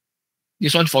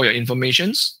 This one for your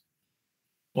informations.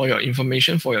 For your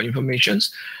informations.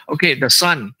 Okay, the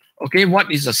sun. Okay,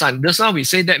 what is the sun? Just now we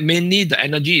say that mainly the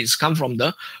energy is come from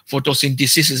the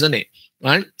photosynthesis, isn't it?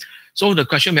 Right? So the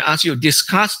question may ask you,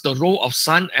 discuss the role of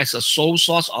sun as a sole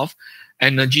source of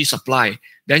energy supply.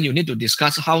 Then you need to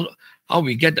discuss how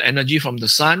we get the energy from the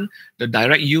sun, the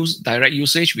direct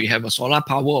usage, we have a solar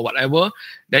power or whatever.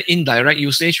 The indirect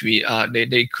usage,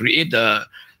 they create the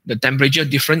temperature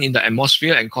difference in the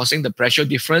atmosphere and causing the pressure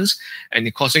difference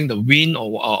and causing the wind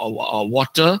or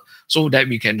water, so that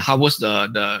we can harvest the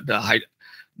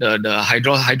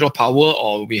hydropower,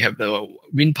 or we have the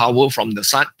wind power from the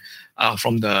sun,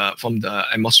 from the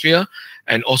atmosphere,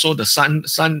 and also the sun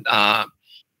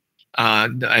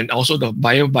and also the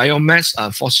biomass,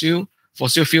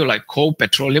 fossil fuel like coal,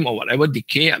 petroleum, or whatever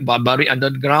decay buried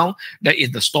underground. That is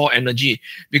the store energy.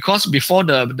 Because before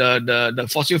the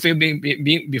fossil fuel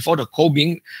before the coal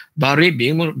being buried,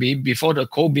 before the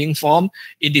coal being formed,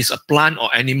 it is a plant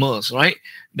or animals, right?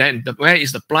 Then where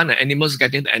is the plant and animals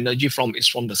getting the energy from? Is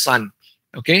from the sun.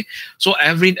 Okay, so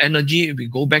every energy we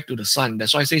go back to the sun.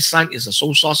 That's why I say sun is the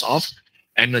sole source of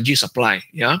energy supply.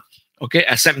 Yeah. Okay,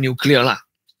 except nuclear lah.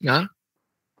 Yeah.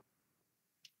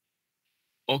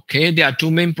 Okay, there are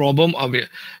two main problems.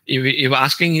 If we're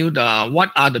asking you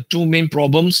what are the two main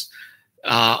problems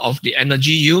of the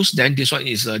energy use, then this one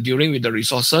is dealing with the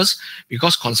resources,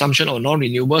 because consumption of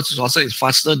non-renewable resources is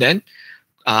faster than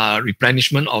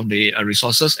replenishment of the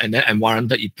resources, and then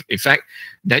environmental effect,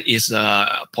 that is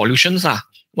pollutions.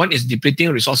 One is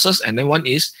depleting resources, and then one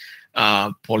is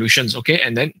pollutions. Okay,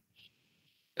 and then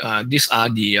these are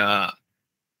the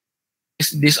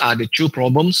two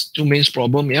problems, two main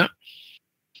problems. Yeah.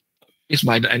 Is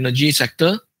by the energy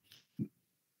sector.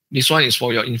 This one is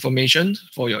for your information.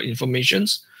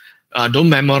 Don't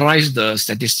memorize the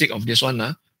statistic of this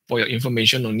one. For your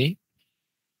information only.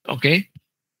 Okay.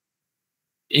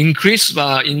 Increase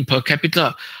in per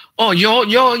capita. Oh, your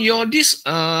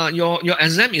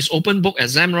exam is open book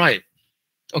exam, right?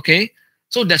 Okay.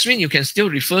 So that's mean you can still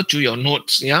refer to your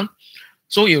notes. Yeah.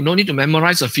 So you don't need to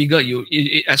memorize a figure.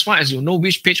 As far as you know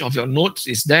which page of your notes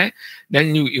is there,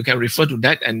 then you can refer to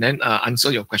that and then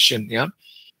answer your question. Yeah.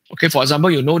 Okay. For example,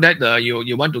 you know that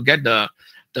you want to get the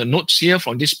notes here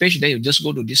from this page, then you just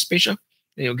go to this page. Then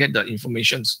you get the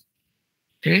informations.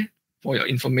 Okay. For your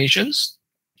informations.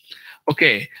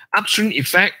 Okay. Upstream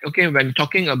effect. Okay. When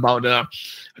talking about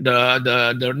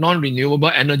the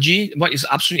non-renewable energy, what is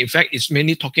upstream effect? It's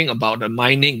mainly talking about the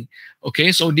mining.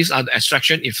 Okay. So these are the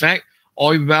extraction effect.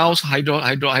 Oil wells,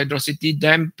 hydrocity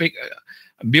dam,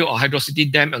 build a hydrocity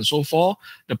dam, and so forth.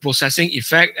 The processing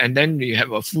effect, and then we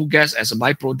have a flue gas as a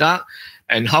byproduct.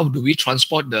 And how do we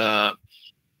transport the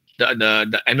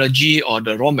energy or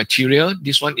the raw material?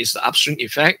 This one is the upstream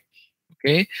effect.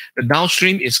 Okay, the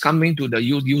downstream is coming to the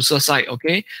user side.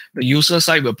 Okay, the user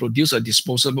side will produce a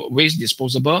waste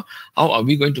disposable. How are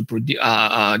we going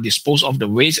to dispose of the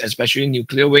waste, especially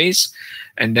nuclear waste?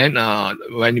 And then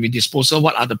when we dispose,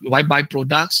 what are the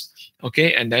byproducts?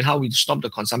 Okay, and then how we stop the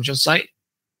consumption side.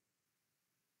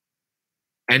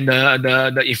 And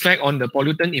the effect on the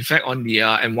pollutant effect on the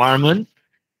environment,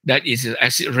 that is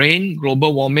acid rain,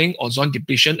 global warming, ozone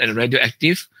depletion, and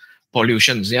radioactive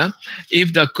pollutions. Yeah.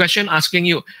 If the question asking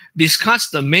you, discuss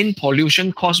the main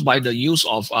pollution caused by the use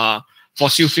of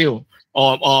fossil fuel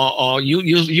or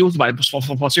used by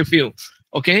fossil fuel.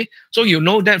 Okay. So you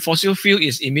know that fossil fuel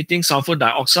is emitting sulfur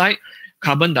dioxide,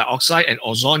 carbon dioxide, and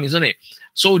ozone, isn't it?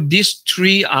 So these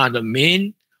three are the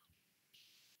main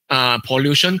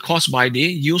pollution caused by the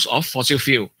use of fossil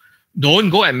fuel. Don't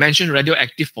go and mention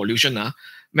radioactive pollution.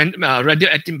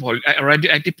 Radioactive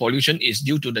pollution is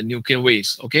due to the nuclear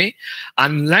waste. Okay,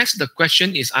 unless the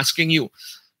question is asking you,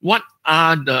 what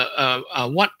are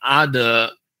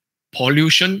the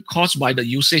pollution caused by the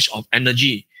usage of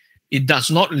energy? It does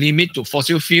not limit to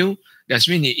fossil fuel. That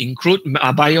means it include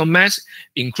biomass,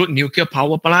 include nuclear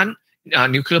power plant,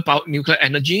 nuclear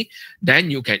energy. Then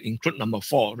you can include number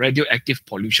 4, radioactive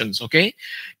pollutions. Okay,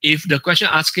 if the question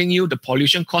asking you the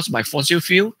pollution caused by fossil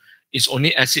fuel, it's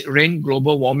only acid rain,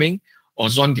 global warming,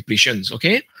 ozone depletions.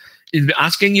 Okay, if they're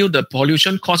asking you the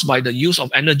pollution caused by the use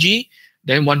of energy,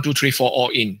 then 1, 2, 3, 4 all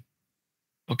in.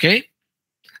 Okay,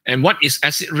 and what is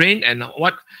acid rain, and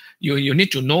what you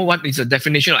need to know what is the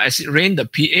definition of acid rain. The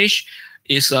pH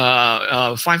is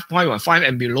 5.15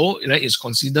 and below. That is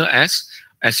considered as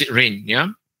acid rain.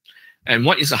 Yeah, and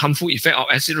what is the harmful effect of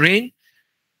acid rain?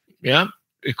 Yeah.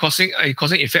 Causing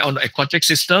effect on the aquatic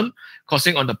system,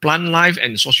 causing on the plant life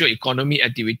and socio-economic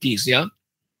activities. Yeah,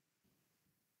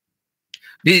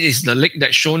 this is the lake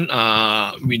that's shown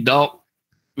without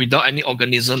any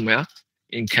organism. Yeah,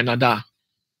 in Canada.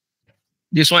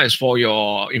 This one is for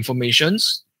your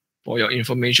informations, for your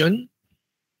information,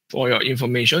 for your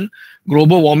information.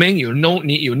 Global warming, you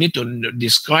need to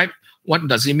describe what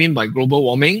does it mean by global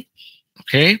warming,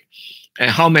 okay? And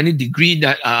how many degree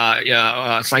that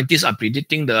scientists are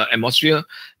predicting the atmosphere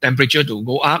temperature to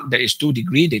go up. That is 2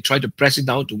 degrees. They try to press it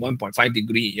down to 1.5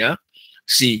 degree, yeah?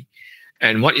 C.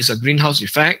 And what is a greenhouse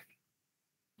effect?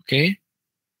 Okay.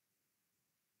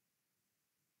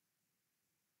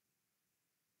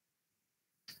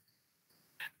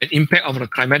 An impact of the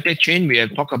climatic change, we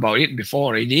have talked about it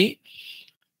before already.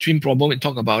 Twin problem, we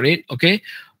talk about it, okay?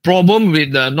 Problem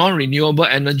with the non-renewable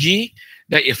energy,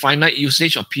 that a finite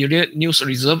usage of period, new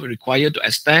reserve required to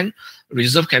extend.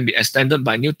 Reserve can be extended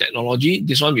by new technology.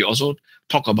 This one we also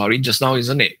talk about it just now,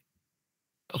 isn't it?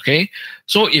 Okay,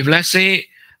 so if let's say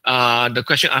the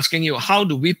question asking you, how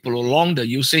do we prolong the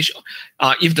usage?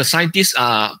 If the scientists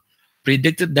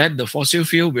predicted that the fossil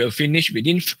fuel will finish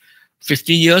within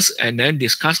 50 years, and then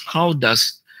discuss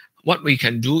what we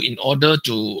can do in order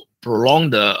to prolong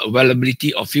the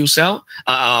availability of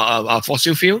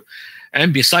fossil fuel.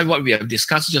 And beside what we have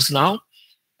discussed just now,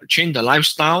 change the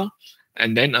lifestyle,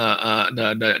 and then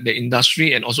the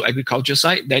industry and also agriculture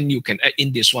side, then you can add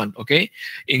in this one, okay?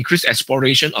 Increase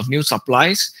exploration of new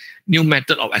supplies, new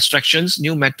method of extractions,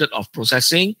 new method of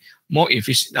processing, more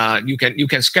efficient. You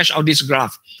can sketch out this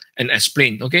graph and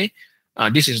explain, okay?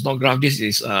 This is not graph, this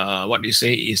is what you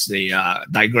say is the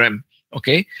diagram,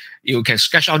 okay? You can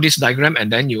sketch out this diagram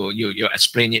and then you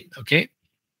explain it, okay?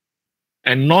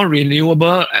 And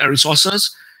non-renewable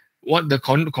resources, what the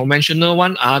conventional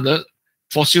one are the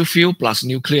fossil fuel plus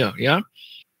nuclear, yeah?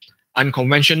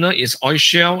 Unconventional is oil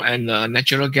shale and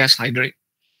natural gas hydrate,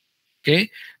 okay?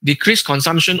 Decrease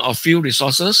consumption of fuel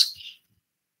resources.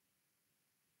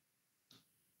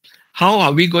 How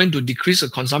are we going to decrease the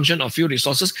consumption of fuel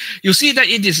resources? You see that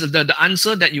it is the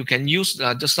answer that you can use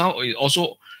just now.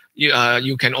 Also,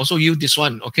 you can also use this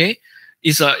one, okay?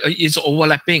 It's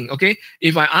overlapping, okay?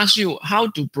 If I ask you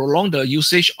how to prolong the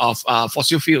usage of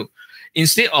fossil fuel,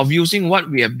 instead of using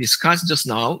what we have discussed just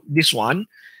now, this one,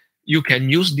 you can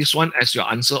use this one as your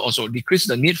answer also. Decrease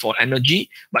the need for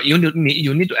energy, but you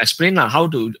need to explain how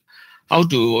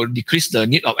to decrease the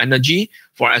need of energy.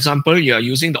 For example, you are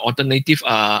using the alternative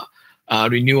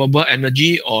renewable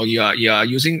energy, or you are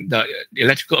using the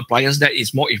electrical appliance that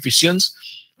is more efficient.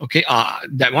 Okay,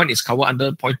 that one is covered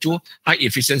under point 2, high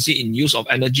efficiency in use of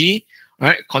energy,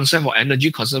 right? Concept for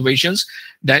energy conservations,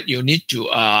 that you need to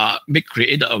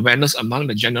create the awareness among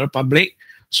the general public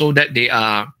so that they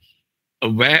are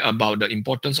aware about the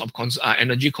importance of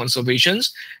energy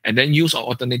conservations, and then use of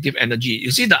alternative energy. You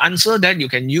see, the answer that you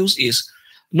can use is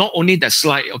not only that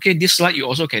slide, okay? This slide you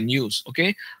also can use,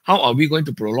 okay? How are we going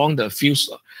to prolong the fuels?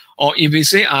 Or if we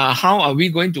say, how are we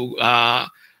going to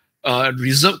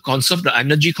conserve the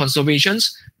energy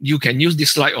conservations, you can use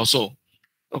this slide also,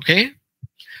 okay?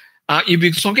 If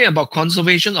we're talking about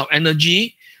conservation of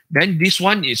energy, then this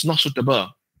one is not suitable,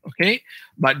 okay?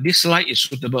 But this slide is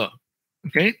suitable,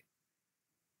 okay?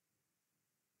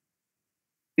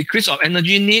 Decrease of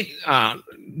energy need,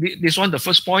 this one, the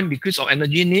first point, decrease of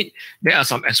energy need, there are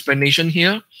some explanation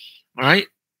here, all right?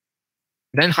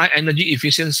 Then high energy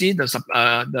efficiency,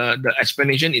 the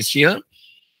explanation is here.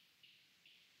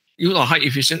 Use of high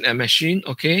efficient machine,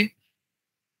 okay.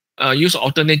 Use of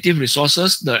alternative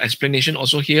resources, the explanation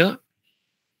also here.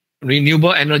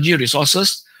 Renewable energy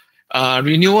resources.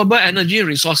 Renewable energy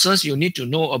resources, you need to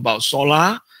know about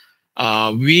solar,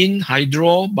 wind,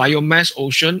 hydro, biomass,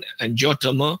 ocean, and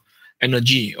geothermal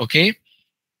energy, okay.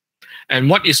 And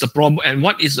what is the problem, and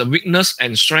what is the weakness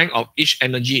and strength of each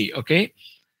energy, okay.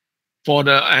 For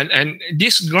the and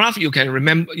this graph you can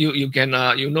remember, you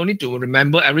no need to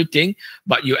remember everything,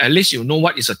 but you at least you know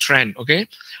what is a trend, okay.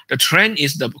 The trend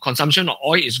is the consumption of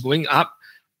oil is going up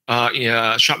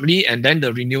sharply, and then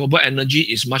the renewable energy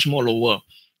is much more lower,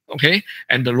 okay,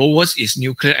 and the lowest is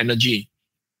nuclear energy,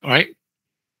 all right.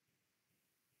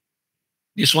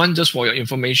 This one just for your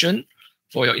information,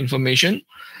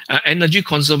 energy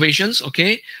conservations,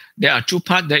 okay. There are 2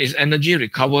 parts. There is energy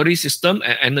recovery system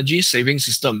and energy saving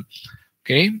system,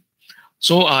 okay.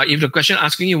 So if the question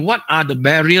asking you what are the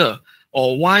barrier,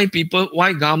 or why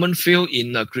government fail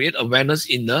in create awareness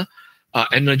in the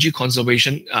energy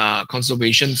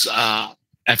conservations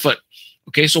effort,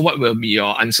 okay, so what will be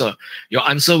your answer? Your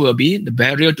answer will be the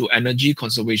barrier to energy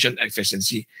conservation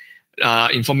efficiency.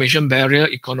 Information barrier,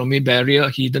 economy barrier,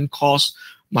 hidden cost,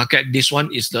 market. This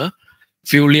one is the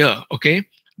failure, okay.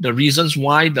 The reasons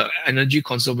why the energy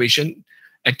conservation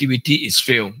activity is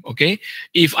failed, okay.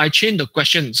 If I change the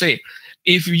question, say,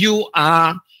 if you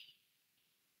are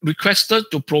requested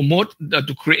to promote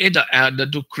to create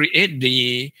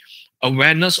the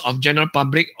awareness of general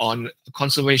public on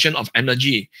conservation of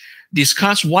energy.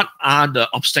 Discuss what are the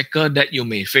obstacles that you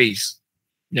may face.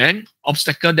 Then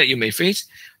obstacle that you may face.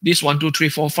 This 1, 2, 3,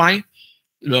 4, 5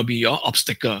 will be your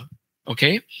obstacle.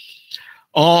 Okay.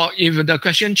 Or if the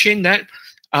question change that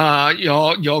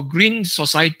your green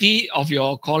society of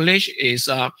your college is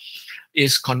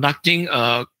conducting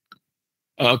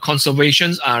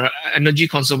energy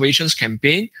conservations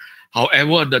campaign.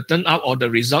 However, the turnout or the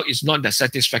result is not that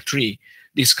satisfactory.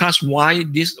 Discuss why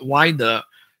the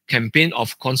campaign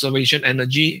of conservation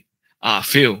energy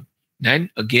failed. Then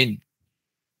again,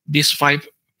 these 5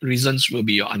 reasons will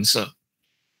be your answer.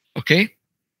 Okay.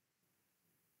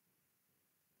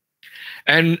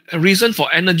 And a reason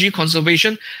for energy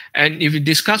conservation, and if you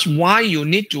discuss why you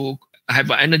need to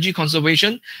have energy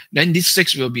conservation, then these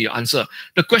 6 will be your answer.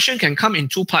 The question can come in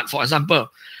 2 parts. For example,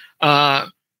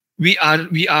 we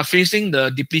are facing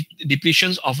the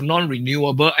depletions of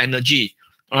non-renewable energy.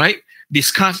 All right.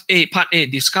 Part A.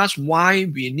 Discuss why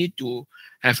we need to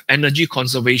have energy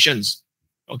conservations.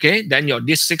 Okay. Then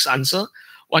this 6 answer,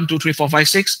 1, 2, 3, 4, 5,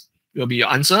 6 will be your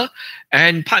answer.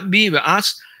 And part B will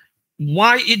ask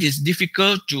why it is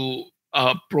difficult to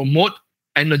promote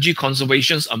energy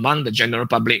conservations among the general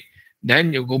public.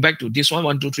 Then you go back to this one,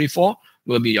 1, 2, 3, 4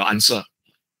 will be your answer.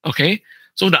 Okay.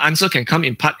 So the answer can come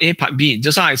in part A, part B.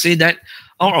 Just how I say that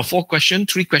out of 4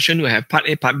 questions, 3 questions will have part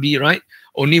A, part B, right?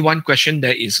 Only 1 question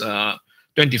there is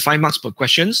 25 marks per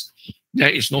questions. There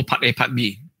is no part A, part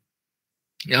B.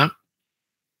 Yeah.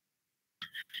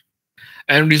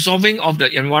 And resolving of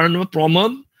the environmental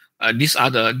problem. These are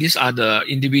the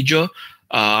individual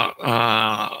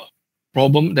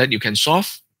problem that you can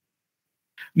solve.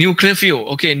 Nuclear fuel.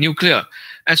 Okay, nuclear.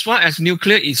 As far as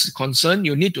nuclear is concerned,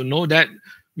 you need to know that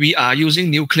we are using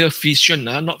nuclear fission,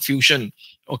 not fusion.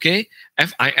 Okay,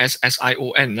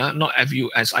 FISSION, not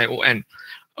FUSION.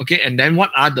 Okay, and then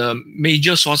what are the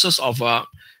major sources of?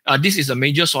 This is the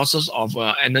major sources of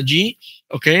energy.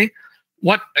 Okay.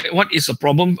 What is the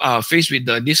problem faced with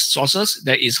these sources?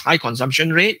 There is high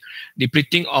consumption rate,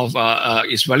 depleting of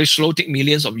is very slow, take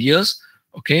millions of years.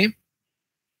 Okay,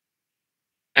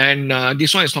 and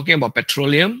this one is talking about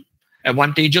petroleum,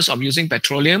 advantages of using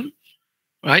petroleum,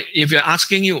 right? If you're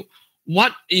asking you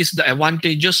what is the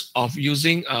advantages of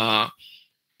using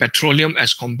petroleum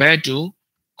as compared to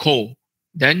coal,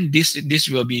 then this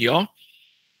will be your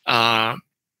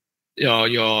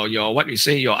what we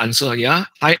say, your answer. Yeah,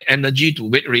 high energy to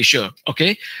weight ratio.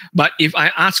 Okay, but if I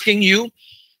asking you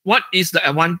what is the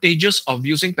advantages of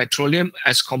using petroleum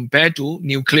as compared to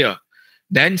nuclear,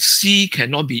 then C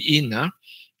cannot be in.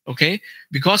 Okay,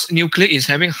 because nuclear is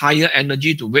having higher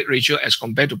energy to weight ratio as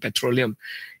compared to petroleum.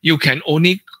 You can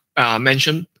only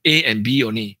mention A and B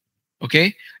only.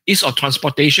 Okay, ease of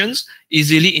transportations,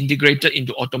 easily integrated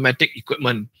into automatic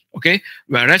equipment. Okay,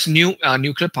 whereas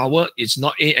nuclear power is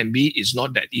not A and B, is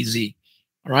not that easy.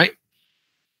 All right.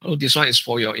 Oh, this one is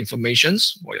for your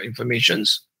informations.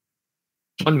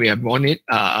 This one we have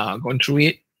gone through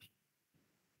it.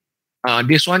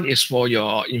 This one is for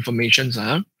your informations.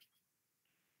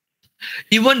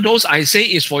 Even those I say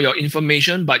is for your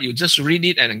information, but you just read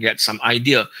it and get some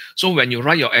idea. So when you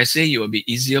write your essay, it will be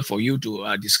easier for you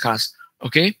to discuss.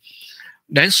 Okay.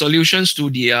 Then solutions to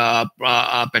the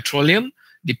petroleum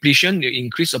depletion, you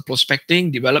increase the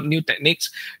prospecting, develop new techniques.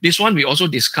 This one we also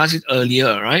discussed it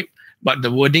earlier, right? But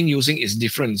the wording using is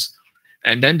different.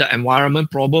 And then the environment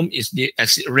problem is the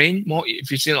acid rain, more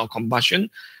efficient of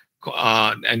combustion,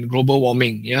 and global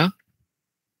warming. Yeah.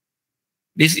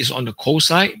 This is on the coal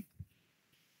side.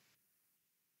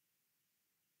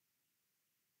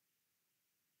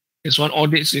 This one, all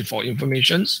this is for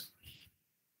informations.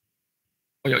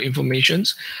 For your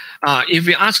informations. If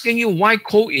we're asking you why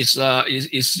coal is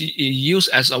used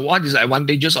as what is the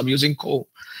advantages of using coal?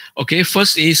 Okay,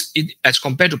 first is it as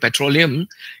compared to petroleum,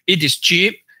 it is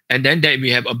cheap, and then that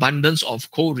we have abundance of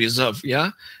coal reserve.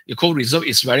 Yeah, the coal reserve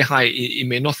is very high. It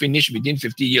may not finish within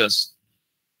 50 years.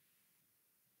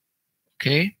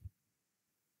 Okay.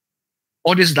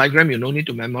 All this diagram you don't need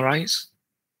to memorize.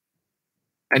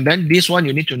 And then this one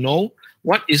you need to know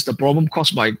what is the problem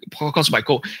caused by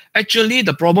coal. Actually,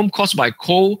 the problem caused by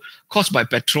coal, caused by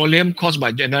petroleum, caused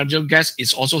by natural gas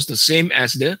is also the same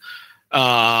as the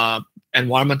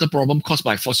environmental problem caused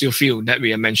by fossil fuel that we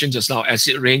have mentioned just now,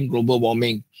 acid rain, global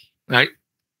warming, right?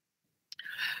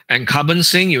 And carbon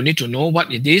sink, you need to know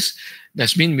what it is.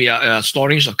 That means we are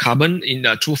storing the carbon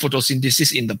through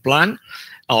photosynthesis in the plant,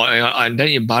 and then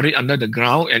you bury it under the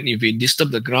ground. And if we disturb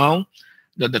the ground,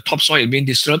 the topsoil is being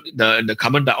disturbed, the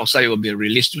carbon dioxide will be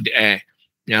released to the air.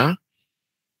 Yeah.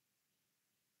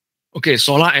 Okay,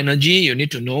 solar energy, you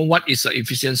need to know what is the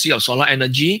efficiency of solar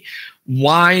energy,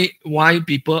 why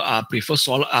people prefer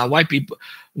solar, why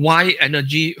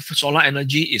solar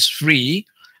energy is free,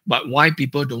 but why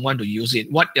people don't want to use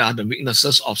it. What are the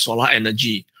weaknesses of solar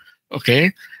energy?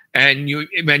 Okay, and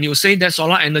when you say that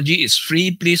solar energy is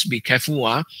free, please be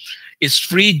careful. It's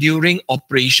free during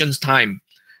operations time.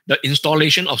 The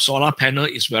installation of solar panel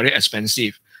is very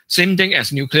expensive. Same thing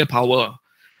as nuclear power.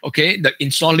 Okay, the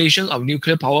installation of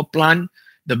nuclear power plant,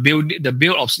 the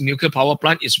build of nuclear power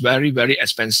plant is very, very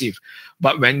expensive.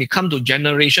 But when it comes to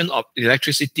generation of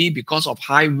electricity, because of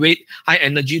high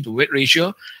energy to weight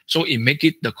ratio, so it make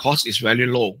it, the cost is very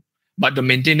low. But the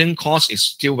maintenance cost is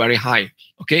still very high.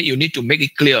 Okay, you need to make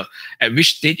it clear at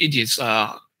which state it is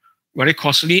very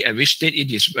costly, at which state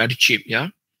it is very cheap. Yeah.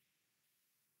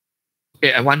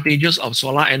 Okay, advantages of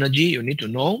solar energy you need to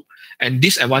know, and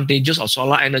disadvantages of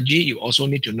solar energy you also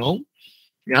need to know.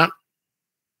 Yeah.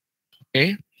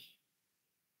 Okay.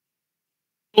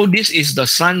 So this is the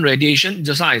sun radiation.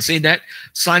 Just like I say that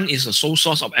sun is the sole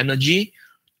source of energy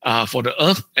for the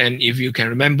earth. And if you can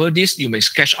remember this, you may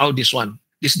sketch out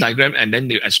this diagram, and then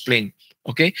you explain.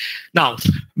 Okay. Now,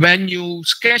 when you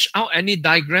sketch out any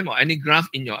diagram or any graph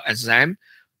in your exam,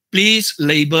 please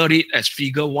label it as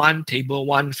figure 1, table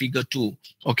 1, figure 2.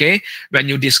 Okay. When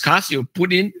you discuss, you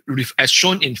put in as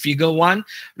shown in figure 1,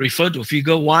 refer to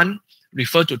figure 1,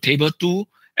 refer to table 2,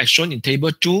 as shown in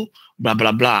table 2, blah,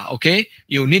 blah, blah. Okay.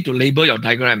 You need to label your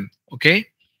diagram. Okay.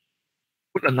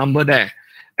 Put a number there.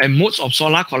 And modes of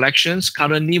solar collections,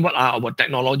 currently, what are our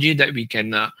technology that we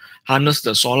can harness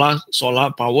the solar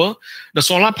power? The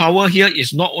solar power here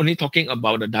is not only talking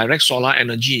about the direct solar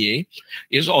energy,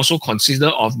 it's also consider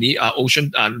of the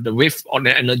ocean, the wave on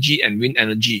the energy and wind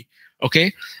energy.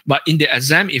 Okay, but in the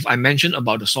exam, if I mention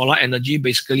about the solar energy,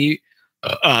 basically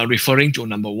referring to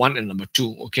number 1 and number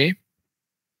 2. Okay.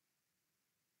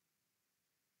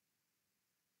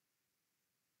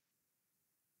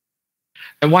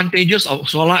 Advantages of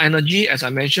solar energy, as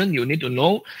I mentioned, you need to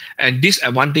know, and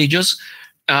disadvantages.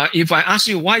 If I ask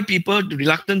you why people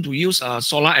reluctant to use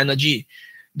solar energy,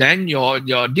 then your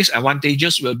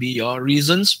disadvantages will be your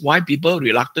reasons why people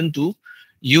reluctant to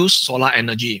use solar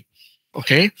energy.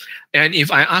 Okay, and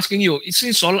if I asking you,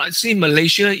 since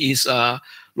Malaysia is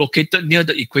located near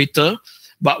the equator,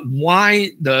 but why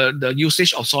the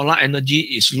usage of solar energy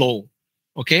is low?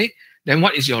 Okay, then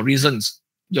what is your reasons?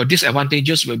 Your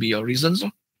disadvantages will be your reasons.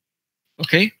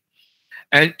 Okay.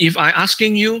 And if I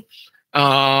asking you,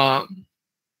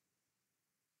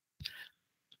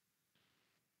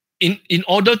 in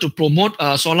order to promote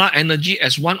solar energy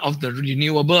as one of the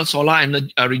renewable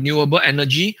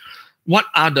energy, what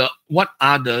are the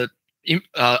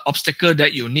obstacles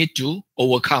that you need to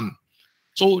overcome?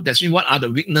 So that's mean what are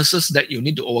the weaknesses that you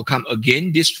need to overcome?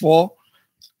 Again, these four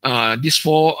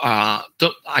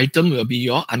item will be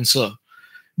your answer.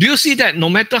 Do you see that no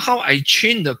matter how I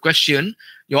change the question,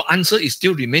 your answer is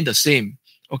still remain the same?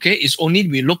 Okay, it's only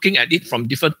we're looking at it from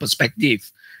different perspective.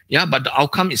 Yeah, but the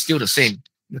outcome is still the same.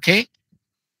 Okay.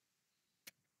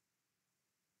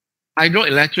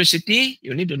 Hydroelectricity,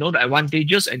 you need to know the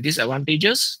advantages and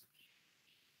disadvantages.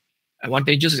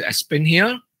 Advantages is explained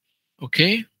here.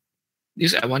 Okay.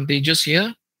 Disadvantages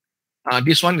here.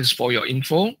 This one is for your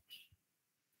info.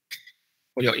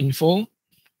 For your info.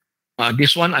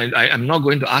 This one, I'm not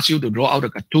going to ask you to draw out a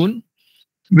cartoon.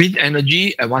 Wind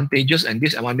energy, advantages and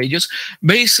disadvantages.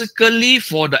 Basically,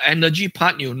 for the energy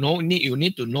part, you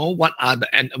need to know what are the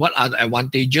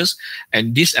advantages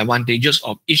and disadvantages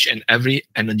of each and every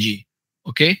energy.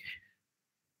 Okay.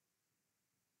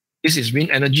 This is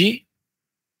wind energy.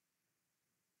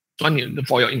 One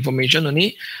for your information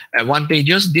only.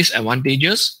 Advantages,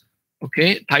 disadvantages.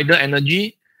 Okay. Tidal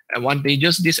energy,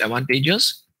 advantages,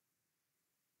 disadvantages.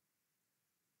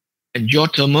 And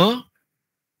geothermal.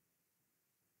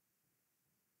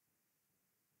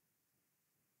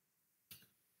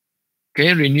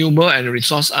 Okay, renewable and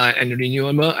resource and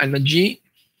renewable energy.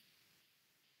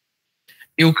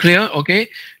 Nuclear, okay.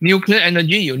 Nuclear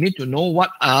energy, you need to know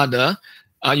what are the,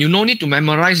 you don't need to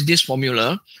memorize this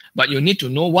formula, but you need to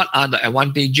know what are the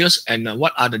advantages and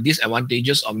what are the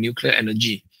disadvantages of nuclear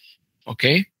energy.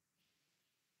 Okay.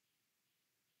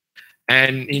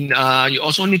 And you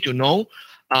also need to know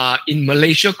in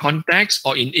Malaysia context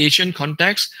or in Asian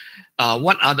context,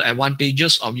 what are the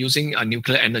advantages of using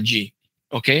nuclear energy?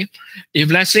 Okay, if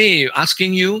let's say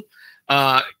asking you,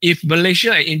 if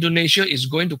Malaysia and Indonesia is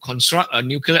going to construct a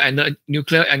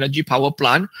nuclear energy power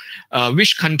plant,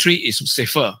 which country is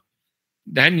safer?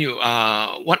 Then you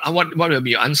what will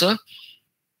be your answer?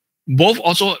 both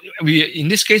also, in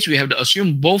this case, we have to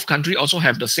assume both countries also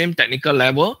have the same technical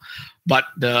level, but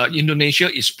the Indonesia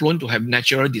is prone to have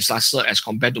natural disaster as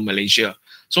compared to Malaysia.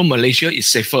 So Malaysia is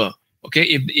safer. Okay,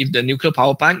 if the nuclear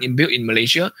power plant is built in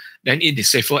Malaysia, then it is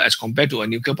safer as compared to a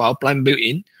nuclear power plant built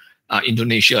in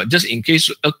Indonesia. Just in case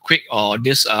earthquake or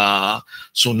this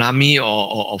tsunami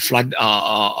or flood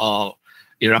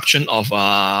eruption of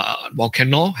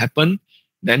volcano happen,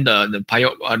 then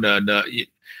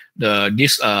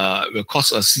this will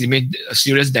cause a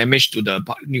serious damage to the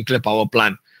nuclear power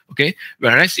plant. Okay,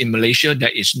 whereas in Malaysia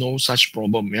there is no such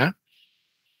problem. Yeah.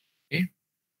 Okay.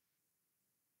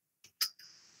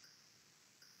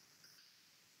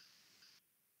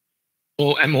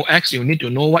 So MOX, you need to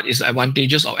know what is the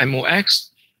advantages of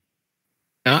MOX.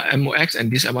 MOX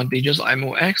and disadvantages of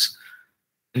MOX.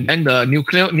 And then the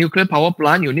nuclear power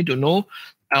plant, you need to know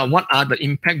what are the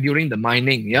impact during the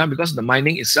mining, yeah, because the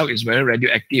mining itself is very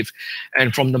radioactive,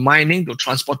 and from the mining to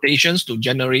transportations to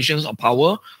generations of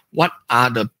power, what are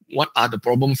the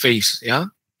problem faced, yeah,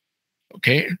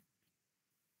 okay,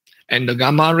 and the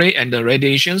gamma ray and the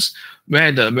radiations,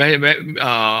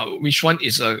 which one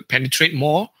is penetrate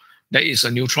more? That is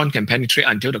a neutron can penetrate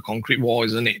until the concrete wall,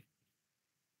 isn't it?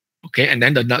 Okay, and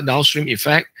then the downstream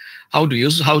effect. How do you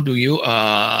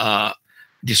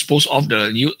dispose of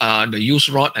the use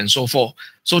rod and so forth?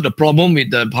 So the problem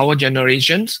with the power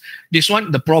generations,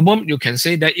 the problem you can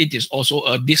say that it is also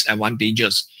a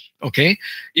disadvantageous. Okay,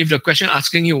 if the question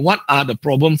asking you what are the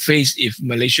problem faced if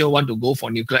Malaysia want to go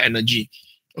for nuclear energy,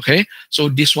 okay, so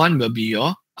this one will be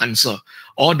your answer,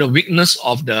 or the weakness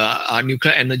of the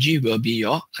nuclear energy will be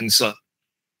your answer.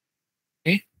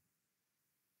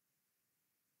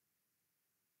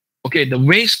 Okay, the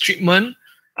waste treatment,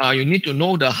 you need to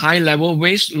know the high level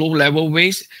waste, low level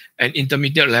waste, and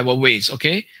intermediate level waste.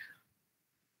 Okay,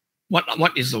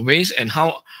 what is the waste and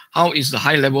how is the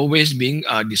high level waste being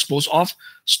disposed of,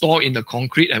 stored in the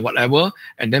concrete and whatever,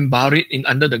 and then buried in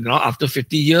under the ground after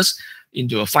 50 years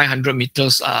into a 500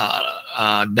 meters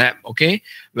depth. Okay,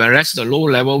 whereas the low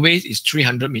level waste is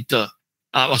 100 meter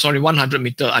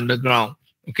underground.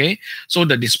 Okay, so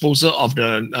the disposal of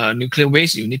the nuclear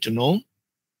waste you need to know.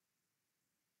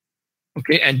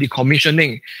 Okay, and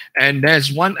decommissioning. And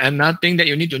there's another thing that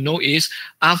you need to know is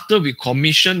after we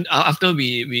commission, after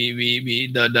the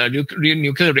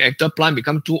nuclear reactor plant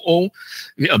become too old,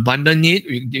 we abandon it,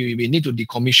 we need to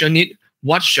decommission it.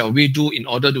 What shall we do in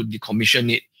order to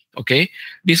decommission it? Okay,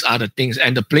 these are the things,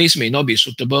 and the place may not be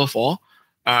suitable for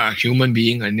human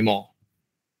being anymore.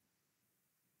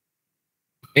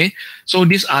 Okay, so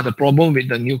these are the problem with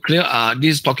the nuclear.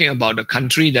 This is talking about the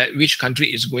country, that which country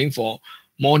is going for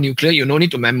more nuclear. You don't need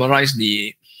to memorize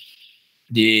the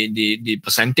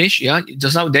percentage. Yeah,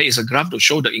 just now there is a graph to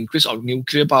show the increase of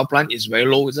nuclear power plant is very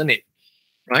low, isn't it?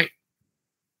 Right.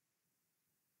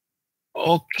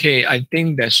 Okay, I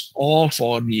think that's all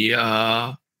for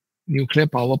the nuclear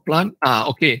power plant.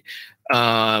 Okay.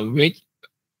 Wait.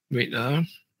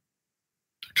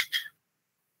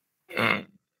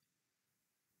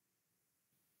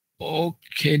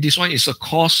 Okay, this one is a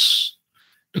cost.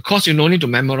 The cost, you don't need to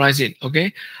memorize it.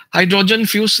 Okay, hydrogen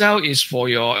fuel cell is for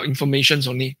your informations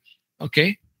only.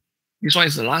 Okay, this one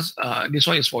is the last. This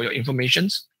one is for your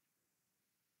informations.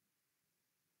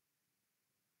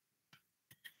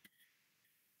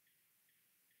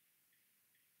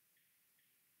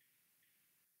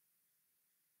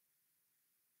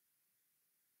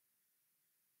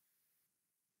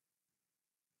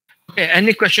 Okay,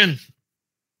 any question?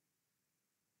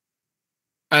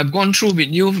 I've gone through with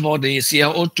you for the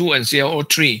ClO2 and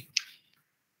ClO3.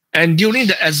 And during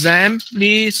the exam,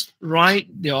 please write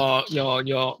you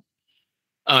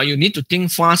need to think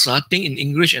fast, think in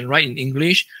English and write in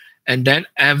English, and then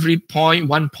every point,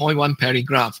 one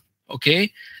paragraph, okay?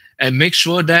 And make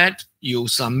sure that you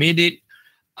submit it.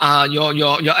 Your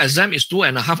exam is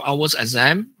 2.5 hours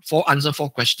exam, answer 4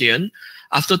 questions.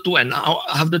 After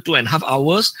 2.5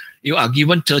 hours, you are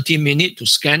given 30 minutes to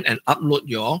scan and upload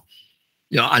your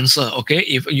answer. Okay,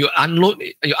 if you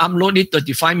upload it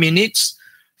 35 minutes,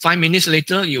 5 minutes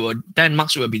later, 10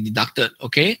 marks will be deducted.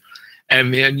 Okay,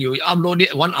 and when you upload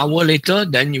it 1 hour later,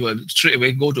 then you will straight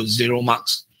away go to 0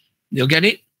 marks. You get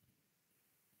it?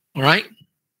 All right.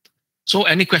 So,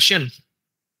 any question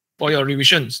for your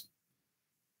revisions?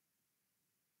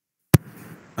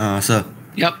 Sir.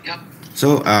 Yep.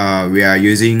 So we are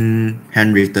using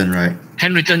handwritten, right?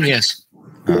 Handwritten, yes.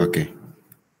 Okay.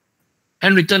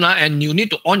 Handwritten, and you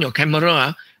need to on your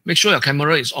camera. Make sure your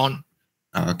camera is on.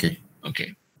 Okay.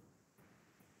 Okay.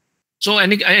 So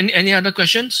any other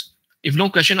questions? If no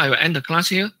question, I will end the class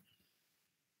here.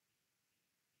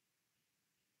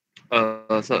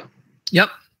 Sir. Yep.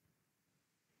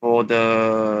 For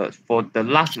the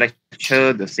last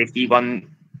lecture, the safety one,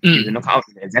 you will not come out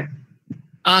in the exam.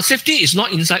 Safety is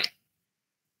not inside.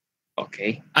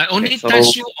 Okay. I only so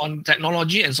test you on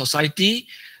technology and society,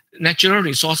 natural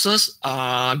resources,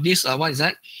 what is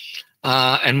that?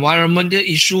 Environmental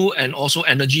issue and also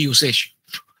energy usage.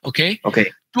 Okay.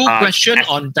 Okay. Two questions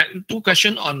on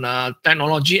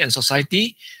technology and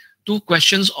society, 2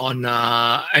 questions on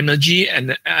energy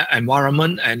and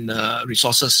environment and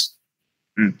resources.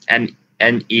 And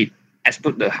it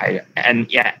exclude the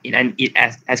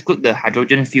exclude the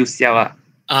hydrogen fuel cell.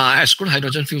 Exclude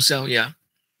hydrogen fuel cell, yeah.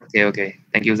 Okay.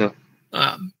 Thank you, sir.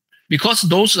 Because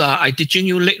those I teaching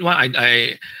you late one,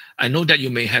 I know that you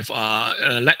may have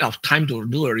lack of time to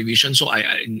do a revision, so I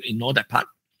ignore that part.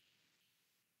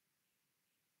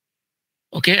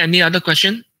 Okay, any other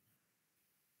question?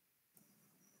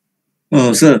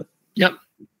 Oh, sir. Yep.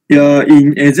 Yeah,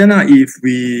 in exam, if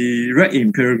we write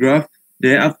in paragraph,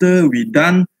 then after we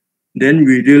done, then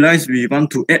we realize we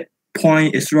want to add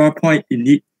extra point in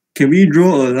it. Can we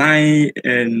draw a line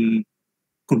and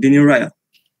continue write?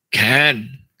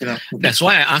 Can. Yeah. That's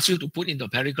why I asked you to put in the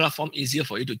paragraph form, easier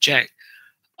for you to check.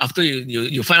 After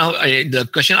you find out the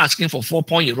question asking for 4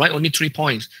 points, you write only 3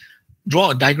 points.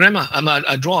 Draw a diagram,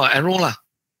 draw an arrow.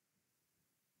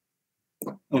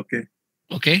 Okay.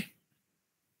 Okay.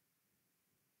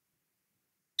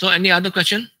 So any other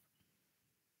question?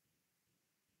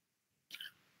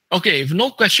 Okay, if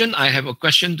no question, I have a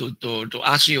question to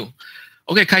ask you.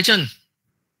 Okay, Kai Chen.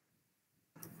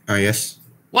 Yes.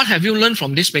 What have you learned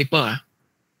from this paper?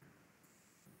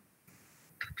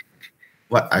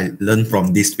 What I learned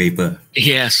from this paper?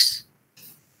 Yes.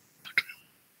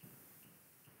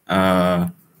 I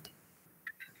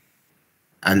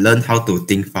learned how to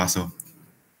think fast.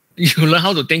 You learn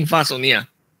how to think fast only.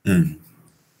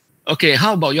 Okay,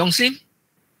 how about Yong Sim?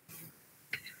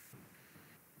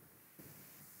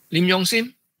 Lim Yong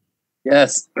Sim?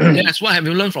 Yes. Yes, what have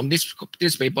you learned from this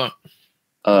paper?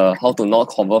 How to not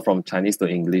convert from Chinese to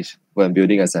English when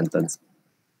building a sentence.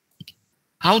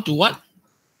 How to what?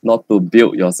 Not to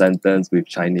build your sentence with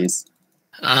Chinese.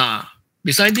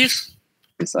 Beside this?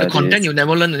 Beside the content this, you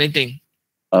never learn anything?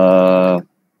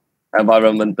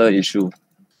 Environmental issue.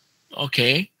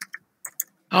 Okay.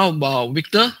 How about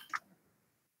Victor?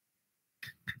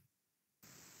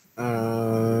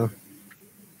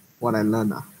 What I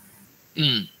learned?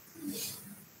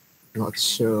 Not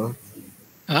sure.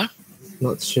 Huh?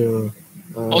 Not sure.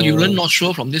 You learn not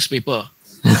sure from this paper.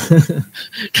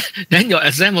 Then your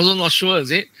exam also not sure,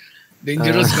 is it?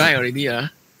 Dangerous guy already.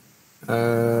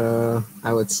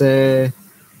 I would say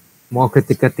more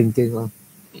critical thinking.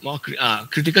 More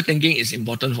critical thinking is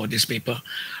important for this paper.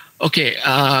 Okay,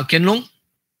 Ken Long?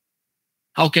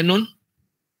 How Ken Long?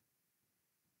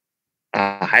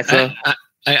 Hi, sir.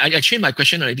 I changed my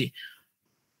question already.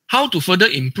 How to further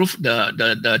improve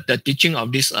the teaching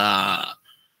of this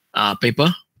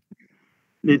paper?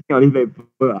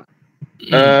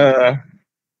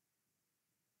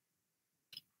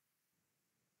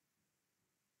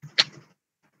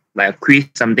 Like a quiz,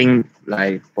 something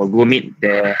like for Google Meet,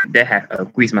 they have a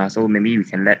quiz, so maybe we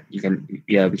can let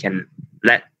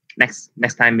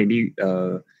next time maybe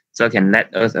sir can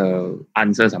let us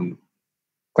answer some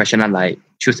question like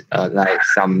choose like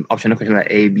some optional question like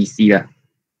A, B, C.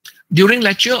 During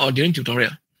lecture or during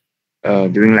tutorial?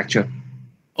 During lecture.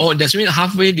 Oh, that's mean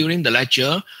halfway during the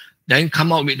lecture, then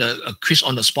come out with a quiz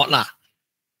on the spot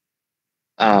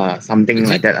something is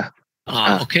like that.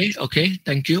 Okay,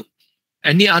 thank you.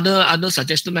 Any other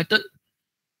suggested method?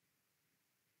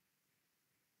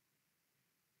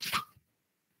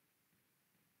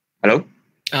 Hello?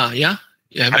 Yeah.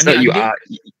 You have Sir, any you idea?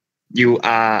 you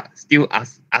are still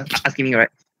asking me, right?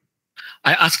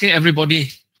 I asking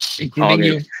everybody, including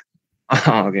you.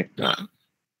 Okay.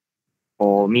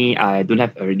 For me, I don't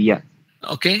have already.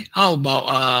 Okay. How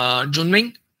about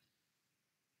Junming?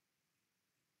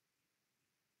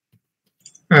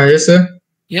 Yes, sir.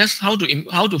 Yes. How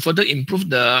to further improve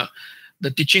the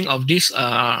teaching of this?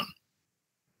 I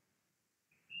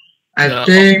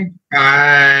think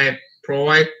by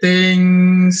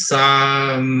providing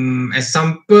some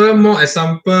more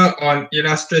example on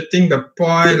illustrating the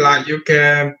point, like you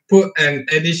can put an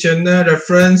additional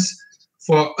reference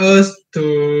for us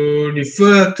to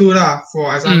refer to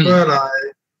For example,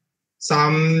 like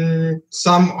some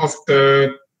of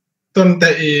the term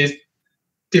that is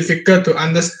difficult to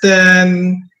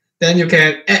understand, then you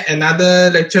can add another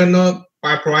lecture note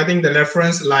by providing the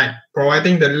reference, like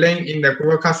providing the link in the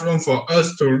Google Classroom for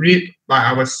us to read by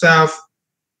ourselves.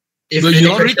 Will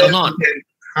you all read or not?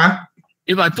 Huh?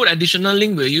 If I put additional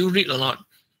link, will you read or not?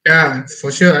 Yeah,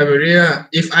 for sure I will read.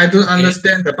 If I don't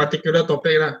understand the particular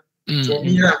topic for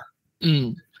me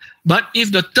But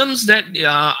if the terms that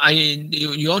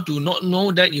you all do not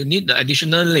know that you need the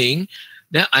additional link,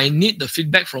 then I need the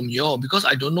feedback from you all, because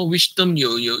I don't know which term you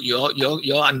all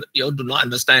do not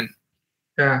understand.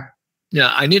 Yeah.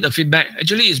 Yeah, I need the feedback.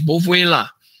 Actually, it's both way lah.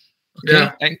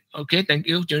 Okay. Yeah. Thank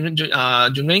you,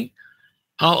 Junling.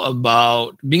 How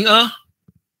about Bing Er?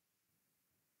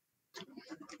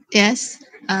 Yes.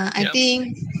 I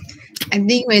think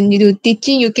when you do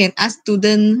teaching, you can ask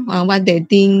students what they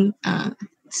think.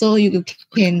 So you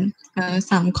can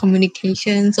some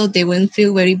communication, so they won't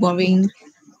feel very boring.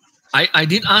 I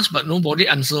did ask, but nobody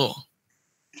answer.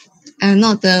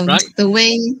 Not the Right?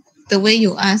 the way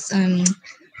you ask.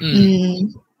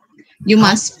 You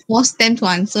must force them to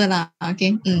answer lah.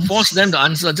 Okay. Force them to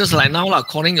answer, just like now lah,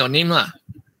 calling your name lah.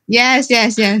 Yes.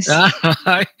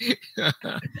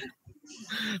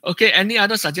 Okay. Any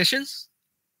other suggestions?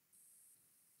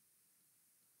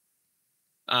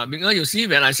 Bing Er, you see,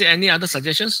 when I say any other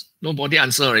suggestions, nobody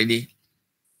answer already.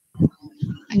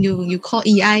 And you call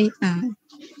EI.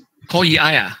 Call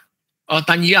EI or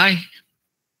Tan EI?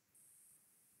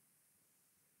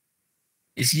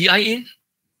 Is EI in?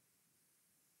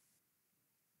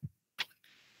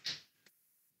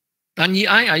 Tan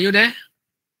EI, are you there?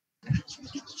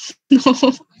 No.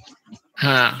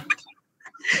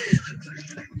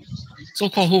 So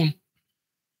call whom?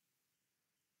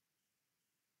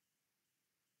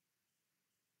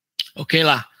 Okay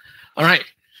lah. All right.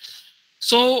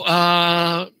 So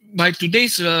by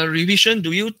today's revision,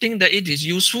 do you think that it is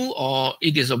useful or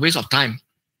it is a waste of time?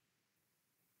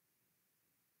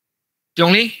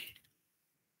 Tiong-Lee?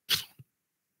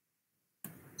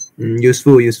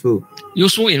 Useful.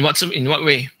 Useful in what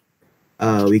way?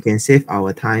 We can save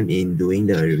our time in doing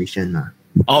the revision.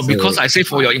 Oh, because I say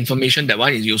for your information, that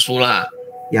one is useful lah.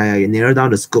 Yeah, you narrow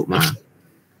down the scope.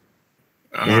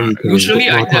 Usually,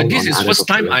 this is first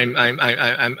time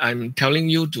I'm telling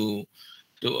you to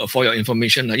for your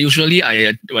information. Usually,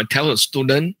 I will tell a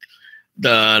student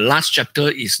the last chapter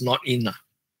is not in.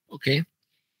 Okay.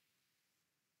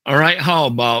 All right. How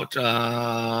about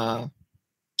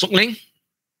Sok Ling?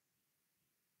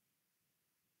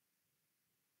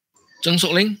 Zheng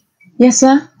Sok Ling? Yes,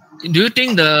 sir. Do you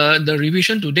think the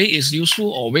revision today is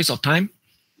useful or waste of time?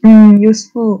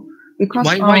 Useful, because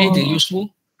why is it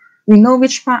useful? We know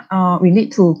which part we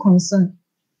need to concern.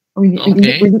 We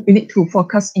need to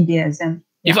focus in the exam.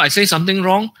 If I say something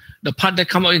wrong, the part that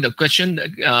come out in the question,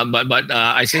 but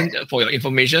I say for your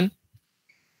information.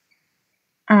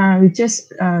 We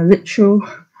just read through.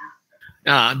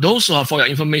 Those are for your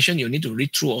information. You need to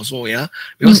read through also, yeah,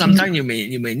 because sometimes you may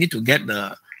need to get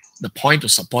the point to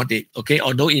support it. Okay,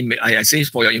 although I say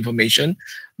for your information,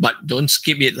 but don't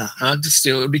skip it lah. Just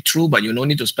still read through, but you don't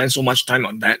need to spend so much time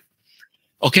on that.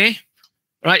 Okay,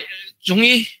 right,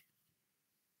 Zhong-Yi,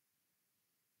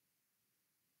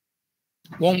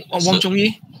 Wong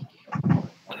Zhong-Yi,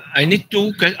 I need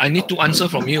to answer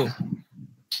from you.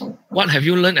 What have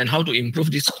you learned and how to improve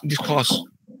this course?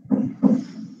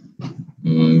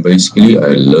 Basically,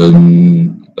 I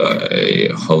learned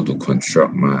how to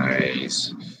construct my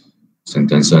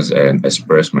sentences and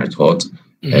express my thoughts,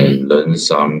 and learn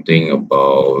something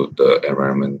about the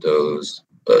environmentals,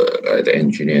 the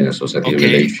engineer and the society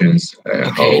relations,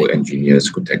 how engineers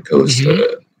could tackle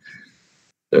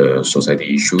the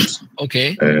society issues.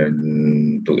 Okay.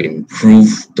 And to improve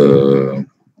the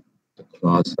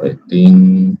class, I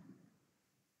think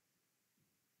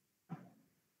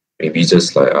maybe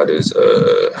just like others,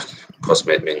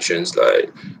 Cosmet mentions, like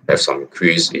have some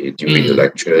quiz during the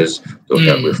lectures to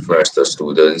help refresh the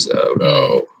students'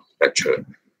 lecture.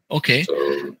 Okay.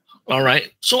 So, all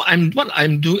right. So I'm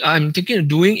thinking of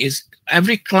doing is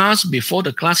every class before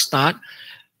the class start,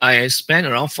 I spend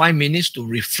around 5 minutes to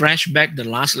refresh back the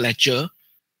last lecture.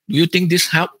 Do you think this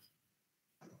help?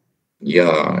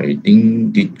 Yeah, I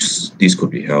think this could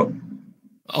be help.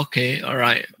 Okay. All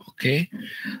right. Okay.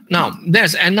 Now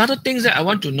there's another thing that I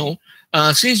want to know.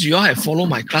 Since you all have followed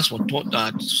my class for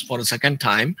the second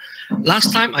time,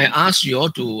 last time I asked you all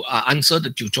to answer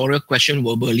the tutorial question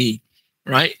verbally,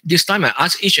 right? This time I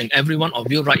ask each and every one of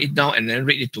you write it down and then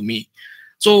read it to me.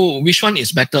 So which one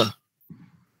is better?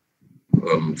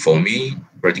 For me,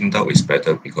 writing down is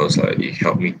better because it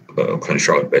helped me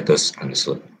construct a better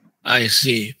answer. I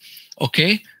see.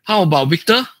 Okay. How about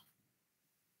Victor?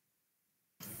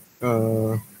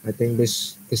 I think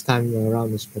this time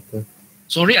around is better.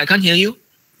 Sorry, I can't hear you.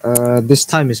 This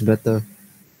time is better.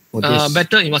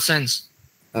 Better in what sense?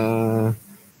 I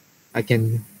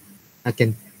can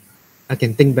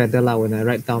think better lah when I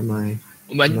write down my.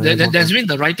 When there's been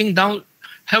the writing down.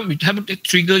 help to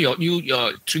trigger you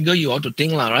all to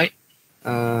think, right?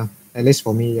 At least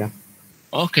for me, yeah.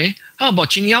 Okay. How about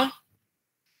Ching Yao?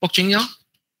 Bok Ching Yao?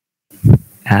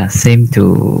 Same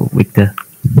to Victor.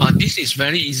 This is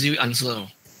very easy answer.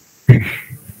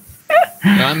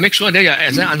 Make sure that your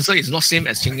exam answer is not same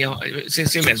as Ching Yao,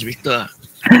 same as Victor.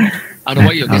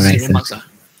 Otherwise, you'll get 0 marks.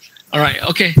 All right.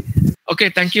 Okay. Okay.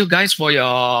 Thank you guys for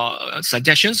your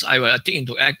suggestions. I will take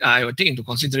into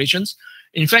considerations.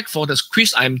 In fact, for the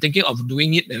quiz, I'm thinking of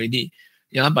doing it already.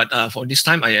 Yeah, but for this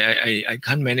time, I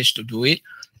can't manage to do it.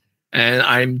 And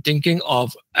I'm thinking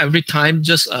of every time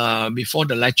just before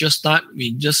the lecture start,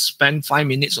 we just spend 5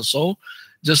 minutes or so,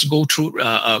 just go through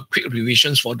quick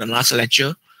revisions for the last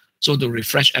lecture, so to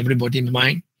refresh everybody's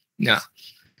mind. Yeah.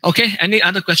 Okay. Any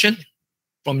other question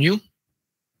from you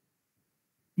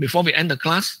before we end the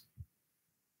class?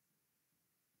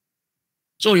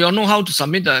 So you all know how to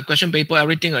submit the question paper,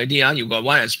 everything already. You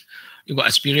got you got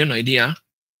experience already.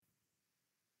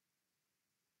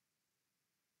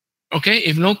 Okay,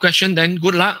 if no question, then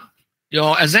good luck.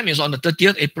 Your exam is on the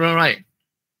 30th April, right?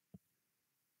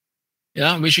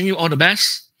 Yeah, wishing you all the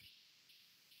best.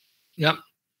 Yep.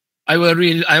 I will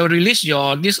release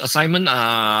this assignment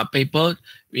paper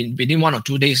within 1 or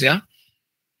 2 days, yeah?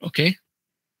 Okay.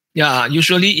 Yeah,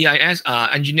 usually EIS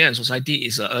Engineer and Society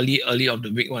is early of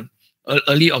the week one.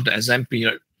 Early of the exam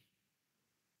period.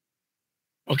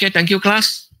 Okay, thank you,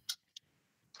 class.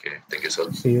 Okay, thank you, sir.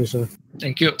 See you, sir.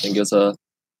 Thank you. Thank you, sir.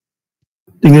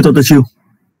 Thank you, Dr. Chiu.